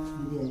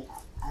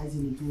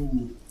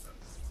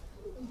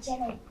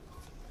 Yeah.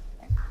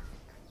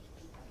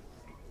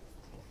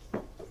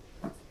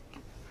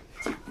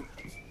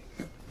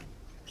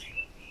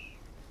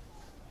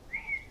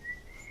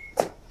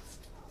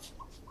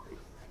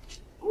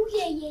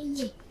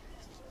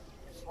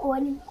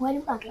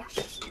 One back. Yeah.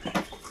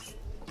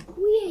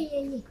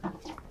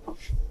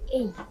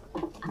 Yeah.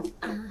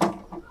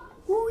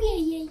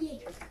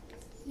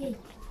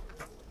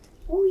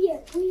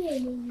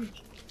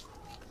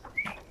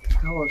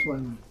 How was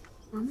one?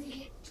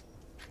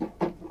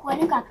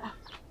 One kaka.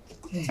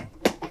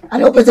 I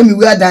don't put me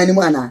where dining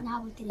mana.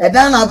 I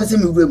don't have a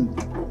room.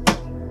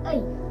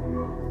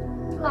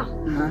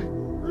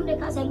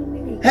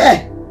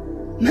 Hey,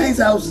 nice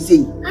house to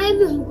see.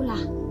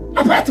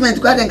 I'm apartment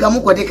got and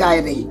come with the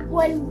car.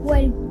 Well.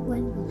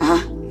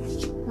 Ah,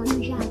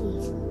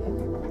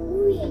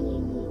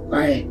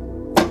 why?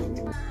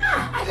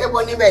 I don't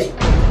want to be.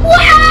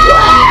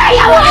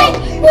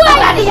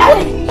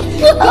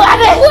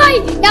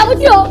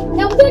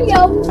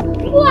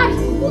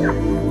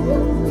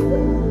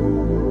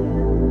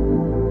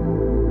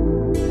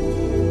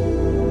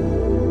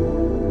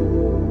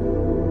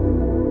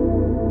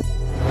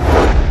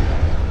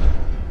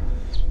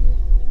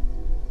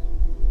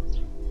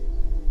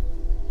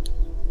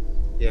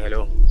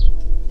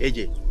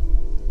 AJ.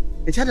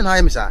 It's had an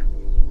eye, Miss. Ah?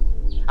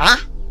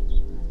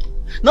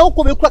 Now,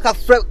 come and crack a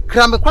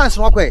cram a crans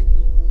rock way.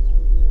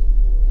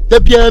 There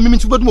be a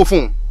minute to put more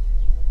phone.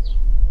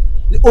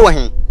 Over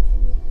him.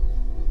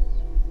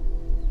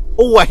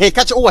 Over here,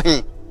 catch over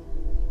him.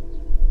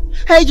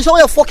 Hey, just all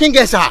your fucking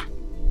guess, ah.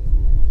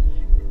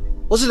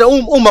 Was it the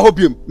my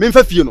hopium? Mean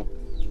for you know.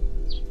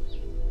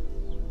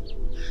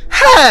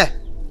 Hey!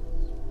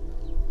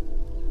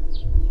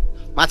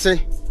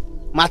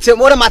 Mate,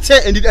 more than Mate,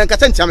 and did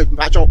cassette me,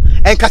 Pacho,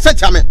 and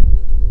cassette me.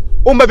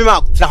 Baby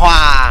mouth,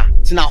 Tinahua,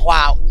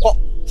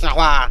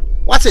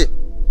 what's it?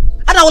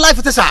 I don't like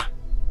it, sir.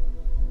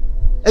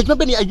 It's not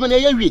been a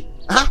year,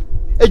 huh?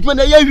 It's been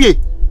a year.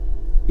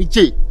 It's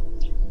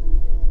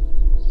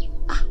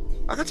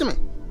I got me.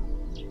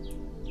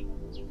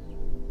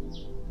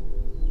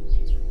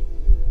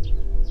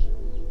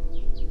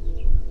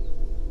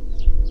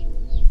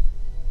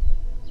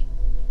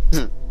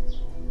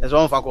 That's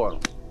one for call.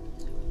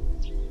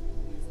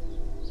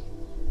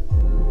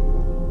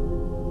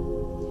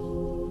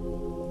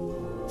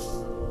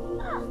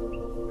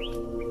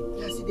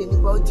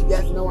 About to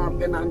get no one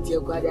penalty,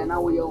 and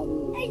now we own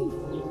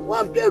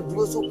one pair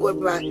blue so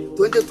called by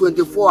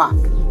 2024.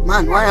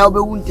 Man, why I'll be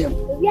winter?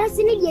 We are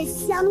seeing a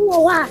son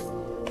who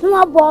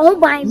are born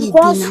by me.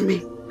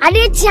 I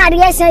did tell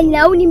yes, I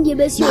know him the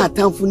best. Not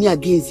time for me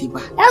against you.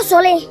 That's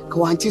all.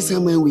 Go on to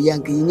somewhere we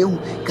young, you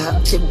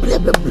can't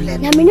blab.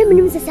 I mean,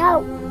 Mrs.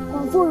 How,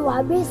 for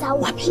our base, our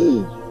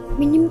wapping.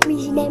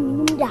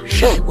 Minimum that.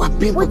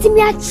 What's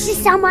me at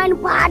someone,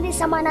 party,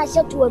 someone I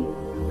said to him.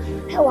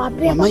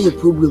 Am I a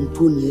problem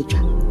to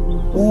nature?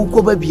 Oh,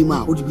 go baby,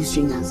 ma, would be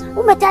singers.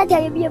 Oh, my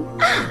tata, you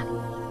ah.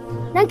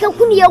 Nanka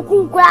Kunia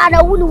Kunkra,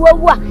 I wouldn't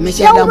work.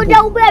 Michelle,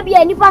 baby,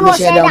 and if I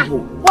was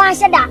why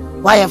said that?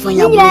 Why I find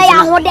you?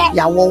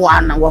 Ya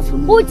one and what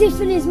from who to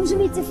Phyllis,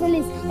 Muslim to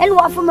Phyllis, and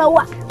what from a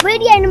what? Where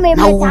the enemy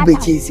will be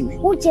chasing me.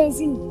 Who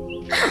chasing?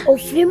 Oh,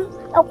 Flim,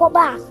 a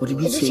coba, would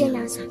be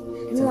singers.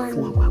 On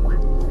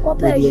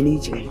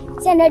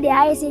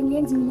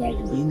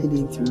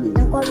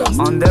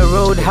the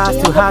road, house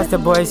to house, the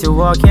boys are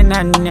walking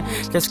and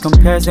just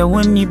compares the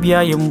one you be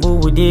a young boo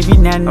with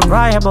David and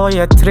right about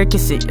your tricky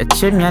see a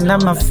chimney and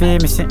I'm a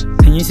famous.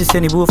 Can you see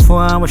any boo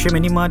for what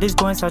many more these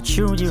boys are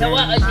chewing you? So,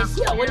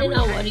 I wouldn't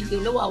know what you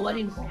know. What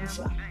in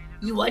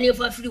you want you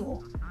for free.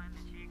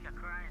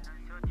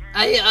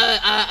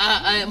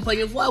 I am for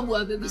your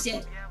father, baby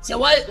said. So,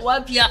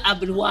 what Pia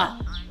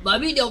Abdua,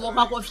 Baby, the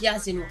Waka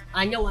Fiasino,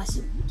 I know what's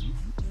it.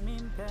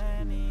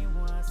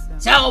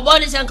 Sao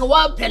body sanka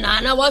wa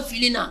pena na wa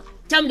filina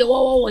tam de wa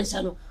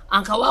wonsa no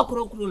anka wa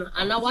krokru na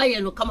ana wa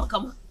ye no kama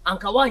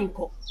anka wa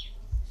nko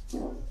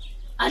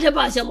ade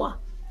ba semwa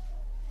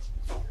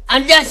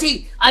anja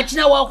si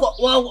achina wa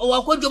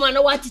ko joma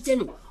na wa tete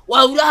no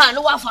wa wura ha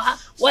na wa fa ha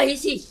wa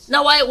hisi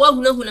na wa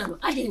huna no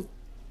ade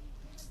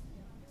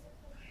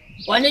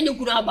wane ni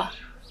kuna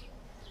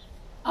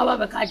aba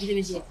be ka jire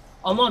mi se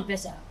omo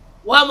mpesa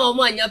wa ma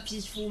omo anya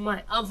peaceful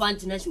mind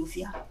amfantina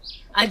sofia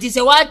anti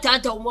se wa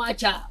tata omo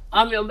acha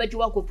am yo mbeti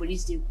wa ko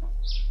police station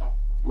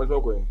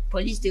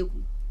police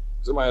station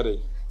so my day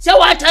so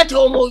wa tata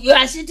omo you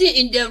are sitting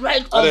in the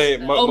right of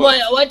omo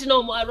what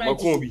no omo right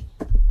makunbi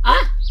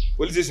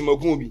police station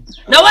makunbi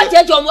na wa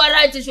tata omo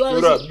right so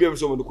ora bi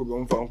so mo do ko bi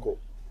mfa nko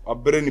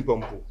abre ni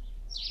pampo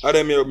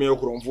are me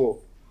okromfo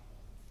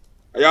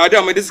ya ade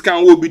am this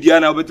kan wo bi dia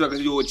na obetu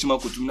akase yo chima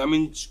kotum na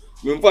me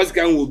mfa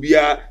kan wo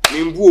bia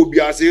me mbu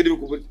obia se yede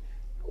ko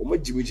o ma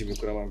jimi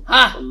kura ma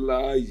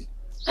wallahi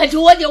and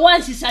what you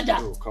want is sada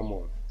oh come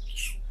on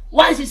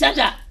once is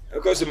sada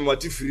because me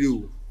mati free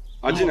o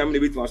aje na me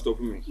bit ma stop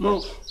me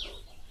no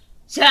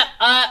sir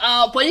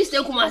police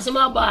take kuma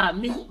asema ba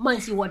me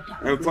man si wada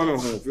em fa me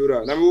ho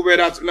fiora na me wo be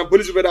that na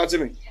police be that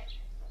me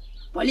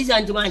police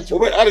anti man o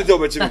be are do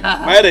be me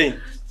my day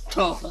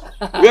to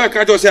we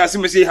ka to say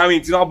asime say how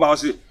many tin about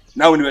say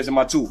now when we say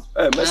matu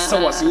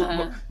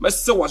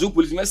messa wasi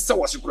police messa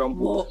wasi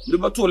kurampo de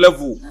bato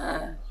level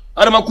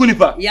ada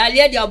makunipa ya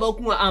le dia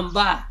abaku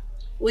amba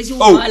wesi wo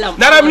wala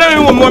na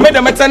me mo me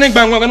da metane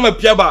gbangwa na ma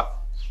pia ba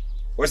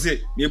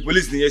wasi me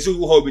police ni yeso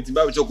wo ho bitin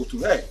ba be chokutu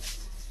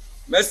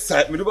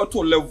messa me de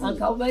bato level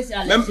anka wesi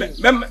ala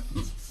mem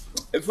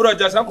efura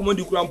jasa ko mo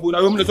di kurampo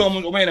na we mo le so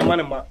mo me na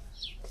manema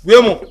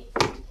we mo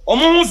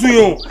omo husu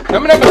yo na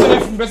me na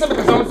pese be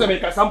kasa mo se be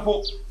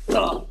kasampo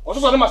to o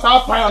so na sa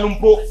pa anu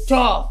mpo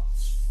to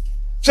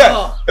che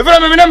efura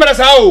me na mera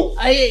sa o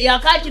ai ya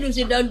ka tiru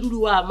se dan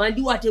duruwa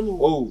mandi watemu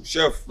oh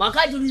chef ma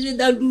ka tiru se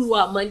dan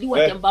duruwa mandi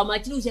watemba ma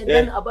tiru se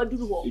dan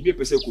abaduruwa ibi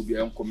pese ko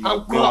bia nko me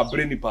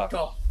abreni pa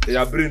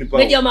ya abreni pa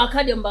me dia ma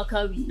ka dem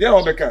bakawi dia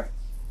o beka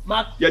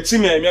ma ya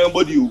chimi me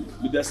body o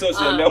me the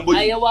sense me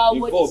body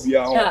info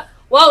bia o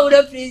wa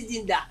ura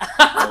president da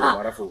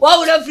wa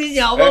ura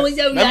president o mo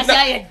se wi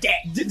asa ye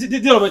de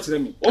di o be kire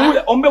mi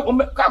o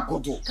me ka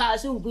godo ka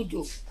so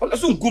godo o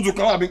so godo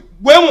kan abi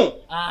gwemu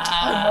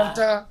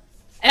monta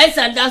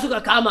san da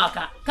suka kama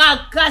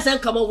ka san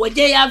kaman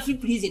waje ya fi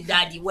prison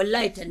dadi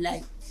wallahi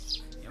tallahi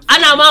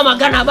ana ma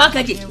magana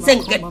baka je san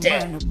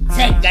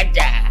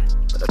gadda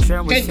The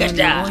train was in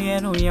the way,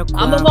 no, you're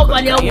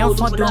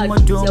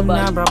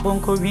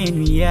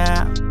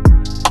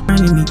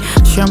enemy.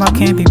 Shama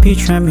can't be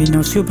picturing me,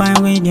 no super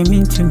way they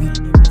mean to me.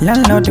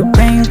 Landlord the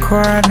bank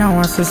card, now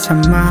I say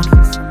some ma.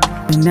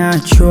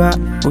 Nachua,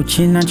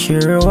 Uchina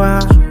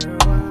Chirawa.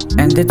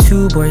 And the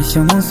two boys,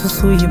 you want to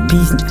sue your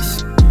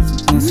business.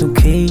 It's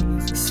okay,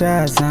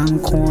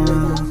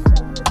 ASANTEWAA.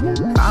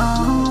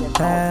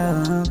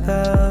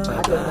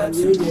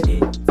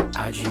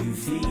 How'd you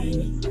feel?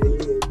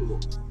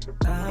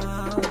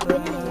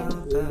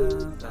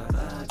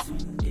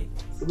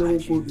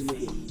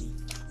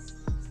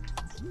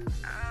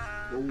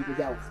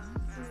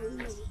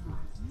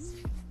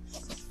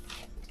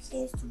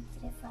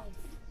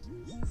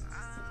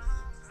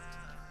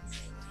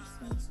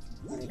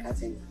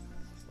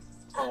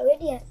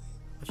 Already.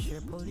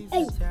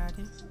 Hey.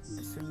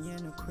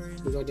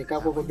 You the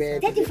couple of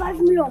bed. 35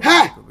 million.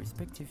 Ha!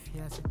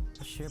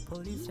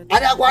 I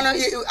don't want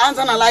to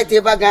answer a light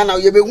ever now.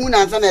 You be one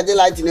answer the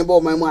light in the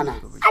bowl, my man.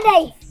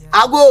 Ade.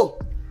 I go.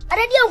 I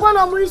didn't want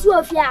to move you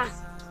off here.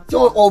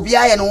 So,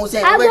 Obia and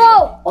say, I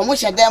go.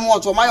 Almost a damn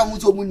one to my own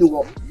to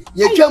Muno.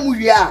 You come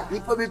here,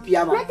 you probably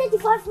piano.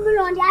 35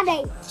 million the other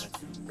day.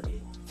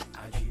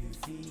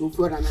 Too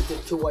far and I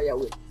take 2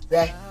 away.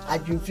 There, I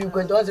do feel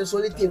going to also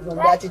solitaire from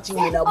that teaching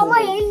in a boy.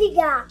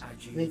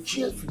 Make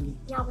cheerfully.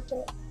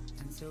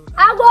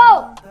 I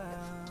go.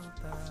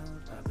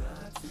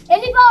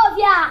 Any go of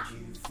ya?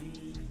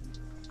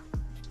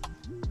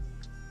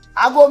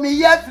 I go me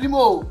yet,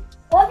 Primo.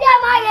 Obia,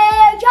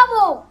 my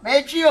trouble.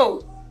 Make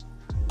you.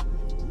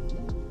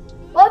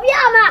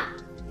 Obiama.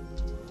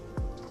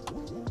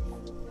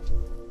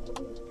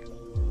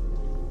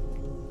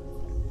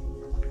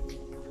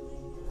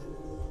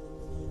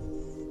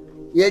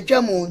 Ye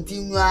chamu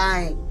ntinyu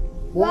ai.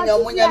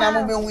 Munya na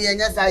mu behu ye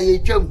nyasa ye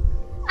twam.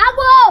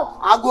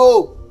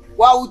 Ago.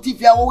 Wa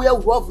utifia wo ye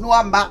huof no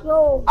amba.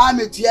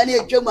 Ametua na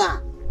etwam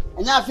a.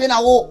 Anya afi na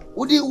wo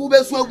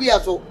besu agu ya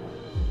so.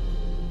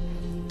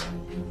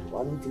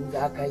 Wa ntinyu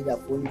aka ida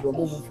foni do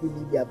mo fu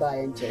ni bia ba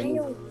ye nche.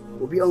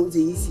 Obi on say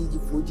isi ji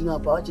foji na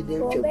pa o che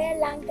dem twam. Obe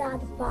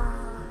langard pa.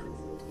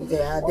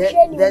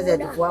 There's a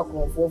for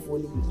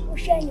foni. O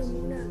sheni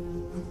mu na.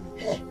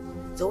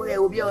 So we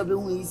will be able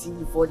to easy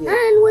before the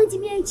and wait to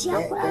be a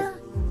chiapa.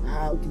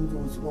 How to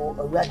do so,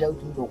 a rather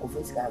to go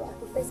first. Guy,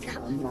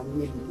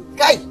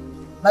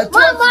 my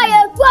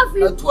 12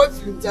 film,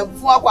 10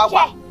 4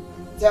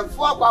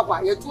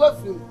 you're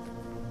 12 film.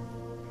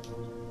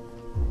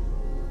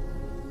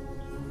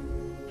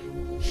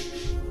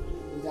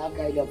 That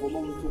guy that for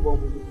moment to go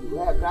with you.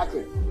 Where crack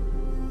it?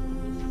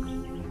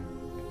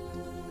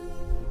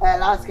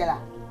 Last killer.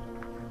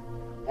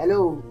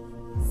 Hello.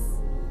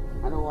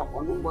 I don't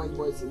want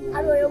boys in here.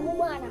 I know your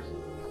mama.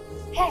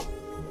 Hey.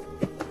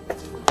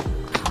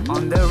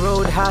 On the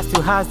road, house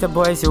to house, the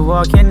boys are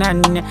walking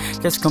and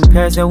just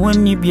compares the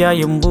one you be a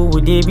yumbo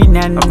with David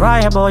and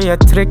right about your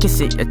tricky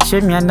say a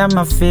chimney and I'm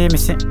a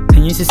famous.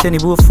 Can you see any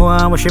boo for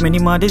I'm sure many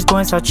more these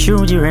boys are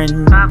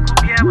children. We're trying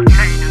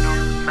to know.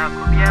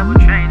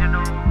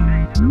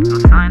 No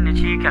sign the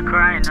Chiga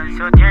crying, no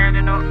so dear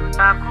to know.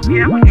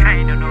 We're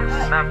trying to know.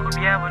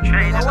 We're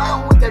trying to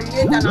know.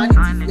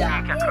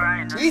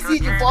 Easy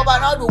to fall by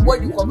now,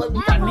 what you come up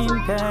with.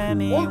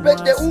 Won't bet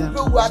the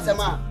umbu was a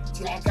man.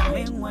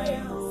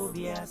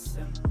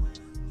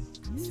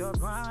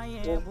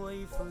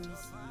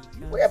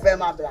 Where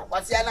am I?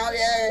 What's your now?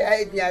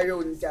 I be a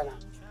road in China.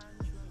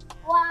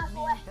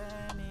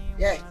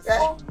 Yeah.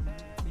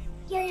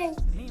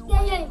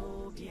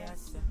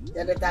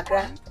 Yeah, the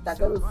Taka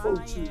will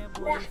fold you.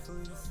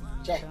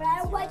 Check.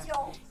 Wait,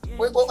 hey,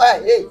 what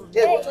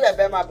do you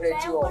have my bread?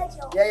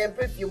 Yeah, and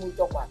perfume with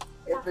top one.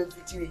 A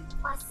perfume.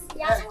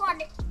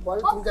 One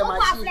to the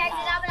machine.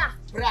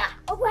 Bra.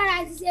 What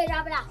I say,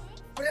 Rabla.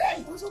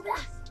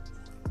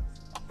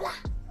 Bra.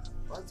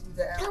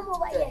 Come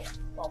over here.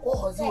 What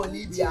was you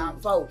Olivia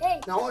and foul?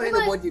 Now,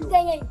 anybody.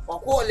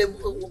 What was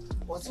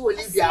you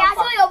Olivia?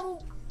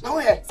 No,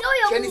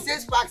 can you say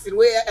sparks in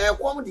where I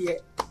come here?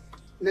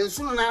 Then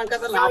soon I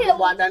got another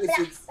one than it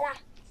is.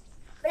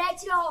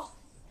 Black yo.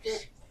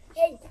 Hey.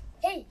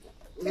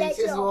 Black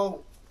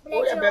yo.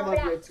 What about my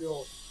black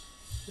yo?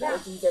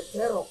 That is a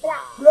terror.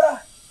 Blah.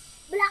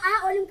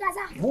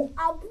 Olimkasa.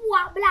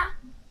 Blah.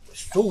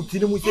 So,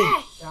 Tinamuti.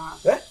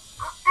 Eh?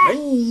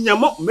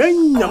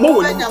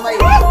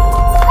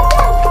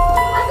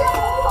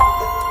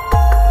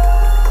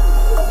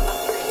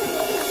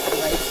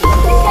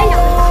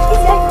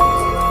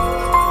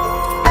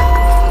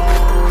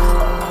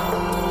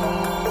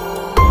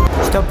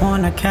 Stop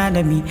on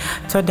academy,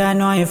 thought I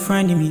know you're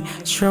friend of me.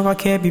 Sure I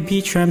can't be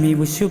betraying me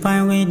with super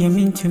and way you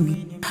mean to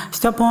me.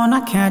 Stop on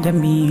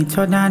academy,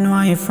 thought I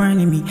know you're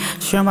friend of me.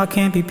 Sure I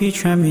can't be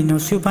betraying me, no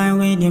super and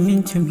way you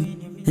mean to me.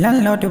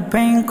 Landlord the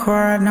bank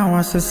card, now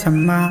I say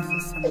some ma.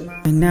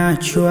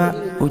 Nachua,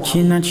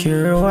 Uchina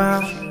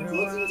Chirawa.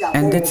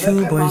 And the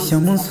two boys, you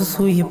want to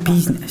sue your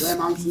business.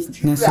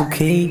 That's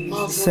okay,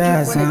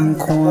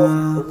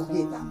 ASANTEWAA.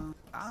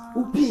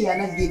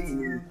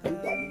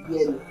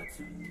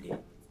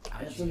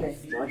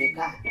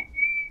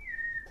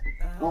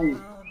 Oh,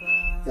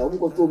 the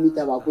uncle told me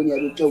that I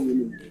couldn't tell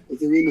you.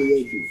 It's a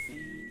really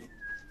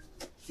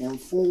and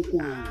phone.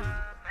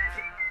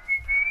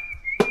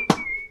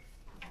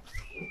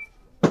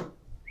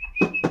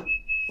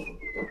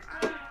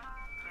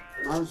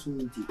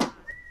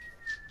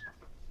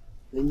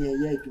 When you're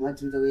here, you want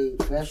to the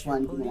first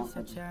one.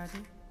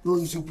 No,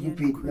 you should be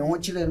paid. No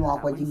one children are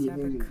quite in the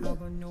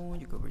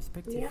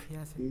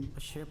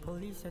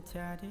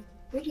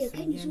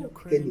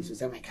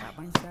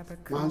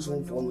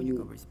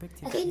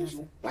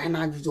why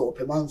not you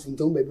open months and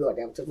don't be brought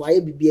why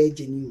be a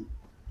genuine?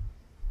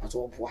 That's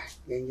all why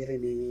you're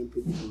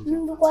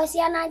because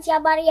you're not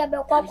your barrier,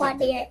 but what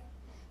there.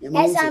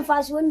 Yes, I'm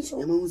fast one.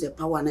 So, among the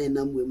power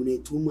and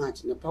women too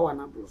much in the power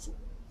number. So,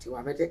 to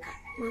have a take.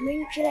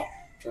 Mamma,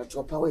 church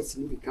power is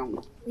in the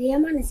count. We are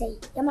man say,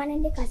 the man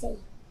in the castle.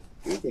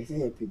 They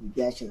say a pretty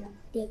dash.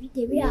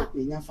 They are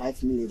in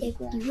 5 minutes.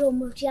 You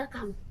must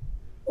come.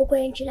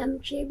 Okay, and I'm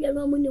champion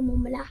no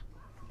minimum.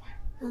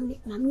 Mammy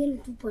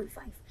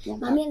 2.5.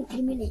 Mammy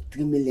 3 million.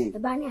 3 million. The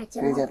banner has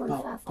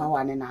power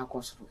and our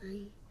cost.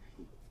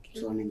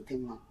 So, I'm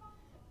thinking.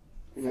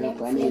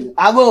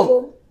 I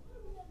go.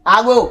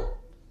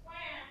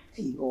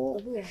 Oh,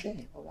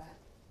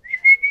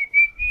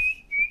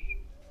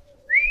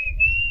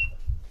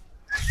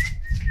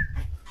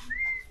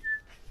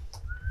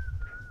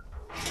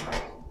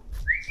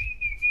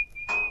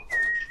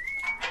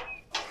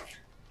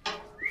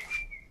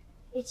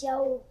 it's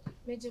your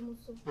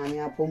I'm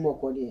a pomo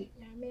code.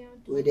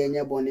 We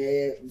then born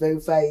a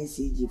verify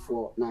CG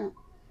for now.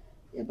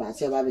 A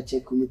bassy have a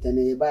check commit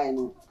and a buy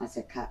no as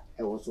a cat.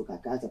 I also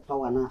got a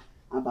power now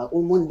about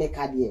almost the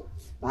card here,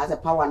 but has a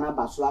power now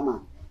about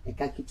Slama. I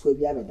can't keep to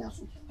be a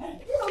dazzle.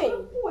 Hey,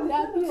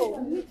 that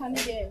you can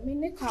get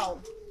me cow.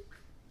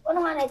 What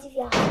am I at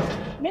you?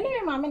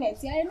 Many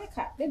minutes, I make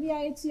up, baby.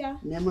 I hear.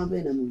 Never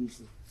been a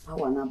movie. I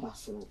want a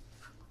bustle.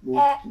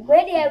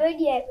 Ready.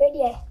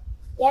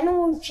 You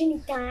know, chinny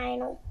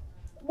time.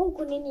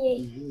 Book in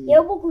ye,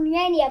 your book in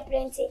any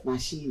apprentice.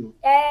 Machine.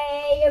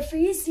 A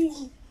free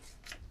season.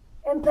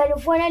 And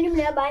California, you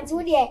never band to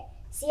the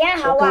see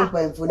how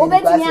I for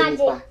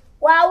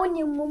why wouldn't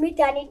you move it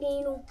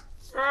anything?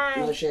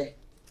 Ah,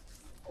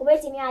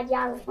 waiting at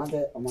Yard.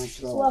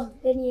 Well,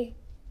 then you.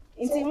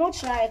 It's a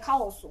much like a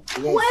council.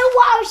 Well,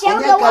 wow,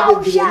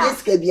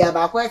 shall be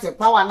about quite a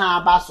power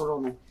now,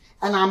 Barcelona.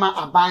 And I'm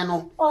a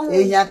bino. Oh,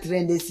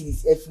 trend this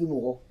is a few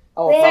more.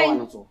 Oh,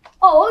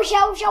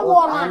 shall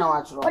warm.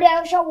 What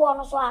else shall warm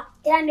us?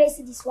 10 days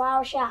to this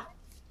wow shall.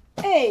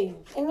 Hey,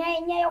 and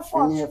your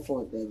fault. I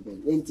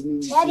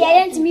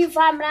didn't me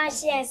 5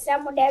 months and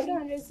some of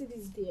them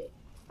this day.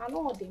 I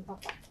know what they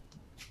papa.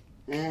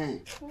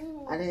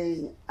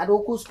 I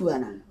don't go school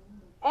now.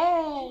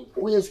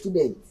 We are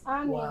students.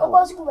 I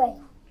go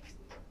school.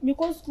 We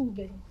go school.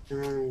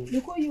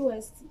 We go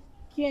UST.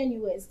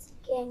 KNUST.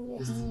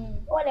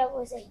 What I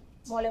was saying.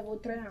 More level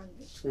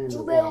 300.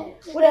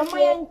 What am I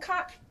in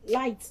cat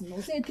lights?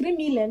 No, say 3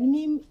 million.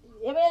 Me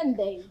every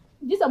day.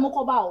 This a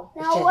mokobao.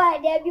 Now why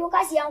there you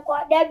can see uncle?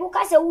 There you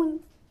can say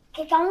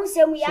can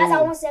say we as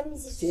I want some.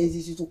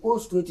 Says to go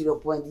straight to the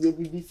point. You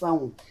be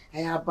found. I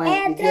have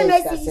buying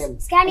the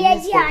scan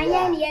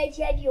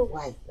you.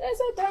 Why? There's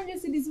a time you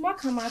see this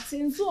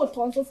Martin so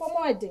tons for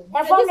more than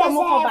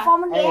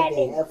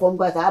from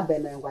what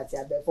happened and what's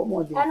happened for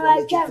more than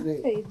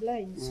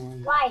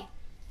why?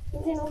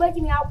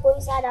 Nobody me out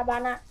inside a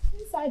banner.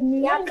 Inside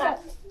me,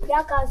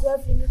 Yaka's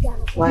worth in the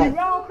why? You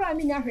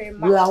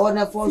are one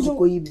of us who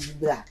go in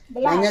Bra.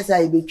 Yes,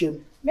 I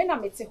became. Men are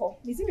met ho.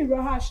 Miss me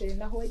Rahash and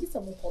now it is a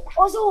moko.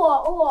 Also,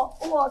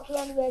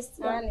 can West,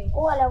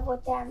 all of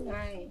what time.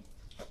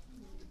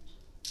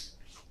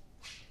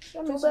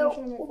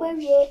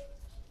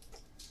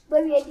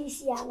 Very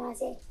this year, I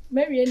say.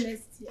 Very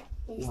next year.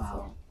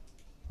 Wow.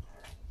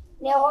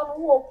 Now,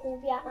 walk will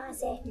be an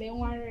answer. No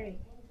worry.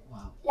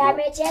 La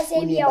me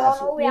chese bi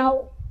o we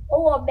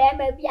o be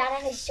ma bi ana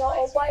ne show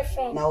o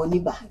boyfriend na oni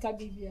ba ka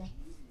bibia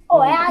o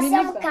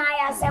asem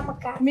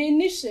ka me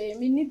ni she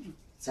me ni bi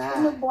sa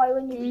no boy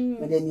oni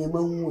me de ni ma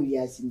hu wi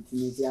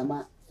asintini ti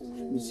ama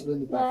misiro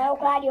ni ba o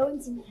ka de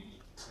ontimi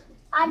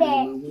ade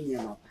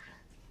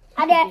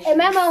e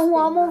mama hu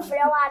o mo mfre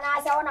wa na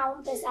ase wona wo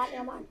mpesa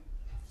ne ma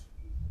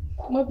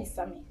mo bi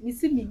sa me mi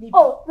si mi ni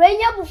o we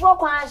nya bufo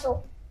kwan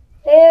so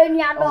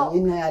ni ano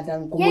ina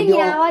adan komodi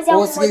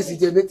o sisi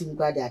je betim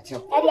kwa de ache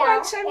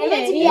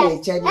enti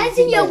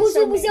ye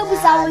gusu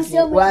busa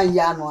wonsem wan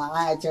ya no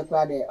a ache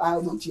kwa de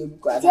a mo tie bi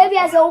kwa je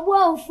bia se obu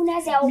anfu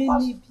na se okọ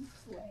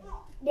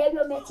de bi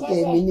o metie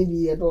se ni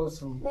bi ye do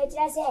so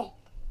metie se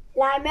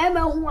la meme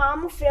hu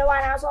am frɛ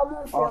wa na so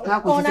mo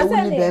frɛ o na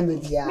se ni be me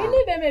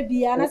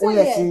bia na se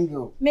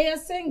me ye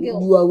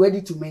single you are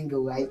ready to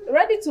mingle right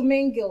ready to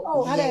mingle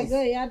oh yes.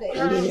 Go ya de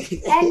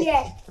and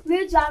yeah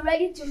me too I'm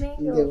ready to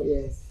mingle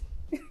yes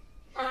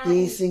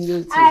he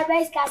single too I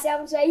best ka se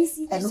am so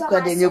easy so no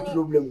problem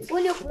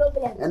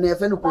and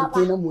if no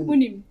contain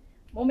money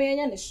mo me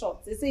nya ne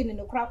short say ni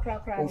no kra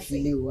o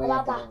feel you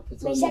baba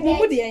me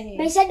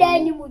say da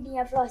ni mu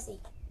dia flossy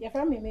ya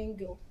from me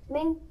mingle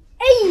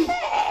hey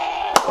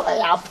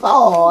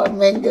Oh,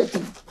 mango.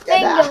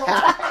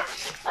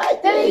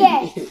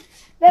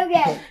 Baby,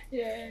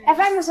 if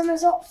I'm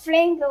so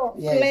flango.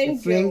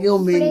 Yes, flango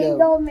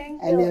mango.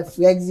 And a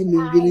flexi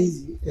minglies.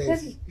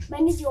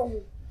 Manizio.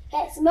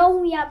 Smell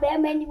we are bare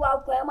many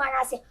walk where man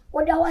I say,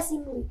 what I was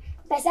in me.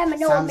 But I'm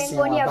no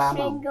mango near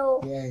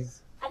flango.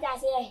 Yes.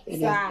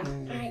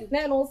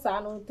 No,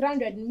 son,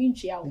 300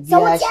 minchi out. So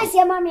what's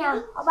your mammy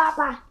or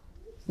papa?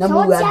 So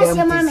what's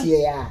your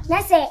mammy?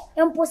 Let's say,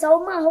 impose a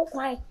woman who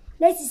cry.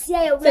 Let's see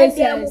a red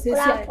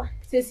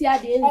Cecilia, I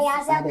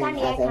am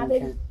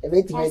coming.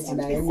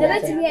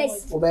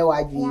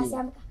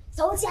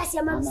 So what's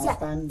your mammy?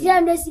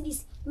 300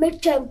 cities.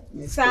 Make them,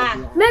 sir.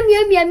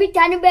 Mammy, me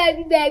tiny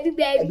baby.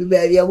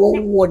 I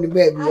won't want the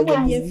baby. I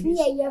free.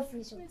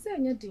 Sir,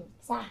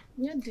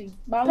 nothing.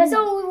 But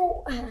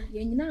so,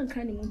 you're not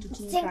crying to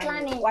think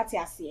what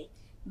I say.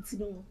 It's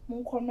no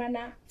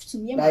Moncormana to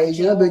me. I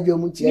shall be your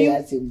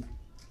mutia.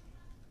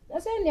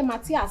 That's only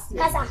Matthias.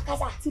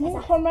 Casa, to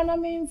Moncormana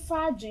mean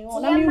fudging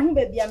or I mean,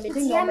 baby, I'm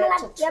making your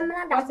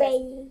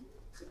baby.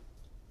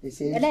 They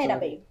say,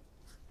 baby.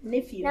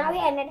 Nephew, now we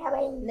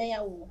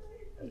are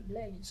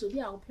so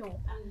be our pure.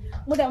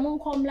 Madame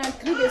come like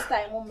 3 days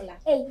time, Momla.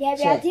 Hey,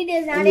 there are 3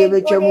 days. I'm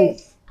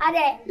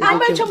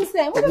chum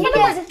saying,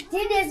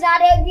 3 days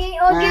are being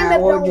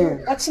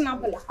okay. What's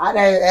Nabla?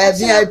 I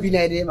VIP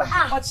name.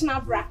 What's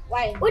Nabra?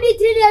 Why? What did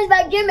 3 days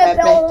by Jim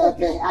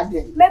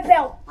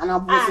Mepel? And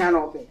I'm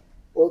open.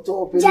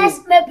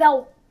 Just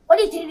Mepel. What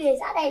did 3 days?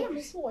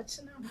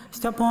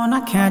 Step on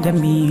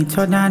academy,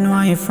 told I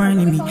know you're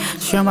friendly me.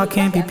 Sure, I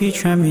can't be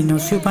picturing me, no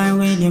super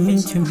way you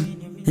mean to me.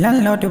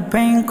 Landlord the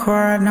bank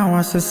card now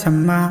was a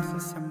summer.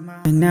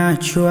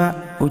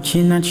 ASANTEWAA,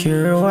 Uchina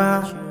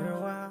Chirowa.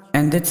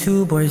 And the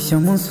 2 boys, you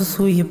must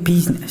so your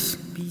business.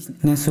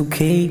 That's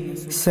okay,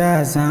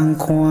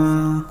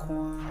 ASANTEWAA.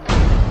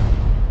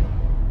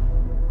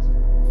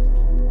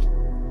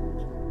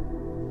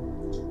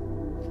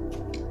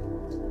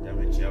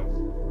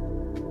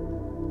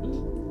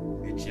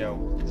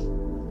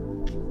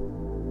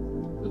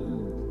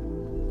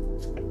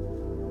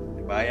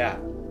 Baya,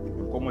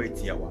 como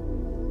etiawa.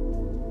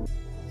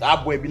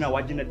 That boy been a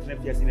watching the 3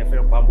 years in a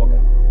fair hamburger.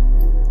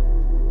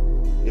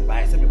 The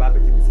buyer sent me back to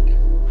Mexico.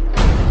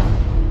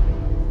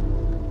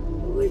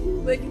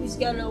 Where do you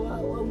scan our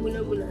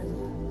Munamuna?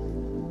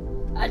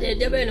 I did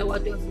never know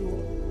what to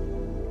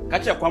do.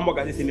 Catch a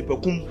hamburger is in the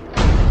Pocum,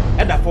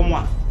 and that for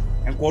one,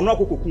 and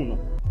Cornoco Cucuno.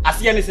 I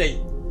see any say.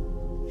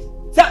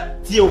 Sir,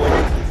 Tio,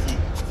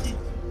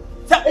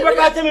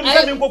 overcatching him,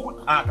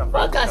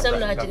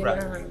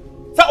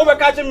 Sir,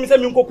 overcatching Mr.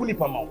 Minkokuni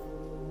Pamo.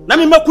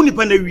 Namima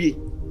Kunipanewi.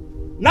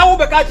 Now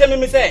overcatching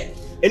me say,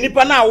 any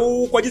pana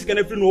who is going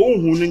to feel no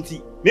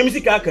hunting.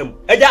 Mimsy Kakem.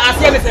 I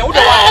see anything.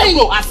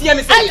 I see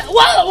anything.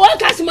 What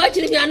can much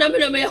in your number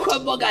of your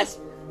bogas?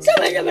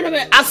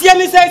 I see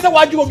anything.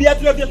 What you will be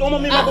at your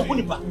home in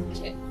Kunipa.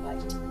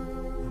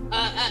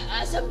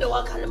 I said the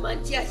work on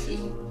Mantiasi.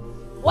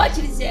 What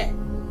is it?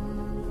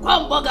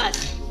 Come,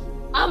 bogas.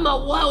 I'm a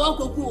wild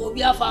cuckoo will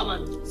be a farmer.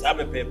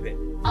 Sabe Pepe.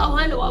 I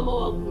want one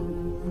more.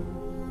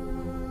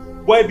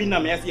 Boy, be na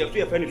me see a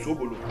free friend so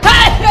bolo.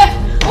 Hey!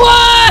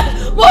 What?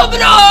 What bro?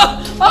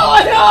 Oh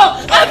no!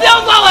 I'm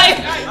on my way.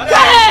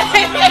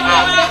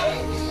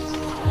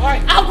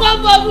 I'm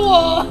going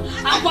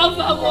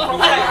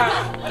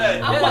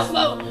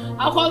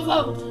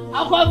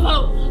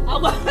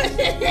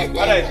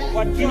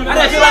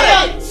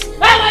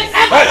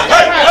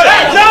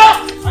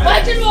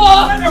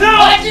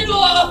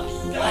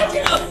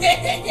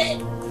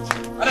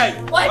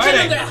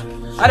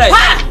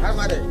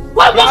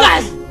What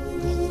bogas?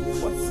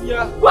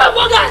 What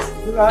bogas?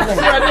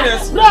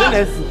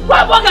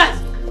 What bogas?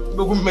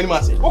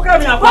 What can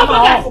I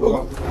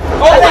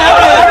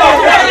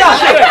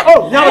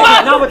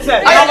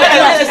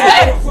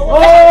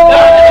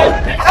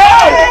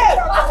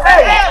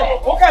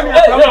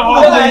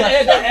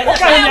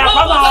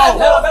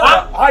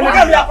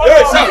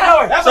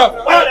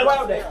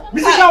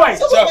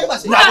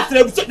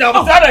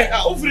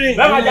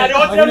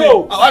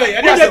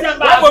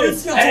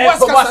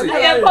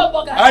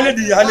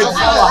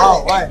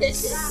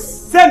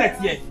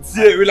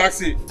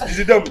relax it.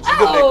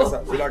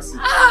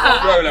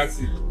 Relax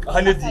it.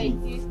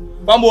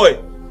 One boy.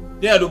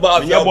 There do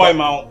bar. Your boy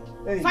mount.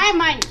 Fine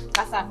mine,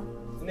 Kasa.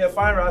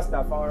 Fine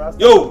rasta.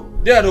 Yo,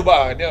 there do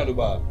bar. E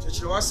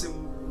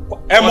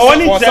mo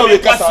ni tell me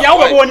kasi ya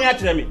wo ni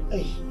atreme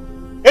me.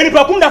 Eni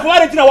pa kum da fo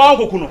are tina wa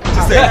nkoku no.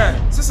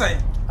 Sisai.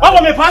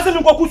 Baba me pass me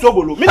nkoku so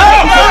bolo. Me.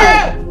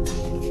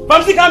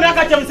 Bam sika me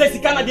aka chem say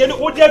sika na de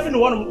o de afi no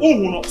wono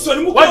unhu no. So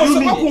ni mu ko so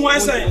ko wan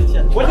say.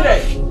 What did I?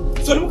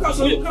 So you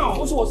can't.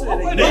 Also,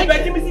 they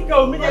back in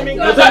Mexico. Me, I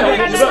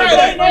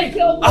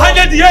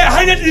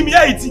had him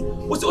yet.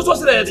 What's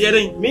also there?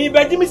 Me,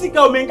 back in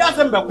Mexico. Me, got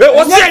some back.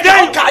 What's that?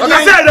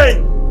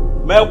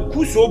 Me,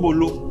 Kuso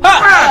Bolo.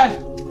 Ha!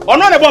 Or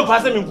not a bomb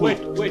passing.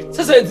 Wait.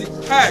 Society.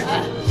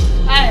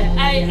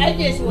 I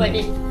just want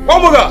it.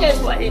 Come on,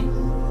 just want it.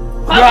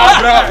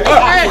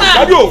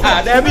 Bravo.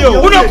 There you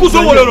go. Who don't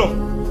Kuso Bolo?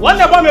 One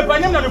about me,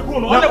 Panyam, and the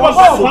Kuno. One about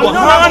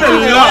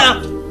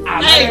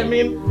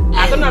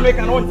I don't know, make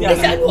an old year.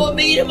 I don't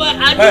mean,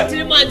 I don't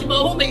 3 months, my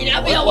home, and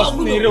I'll be a walk.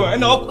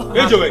 And up,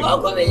 enjoy.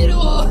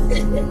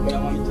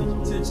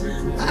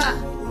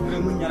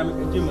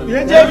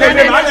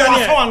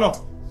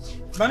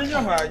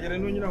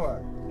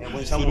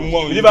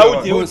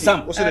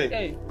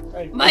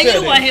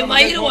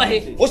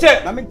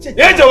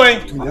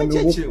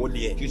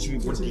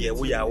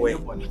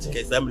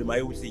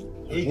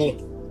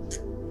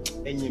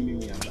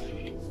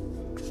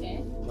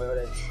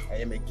 I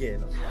am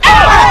again.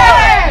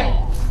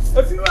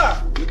 If you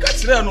are, you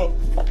catch them. So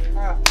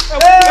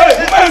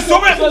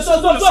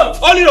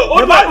only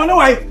no,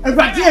 I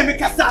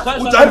make a start.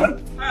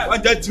 I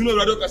just know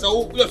that I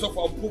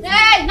for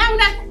hey, now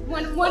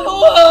when what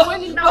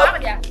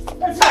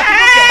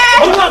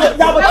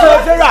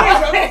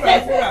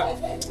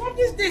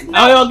is this?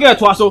 I'll get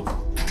to us.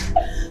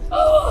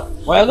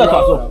 Why is that?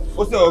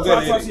 What's the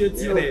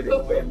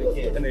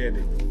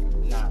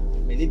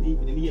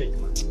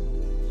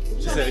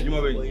she said, you I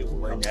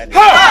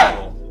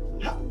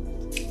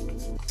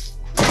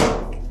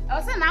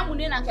was saying, I'm going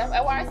to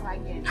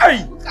again.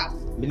 Hey!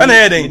 And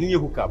I didn't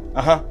hook up.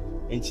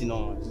 And she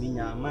know,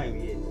 Nina, my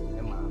way.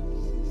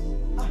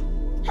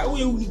 How would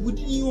you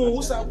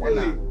what's up? We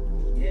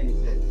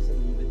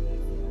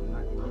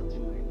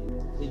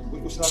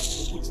could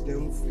put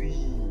them free.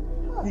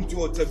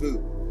 Into a table.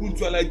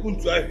 Into a like,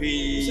 into a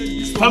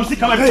hay. Come see,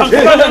 come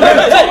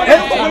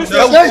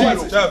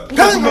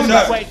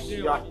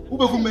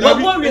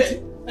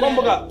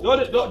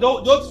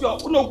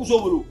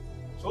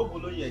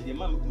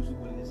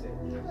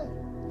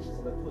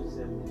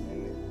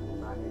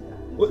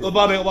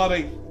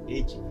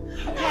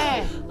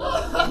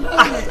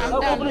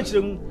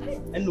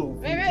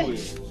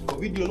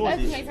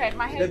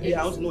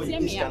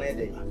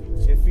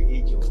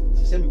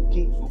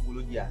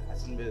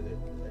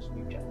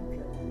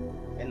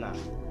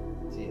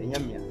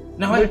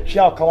now I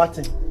shall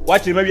Kawati.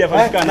 Watch him, maybe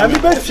I can. I'm the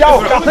best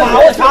show. Come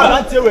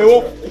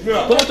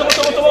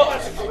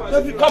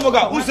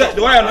on, who said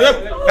the way I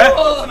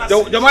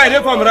know the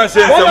mind from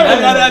Russia?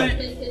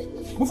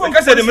 Who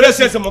said the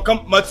Malaysian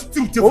come, my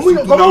team to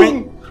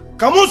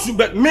come on,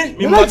 but me,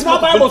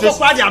 not Bible so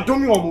far. I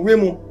don't know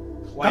Wemo.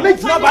 I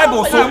make no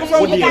Bible so.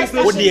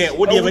 What dear,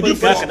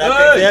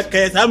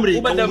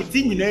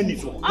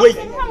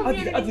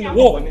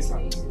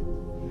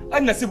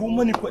 and I said,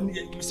 woman,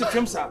 Mr.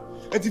 Kemsa,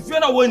 and if you're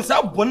not one,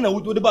 some one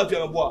would do about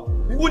your boy.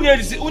 Who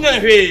needs the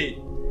Unia Hay?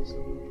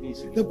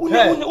 The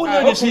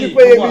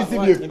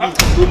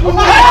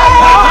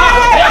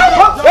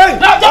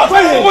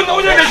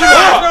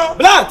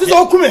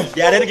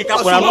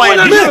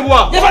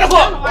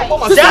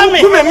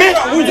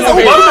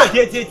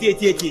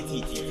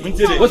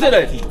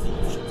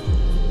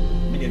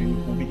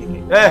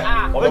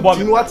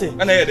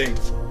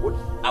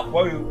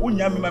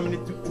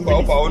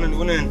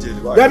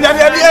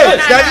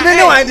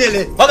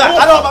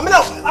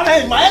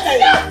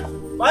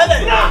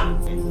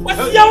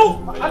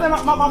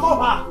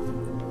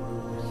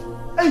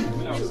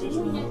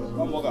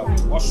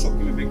what's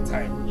shocking me big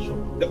time?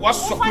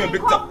 What's shocking me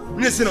big time?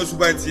 Listen, I was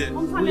about here.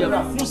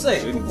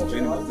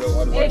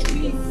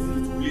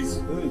 Please.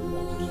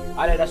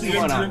 I see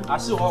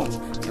one.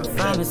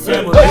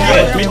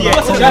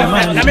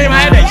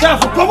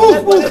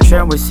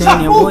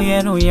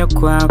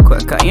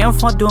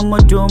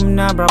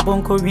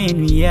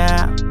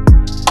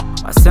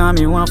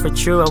 Asami one for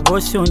true, I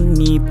was your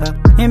nipa.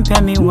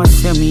 Impel me one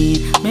semi,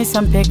 me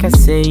some peck I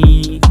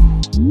say.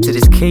 To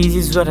this case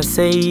is what I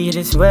say, it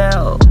is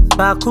well.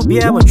 But could be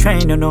able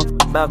train to know,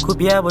 but could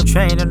be able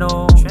train to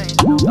know.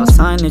 I'll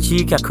sign the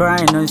Chiga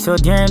crying on so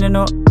dear to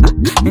know.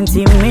 And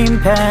see me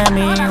impel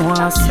me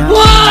one semi.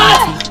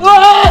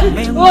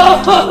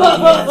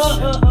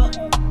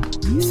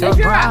 So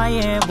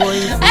Brian boy,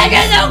 I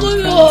got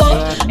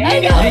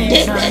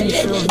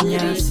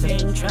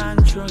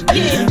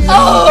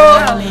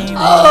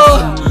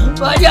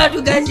but you have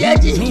to get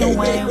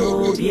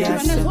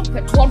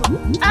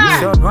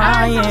so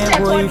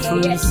Brian boy,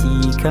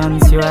 see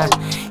comes you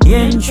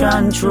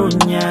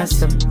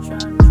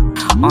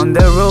on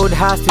the road,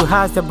 house to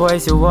house, the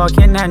boys are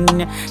walking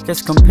and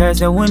just compares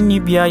the when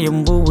you be a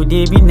young boo,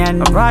 they be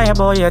nan. Right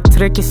boy, a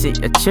tricky see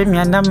a chimney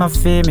and I'm a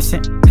famous.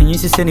 And you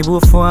see any boo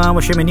for I'm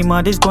sure many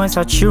mothers going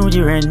to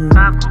children.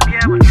 Back up,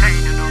 yeah, we're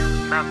trained.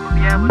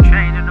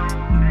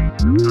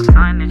 So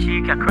sign the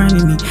Chiga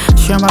crying me.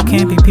 Sure, I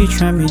can't be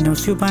picturing me. No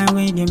super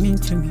way they mean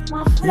to me.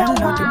 Now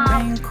the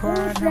pain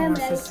card, no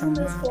system.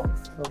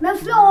 My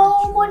flow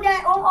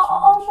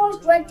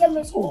almost 20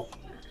 minutes.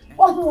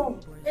 Oh,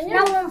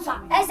 now one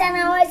fat. As an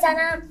hour,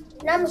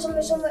 now some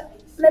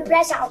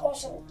bless our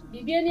caution.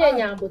 Be any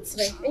young but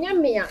say, and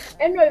young me,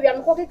 and no,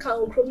 I'm cooking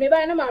count from never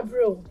and my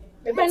bro.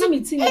 The penny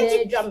meeting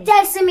a drum.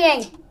 Text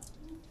me,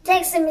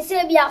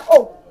 Sabia.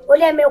 Oh,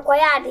 let me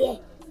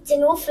quiet.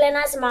 Tinu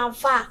flenas man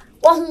far.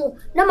 Wahoo,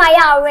 no my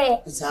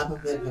hour.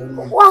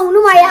 Wahoo,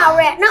 no my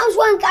hour. Now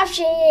one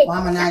cache.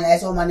 Mamma, I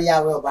saw money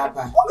hour,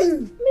 Papa.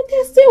 Me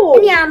test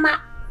you,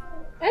 Yama.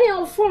 Any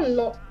on phone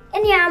no.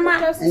 Any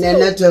ama. And then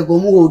network go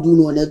mu do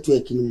no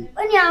network ni.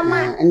 Any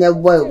ama. And the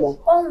boy go.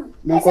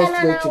 No go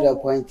straight to the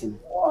point.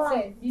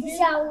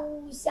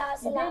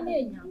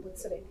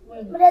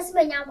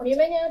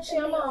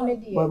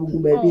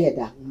 Baby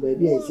eda.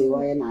 Baby say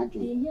why na adwo.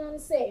 Dey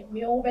say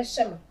me o be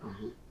hye me.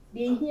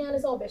 Dey hia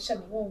say o be hye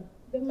me won.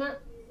 Be ma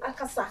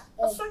akasa.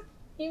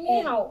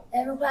 How?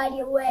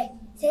 Everybody way.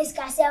 Says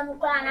Cassiam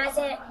Clan,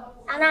 say,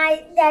 and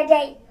I that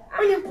day.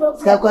 Only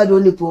problem. Skakwa do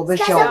ni problem.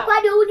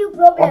 Skakwa do ni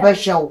problem. Obe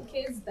show.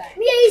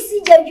 Me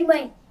isi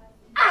judgment.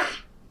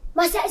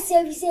 Masa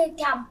service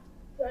tam.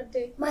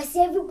 My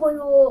service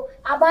polo.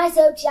 Aba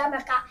service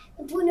amaka.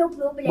 Ntu no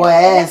problem.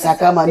 Boy,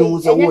 sakama no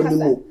so wo ni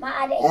mo.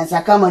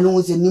 Sakama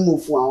no so ni mo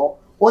fu an.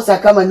 O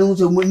sakama no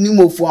so ni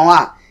mo fu an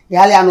a.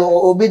 Yale an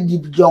obe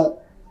dip jon.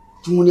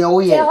 Tumuni o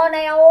ye. Se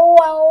hona ya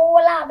o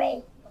la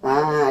be.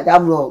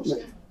 Dablo.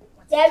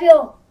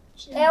 Savio.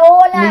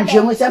 Ola. Je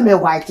me say me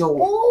white o.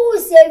 Oh,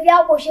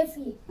 Savio go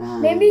shefi.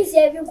 Me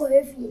Savio go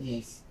shefi.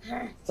 Yes.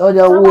 So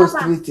the whole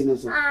street no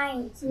so.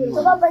 Ai.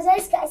 So papa say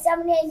ska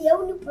sam na dia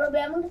uni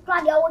problem no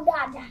kwa dia wo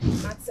dada.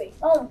 Mate.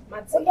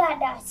 Mate. Wo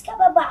dada. Ska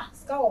baba.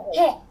 Ska wo.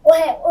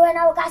 O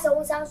na wo ka se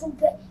wo san so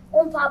pe.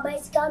 On pa ba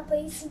ska pe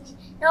isi.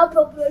 Na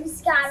problem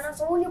ska na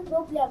so uni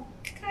problem.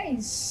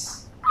 Kais.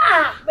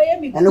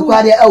 And look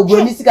at the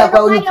Ogonistica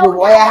only pro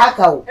or a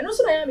hacker. And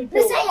also, I am a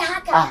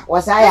hacker.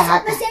 Was I a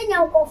hacker?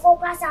 I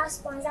focus our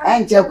sponsor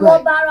and check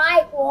more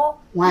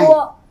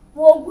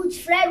good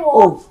friend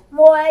or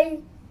more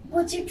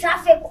good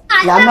traffic.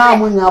 Lama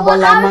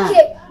Munabala.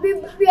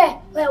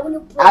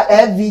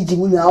 Every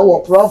Jimuna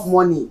or prof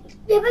money.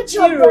 Never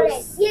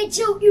euros. Ye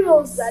 2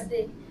 euros that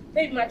day.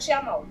 Baby, my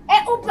chamo.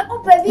 Open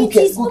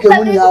BTs. Cookie,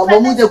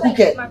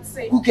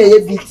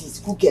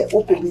 BTs, cookie,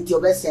 open BT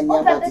of S and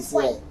about this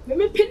way.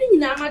 Maybe penny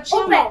in our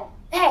chamo.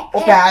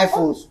 Okay,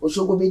 iPhones, or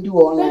should be do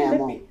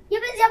online.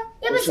 Give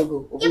us a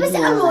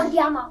road,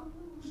 Yama.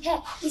 Hey,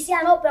 you see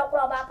an opera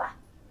papa.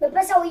 The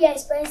person we are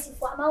expensive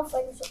for amount for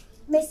you.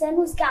 Miss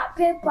Anuska,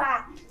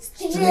 paper,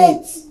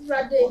 straight,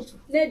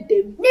 need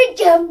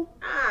them.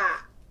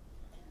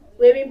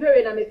 We've been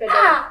buried on me.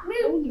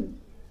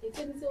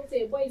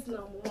 Say boys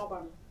now,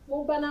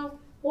 Mobile now,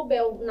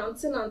 mobile now,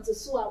 to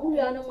swear. We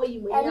are no way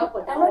you may have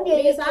put down.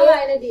 Yes, I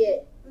like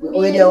it.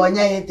 When you want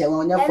your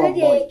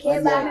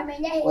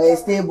or a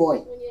stay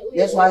boy.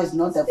 That's why it's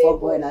not a fuck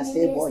boy and a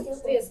stay boy.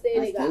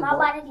 My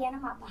body,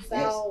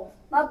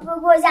 my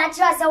proposal, I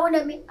trust I want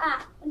to meet.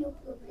 No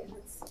problem.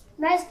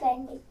 Nice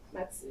thing.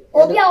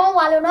 Obi a won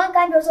wale no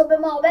kan do so be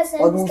ma obe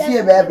send. Odu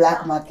fie be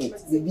black market.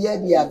 The beer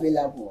be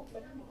available.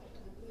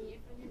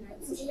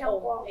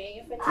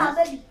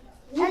 Baby.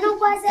 And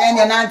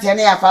your auntie and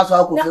your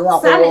father could do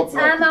what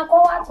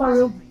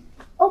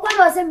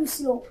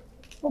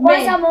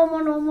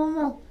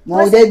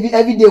more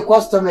every day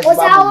customers.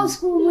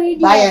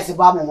 Buyers,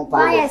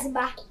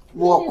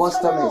 more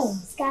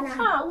customers.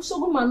 So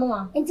good,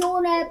 Manoa. Until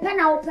I pen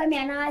out for me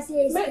and I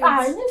say,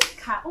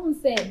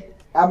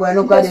 I will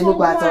look at the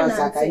look at us.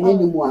 I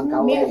need one.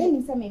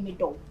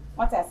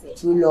 What I say?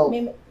 Too low.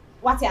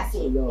 What I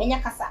say? And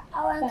Yakasa.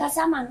 Our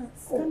Casaman.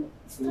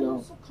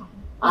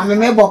 I'm a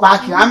member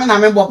backing. I'm a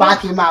member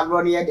backing my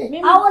brother. I'm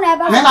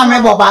a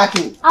member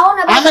backing. I'm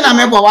a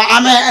member.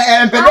 I'm a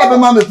member.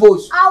 Mammy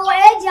post. Our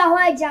age,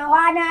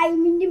 I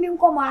mean,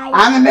 come on.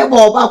 I'm a member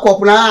of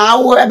Backup now. I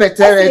will have a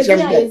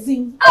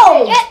terrible.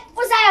 Oh,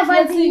 what's I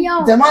have?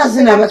 The man's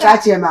never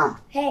catch him.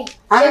 Hey,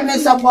 I'm a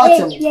support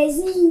him.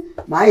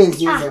 My is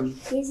him.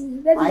 I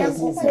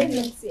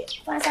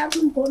got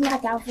you to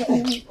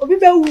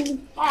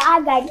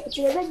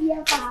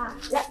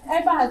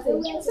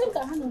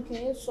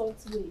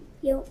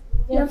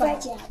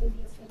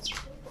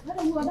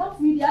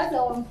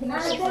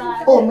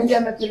oh, me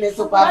get me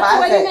to papa.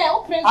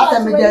 After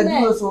me there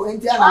do so in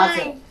the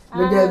answer.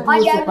 Me there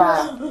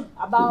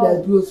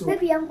do so about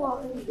baby I'm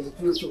going.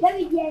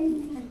 Baby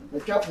the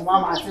chop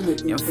mama say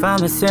your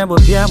family say bo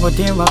bia bo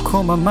den wa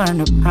koma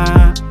man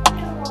pa.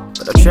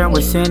 But I try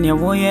we send your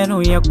boy no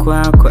ye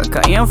kwa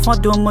ka yen for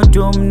dom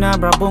na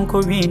brabon ko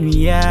wi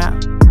ya.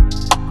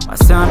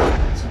 Asan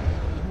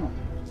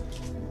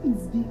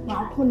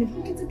ba ko ni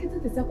kiti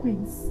the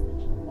sequence.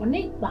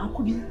 Oni ba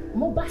ko bi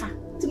mo ba ha.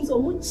 Tim so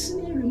mo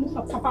chine remove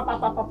pa.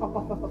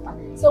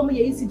 So mo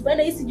ye isi when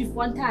I isi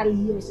for entire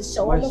year so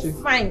show mo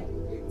fine.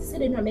 Say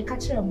they no make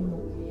catch am no.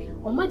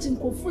 Imagine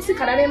ko fusi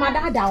kada me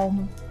madada o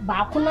mo.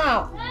 Ba ko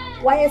na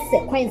why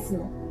sequence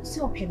no.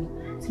 So open me.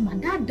 Ti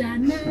madada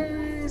na.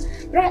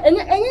 Right,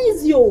 enya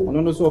easy o.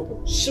 No so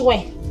open.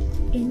 Sure.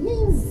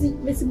 Enya easy.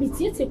 Mesi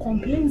bitiete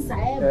complaints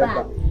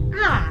eba.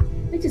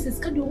 Which is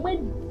schedule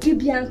when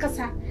Bibian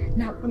Casa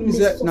now.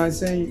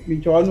 Saying, me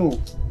no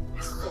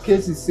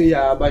cases say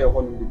about your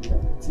home.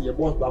 See your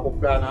boss back up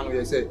plan and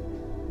you say,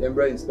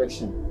 the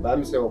inspection. But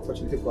I'm saying,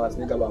 opportunity for us,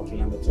 make about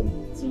Kianaton.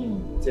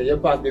 Say your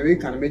part, the way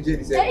can imagine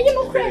is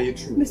very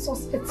true. Miss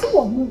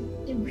Hospital,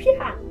 the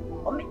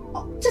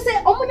real. Just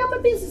say, oh, my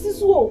business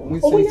is woe.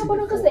 Oh, we never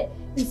know say,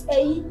 it's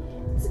a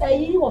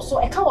or so,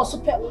 a cow or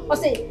super, or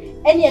say,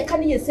 any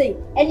can you say,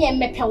 any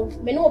metal,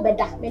 may know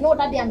better, may know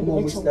that they are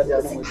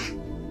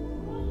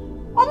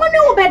Omani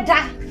obeda.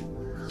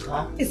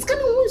 It's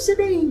kind of one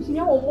saying, you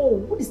know,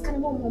 what is kind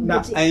of one.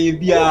 Na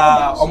bia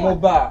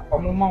omoba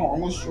omoma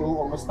omo show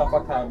omo staff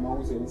aka ma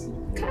wo say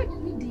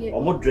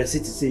omo dress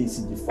it say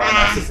isi before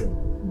na say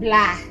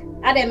blah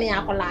ademe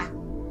akola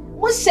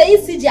mo say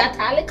isi ji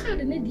atale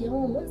card ne de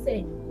mo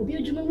say obi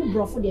adwuma mu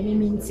brofo de me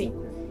minti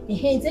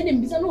nti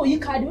dem bisa na oyi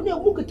card na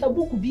emu kita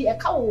book bi e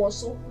ka wo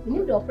so ni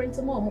de print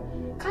mo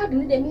card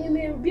ne de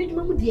me obi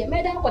adwuma mu de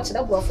me da ko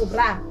kire brofo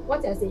bra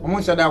what I say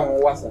omo shada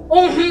won wasa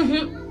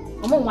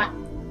omo wa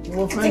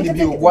wo find the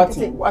bill what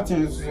so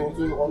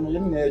ono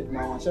yem na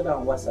adwuma won shada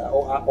won wasa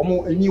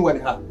omo eni won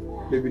ha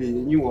bebere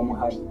eni won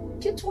ha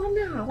kitwa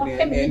na wa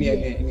pe me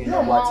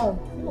no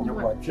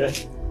what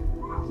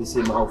you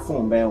say my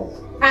phone ben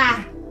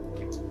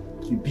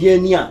Bibia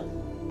ni a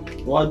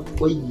wa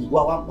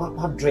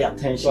draw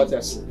attention.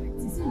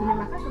 See me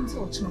na ka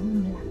so chuma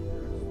mu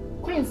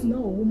Queens no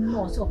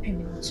no so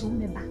pemi no chuma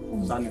me ba.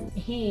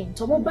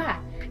 To mo ba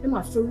na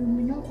ma furu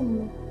mi nyonko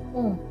no.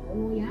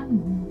 Ya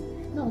mu.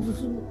 Na o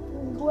so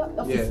go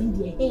office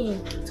dia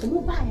to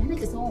mo ba ya na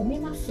ke so me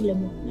ma file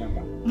mo.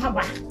 Ma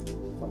ba.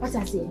 What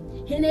I say?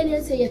 He na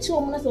dey say ya chi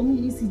o mo na so mo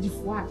ni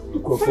sigifo a.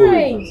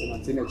 Fine.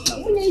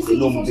 Mo ni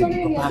sigifo so na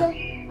ya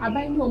say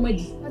abai ni o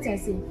madi. What I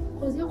say?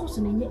 Cause you go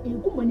na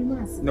enku mani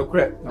mas. No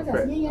correct.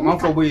 Man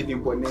for boy dey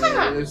pon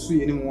na su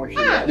ye ni mo hwe.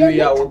 You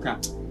ya wo kan.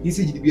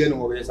 Isi gidi bia no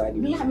wo be side.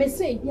 Me ha me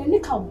say ya ni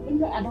ka o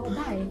no ada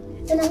obai.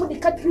 And I'm going to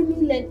cut 3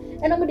 million,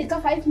 and I'm going to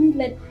cut 5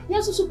 million.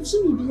 Yes, so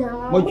pursue me.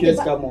 What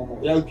Mo?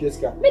 Yeah,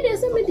 Pieska. Me dey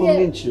say me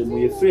dey.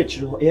 We afraid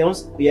you.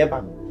 We have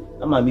am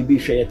me be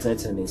share ten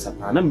in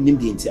sapa. Na me nim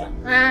di ntia.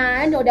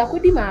 I know that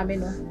could be maame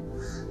no.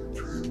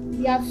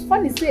 Ya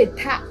funny say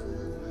ta.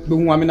 But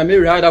who am na me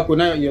ride up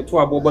na your to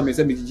abobo me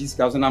say me gi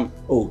 6,000 am.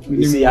 Oh,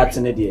 me say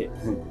atene dey.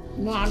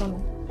 No.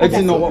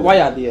 Eti no why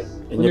are there?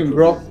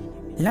 Bro.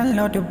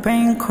 Landlord the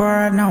bank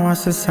or now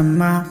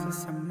ASANTEWAA.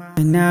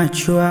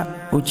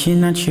 ASANTEWAA,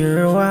 Uchina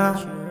Chirewa.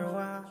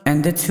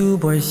 And the two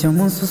boys, you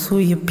want to sue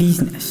your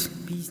business.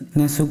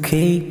 That's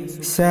okay,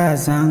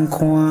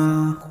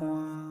 ASANTEWAA.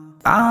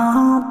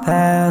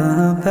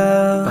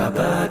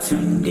 Baba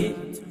Tunde,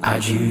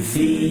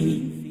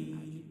 Ajufini.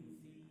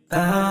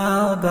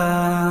 Baba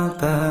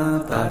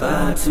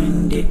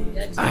Tunde,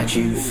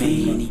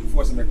 Ajufini.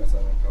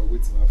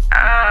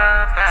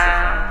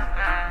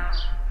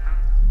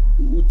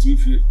 What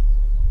if you?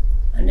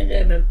 And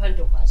then I'm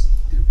panto quasi.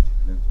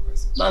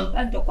 Man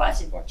panto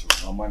quasi.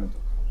 I'm man to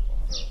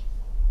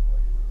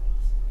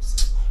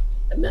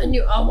come. And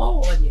you are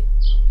more on it.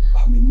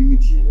 I'm in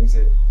limited. You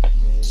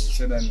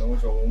said I know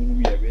so who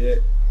be a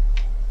bit.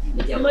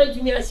 You might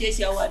give me a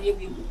say, I want you.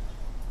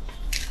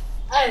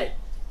 Hey,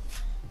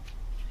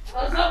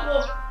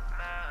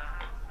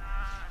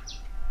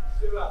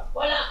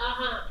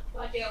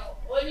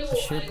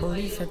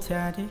 police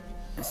attacked.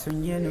 So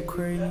you no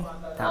crazy.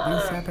 That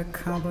means I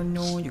become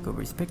no. You go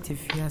respect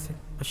if you have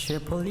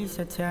it. Police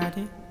attacked.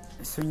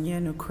 So you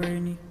no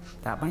crazy.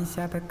 That means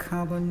I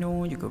become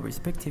no. You go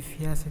respect if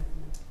you have it.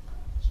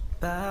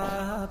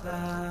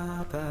 Baba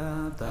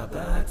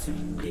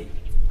Tunde,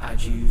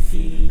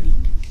 Ajufini.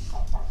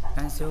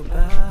 And so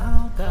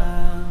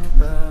Baba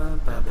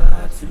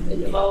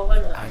Tunde,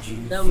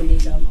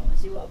 Ajufini.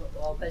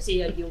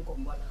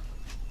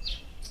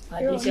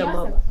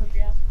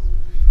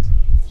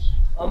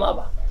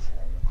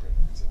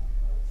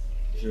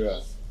 Sure.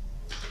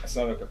 I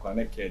saw like a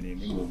connected in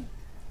room.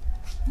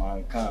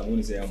 Man can't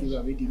only say I'm going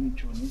to meet you.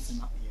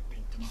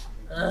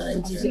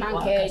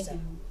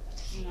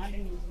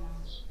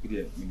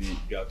 We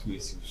got 2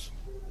 issues.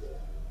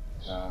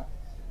 My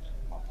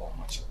poor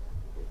much.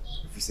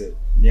 If you say,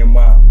 near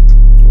ma,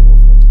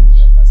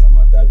 because I'm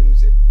a dad, you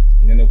say,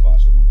 no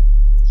console.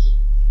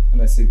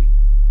 And I say,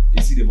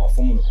 you see, my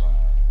phone,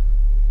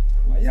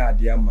 my yard,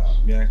 dear ma,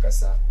 me and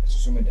Cassa,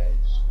 so many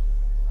days.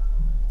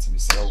 To be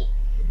so.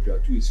 You are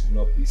too is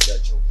not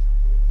research.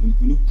 You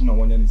look no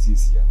one and see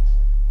here.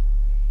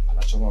 And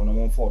I show no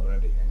one for the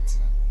end.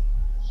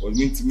 What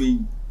mean to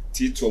me,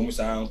 teach almost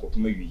an uncle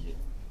maybe.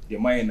 The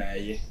mine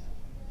I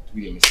to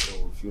be a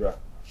Mr. Fura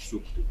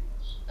soup.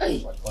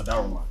 Hey, or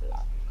down.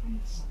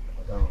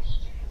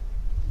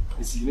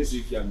 It's in this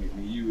if you are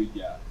making you with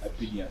your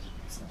opinion.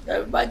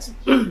 But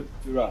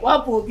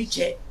what will be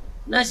checked?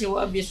 Nasi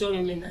will be so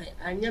many.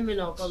 I never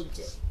know come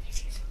check.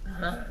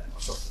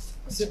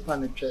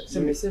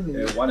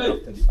 One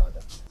after the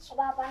other.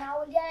 Baba,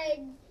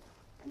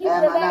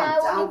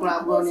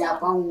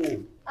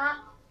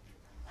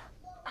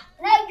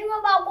 now you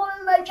about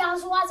going my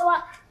chance was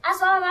as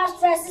well as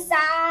stresses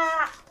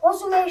are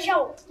also may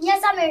show.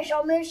 Yes, I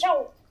may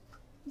show.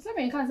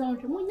 Something comes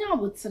out to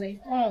Munya today.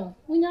 Oh,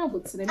 Munya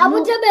today. I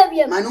would tell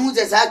baby. My news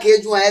is I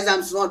can't do as I'm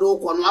not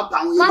open up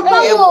on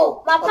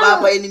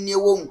Papa in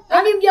your womb.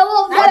 And if you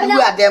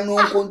are them no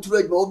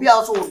control, but be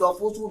also the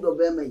first wood of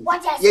them.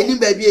 What you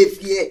baby if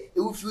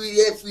you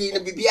free the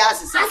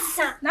BBS.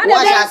 Now,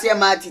 I say,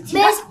 Marty.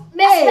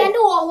 Me spend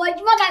what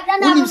you got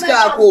done.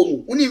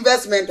 Uni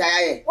investment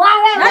ayaye.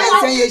 I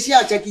say ye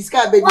share check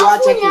iska be do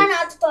check.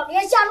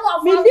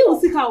 Mindi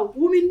usika.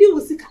 Mindi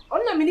usika.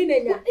 Onna mini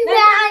nenya.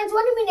 And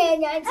 20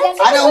 minutes.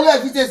 I don't know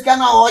if it is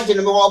kana o je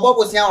no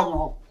bobo sia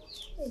o.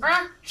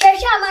 Ah,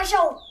 shesha ma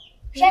show.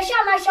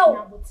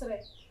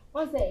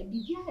 What's that?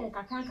 Bibia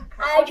kakaka.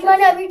 I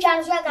want to be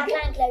transfer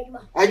kakaka.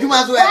 I do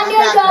want to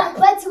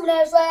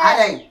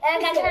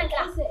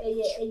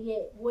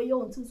we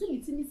on to see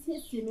me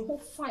who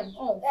fine.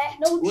 Oh,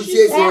 no, who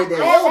says so there?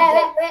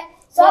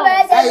 So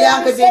I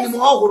am the same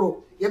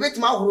more. You bet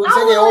my who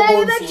say they all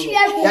go.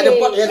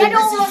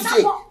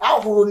 I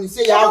will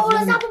say I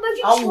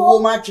will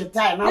match your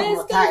time. I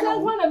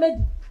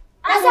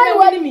said,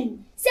 what do you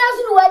mean?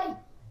 Sounds wedding.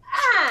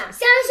 Ah,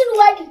 Samson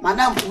wedding.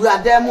 Madam, we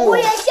are there more. We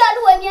are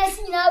shadow when you're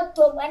seeing out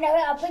to when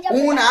I put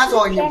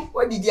on you.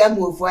 What did you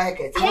move for? I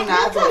can't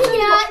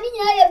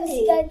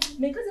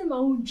because I'm my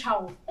own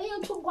child. I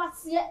am to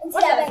what's here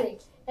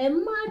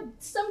and mad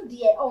some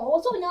dear. Oh,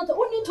 also now to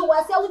only to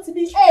what's out to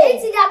be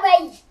that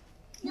way.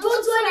 You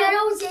don't want your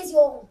own says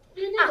you.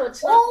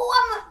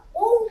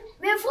 Oh,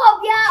 before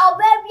yeah, or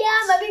baby,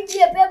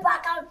 maybe a paper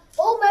account.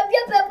 Oh, maybe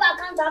a paper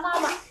account of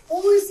Mama.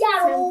 Who is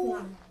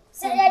here?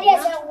 Say that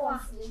yes,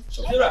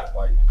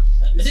 why?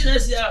 Is it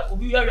this year?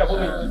 We are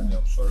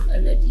sorry.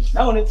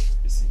 Now on it.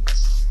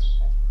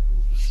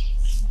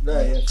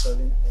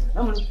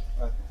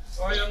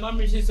 Oh, your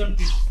mom is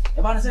something.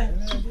 About to say,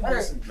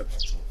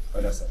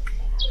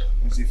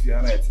 if you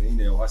are not in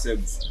there, what's it?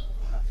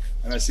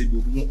 And I said,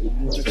 you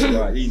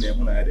are in there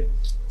when I had it.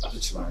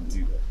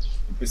 The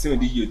person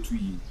the year 2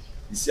 years.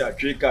 You see, a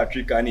trick,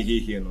 and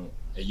he no.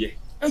 Yeah.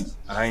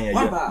 I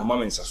am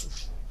Mamma and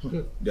Sasu.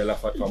 The la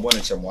fat one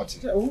and some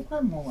water.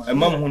 A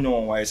mum who know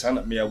why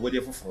son me a woody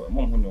for a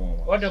mum who know.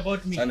 What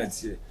about me? And I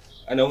see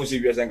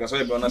you as I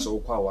saw bonus or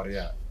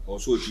warrior, or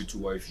so you two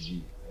wife.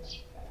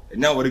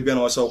 And now we're going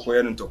also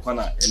quiet into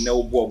corner and no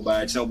walk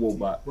by no walk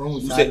back.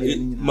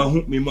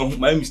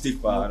 My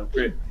mistake, but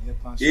pray.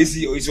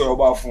 Easy or is your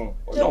bar phone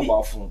or no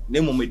bar phone.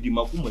 Name of me,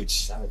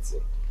 much.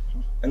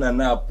 And I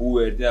now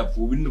poor there,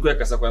 poor, we look like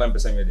a saqualam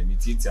beside me, and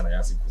it's and I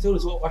ask you.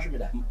 So, watch me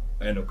that.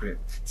 I know, great.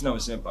 It's now a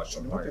same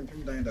passion. I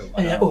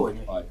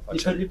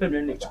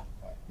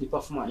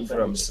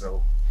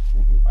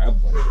have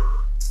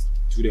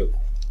today.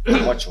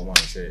 Watch one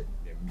say,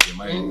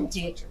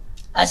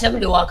 I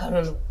said, the walk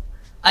on.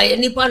 I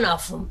nipa na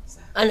from,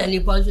 and a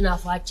nipa na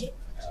fache.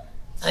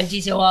 And she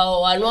said,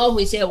 well, I know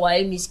we say,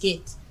 why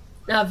miskate.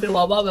 Now, if you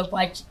were about a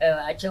patch,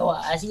 I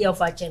see your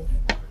fachen.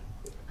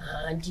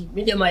 And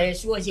me my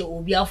issue was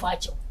will be a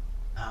facho.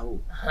 Ah,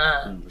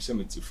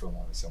 cemetery from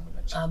someone.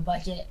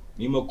 But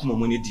me more come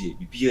money, dear.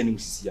 Be any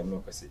Mrs.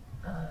 Yamnoka.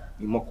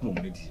 Me more come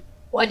money.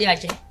 What do you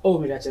say? Oh,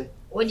 me that.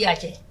 What do you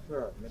say?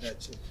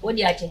 What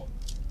do you say?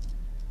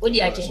 What do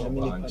you say?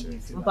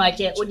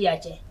 Mpache, what do you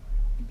say?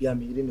 Be a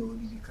meeting or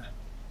Libika.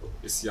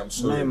 Yes, I'm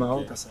sorry, my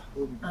own casa.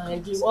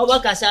 And over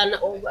Cassan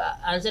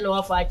and then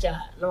no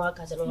facha, no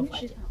casa, no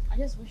facha. I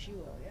just wish you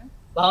were, yeah?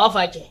 But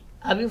fache,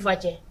 have you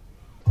fache?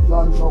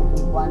 Don't talk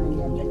one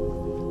again.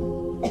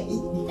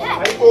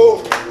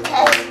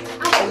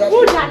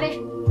 Who done it?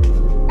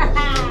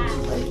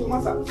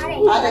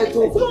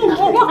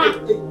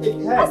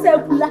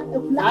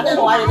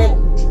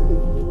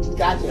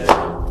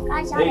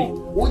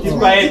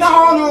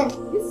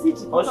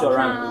 What's your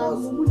rank?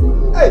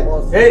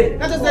 Hey,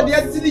 that is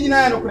the sitting in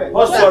an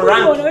what's your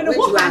rank?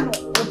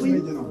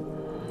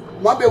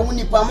 Mobe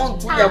uni pamon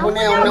tu ya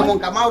bone ona mon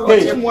kama ro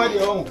che mo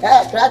de on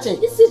krache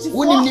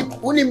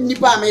uni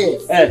nipa me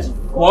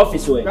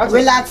office we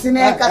relax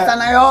ne kasa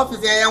na your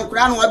office ya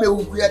nkura no abe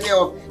wuku ya de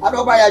o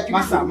adoba ya ju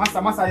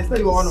masa is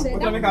stay on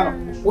what me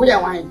kan wo ya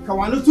wan ka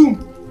wanu tum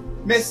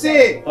me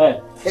say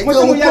mo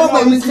mo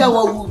ko me say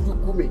wa wuku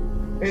kume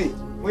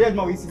mo ya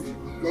ma wisi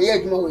ya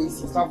ma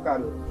wisi staff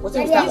card what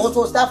is that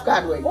also staff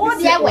card we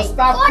oh there way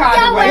staff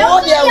card we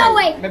oh there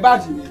way me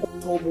badge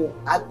Tobo.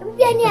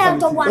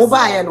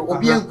 Oba ye no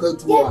obi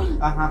enkatu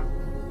a.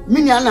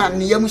 Mini ana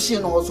ne yam hye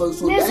no so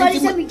so. Mu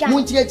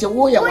ntireche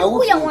wo ye wa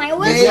wo. Ye also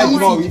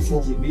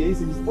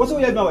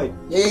ye gba we.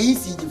 Ye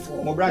ECG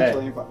for. Mo branch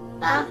wa infa.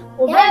 Ah.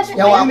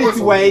 Ya wa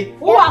ko way.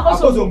 Wo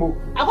akoso mo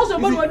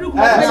no adu ko.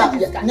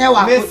 Ne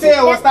wa. Me say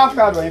o staff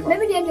card wa infa.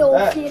 Maybe dey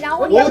o fi na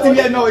wo. Wo ti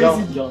ye no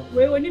ECG.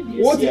 We woni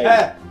bi. Wo ti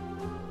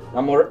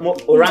na mo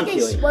rank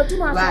yo. What do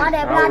ma so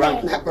ada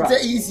brother?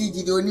 Say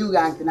ECG the only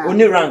rank na.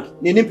 Only rank.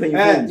 Ni ni pen you.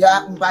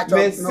 Ya mpacho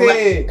no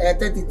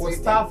 33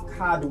 staff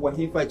card wa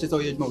infa che so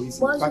ye no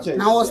ECG.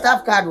 Na o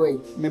staff card we.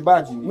 Me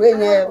badge. We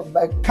ne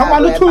come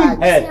on to.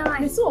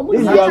 Me so mo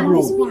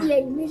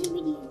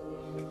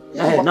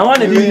na one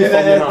be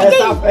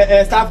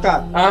staff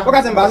card.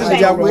 What can be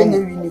the we ne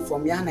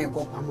uniform ya na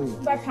ko pamo.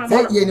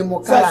 Say ye ni mo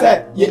kala.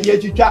 Say ye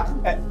twitwa.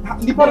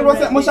 Nipa do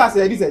say mo sha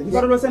say this.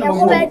 Nipa do say na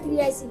mo.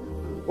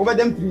 Over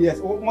them 3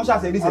 years. Mo sha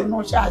say this.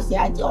 No sha say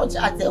aje o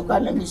sha say ko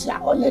na mi sha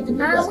only the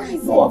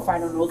no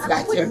final no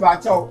fraction.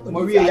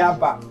 Mo wi ya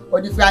ba. O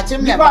di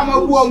fraction me ba ma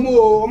bu o mu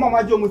o ma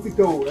ma jo mo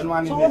sika o enu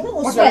ani.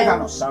 Mo sha ka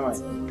no.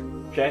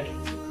 Check.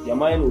 Your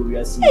mind will be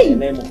a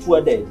name of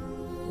poor day.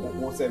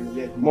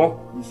 More.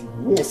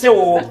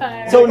 So,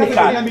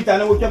 Nika,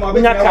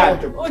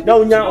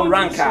 no, now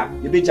ranker,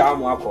 you be jam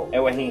wako,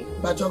 ever him.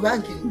 But your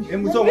ranking, ranking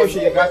is the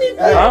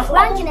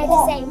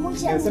same.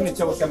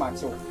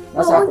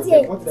 And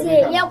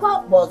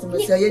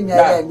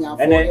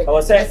I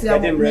was saying, I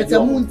didn't read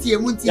your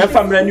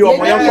family. You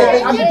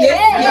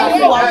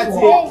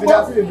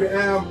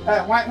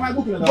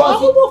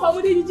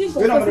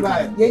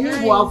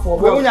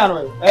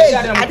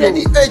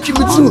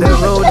the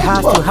road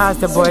has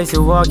the boys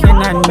who walking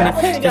and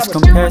just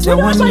compares the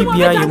one you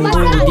be a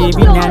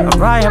baby and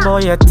right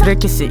boy a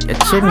tricky see a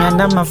chimney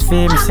and I'm a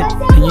famous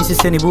and you see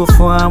any boo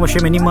for what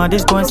you many more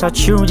these boys are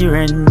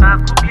children.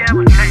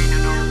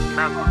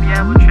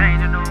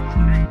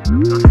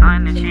 So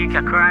sign the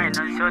Chiga crying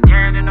on so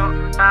dear to know.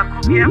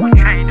 Back be able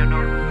train to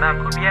know. Back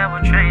be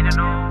able train to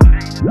know.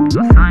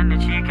 So sign the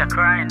Chiga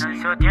crying on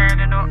so dear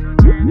to know.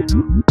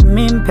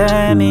 Min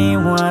pay me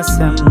was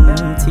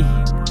empty.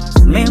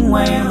 Min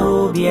way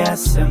will be a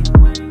sim.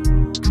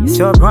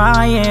 So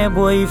Brian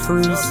boy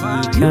free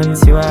see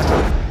can't you?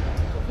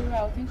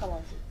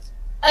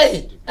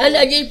 Hey, and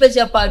I did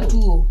pay part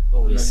 2.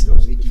 Because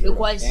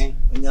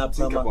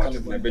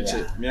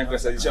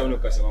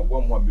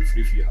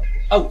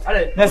oh,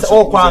 that's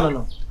all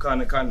quan.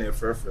 Can't free.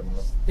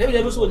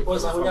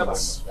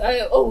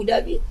 Oh,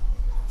 David.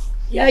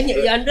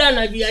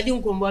 Yandana, you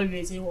didn't come by me.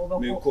 And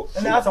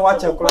that's a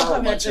watch.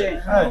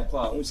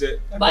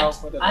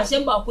 But I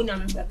sent Bakuna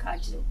member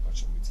catch.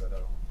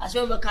 I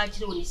saw the catch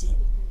when he said,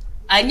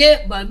 I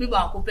never by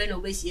people open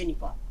obey any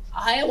part.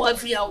 I want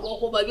free out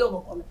walk over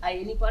your I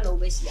any part of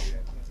Bessia.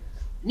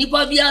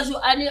 Nipa bia so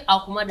ani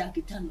akomada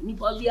kitano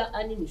nipa bia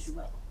ani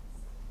misuba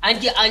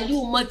anje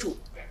anju macho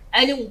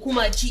ani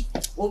ukumachi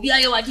obi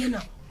aye wade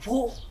na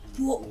po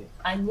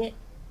anye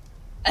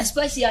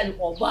especially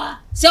oba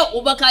se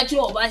oba ka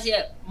kire oba se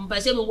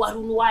mpase me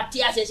waru no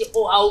wate asese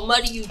oh I will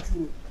marry you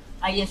too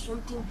aye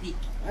something big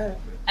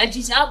and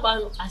this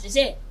abano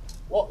asese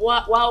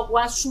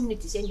wa sumni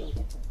tisenyo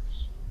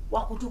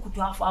wa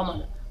kutukutu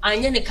afama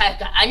anye ne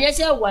kaika anye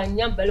se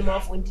wanya mbelema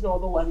afo ntina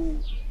oba waru.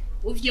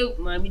 If you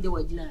mammy the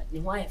wagina,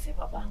 the wife,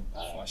 papa.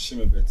 Oh,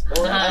 shimmy bit.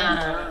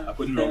 I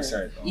put it wrong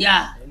side.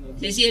 Yeah,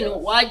 they say no,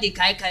 why the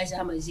Kyekyeku is a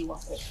maziwa.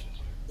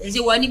 Is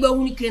it one even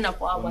who came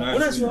up?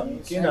 What is your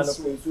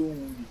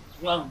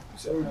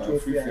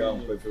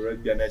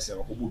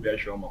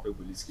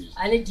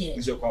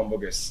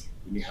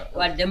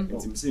what them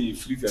say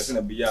free person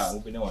a beer and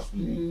open one.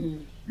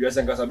 You are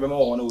saying Casabema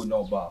one would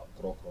know about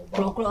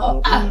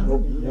Crocro.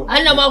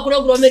 And I'm a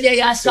crocro, maybe I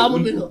ask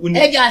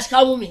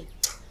me.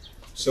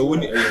 So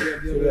when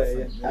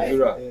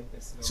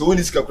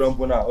is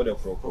Caprampona or the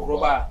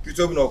Croba? You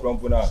told me no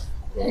Crampona.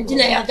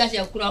 And I got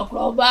your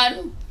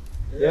Croban.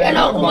 And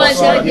I'll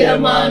myself, dear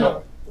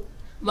man.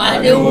 My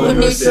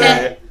new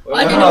say,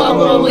 what do you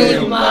want with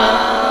you,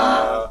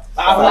 ma?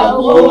 Our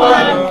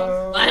woman,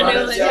 my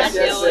name is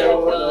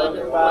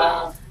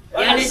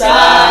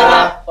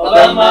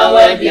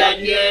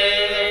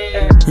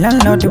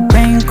Landlord the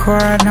bank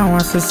card now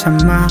was a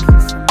summer.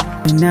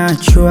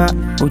 Nachua,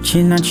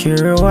 Uchina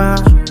Chirawa.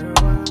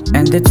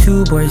 And the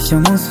two boys,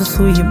 you must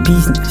so your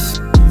business.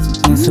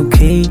 It's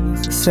okay,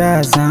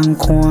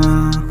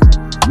 ASANTEWAA.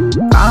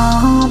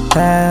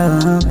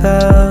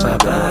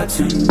 Baba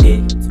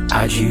Tunde,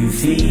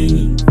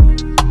 Ajuvini.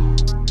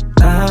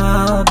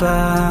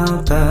 Baba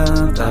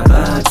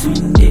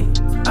Tunde,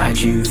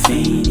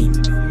 Ajuvini.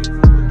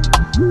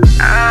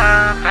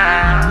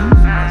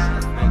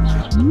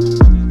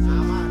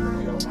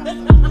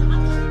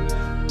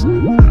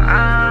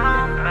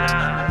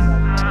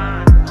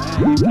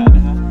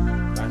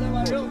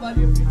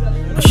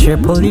 Share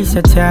police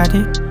attack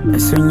it, I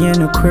soon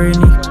no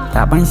curly.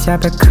 That binds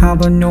up a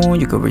cabo, no,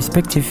 you go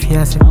respect if he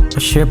has it.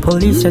 Share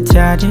police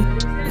attack it,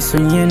 I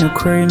soon no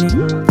curly.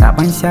 That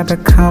binds up a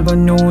cabo,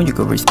 no, you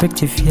go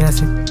respect if he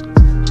has it.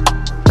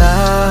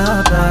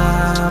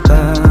 Baba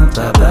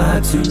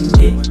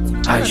Tunde,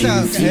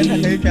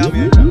 Ajuvini.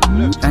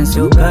 And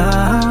so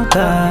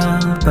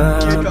Baba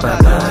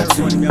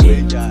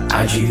Tunde,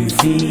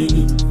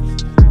 Ajuvini.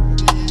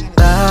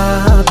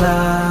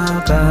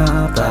 Baba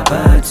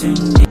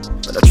Tunde.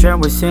 But the train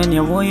was saying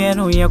your boy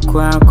and we are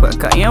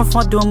quack. I am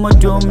for dome,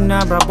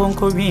 na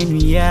brabonco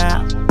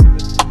ya.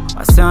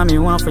 I saw me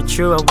one for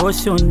true, I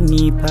was so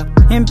nipa.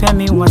 Impel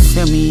me one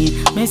semi,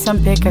 me some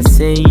peka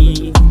say.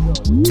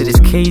 To this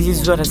case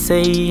is what I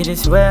say, it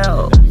is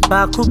well.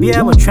 Back could be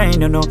able train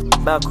to know.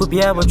 Back could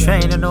be able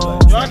train to know.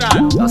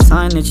 I'll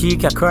sign the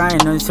Chiga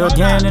crying on so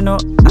dear to know.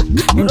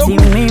 And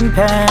team name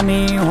pay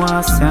me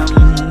one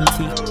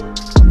empty.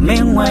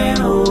 Meanwhile,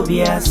 who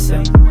be a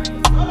sim.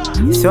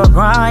 So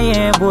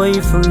Brian boy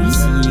free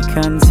see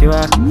can't you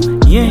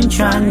yin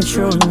chan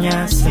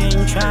chunya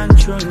sin chan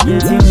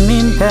chunya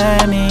min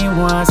pay me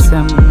was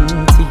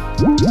empty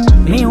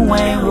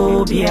meanwhile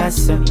who be a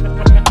sim.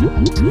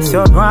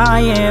 So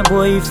Brian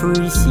boy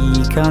free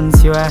see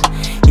can't you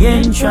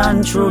yin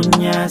chan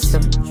chunya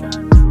sim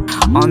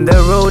On the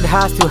road,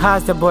 house to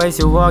house, the boys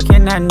are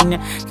walking and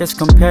just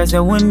compares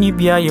the one you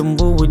be a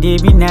yumbo with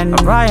David and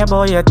a riot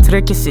boy, a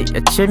tricky see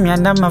a chimney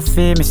and I'm a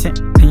famous.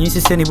 And you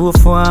see any boo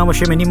for I'm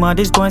sure many more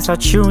these boys are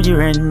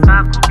children.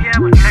 Back up here,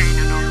 we're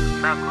training, no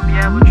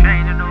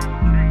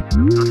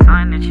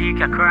sign the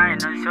Chiga crying,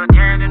 and so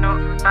turning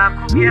up. Back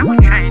up here, we're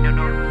training,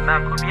 no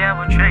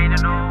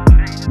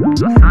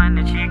sign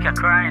the Chiga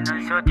crying,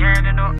 and so turning up.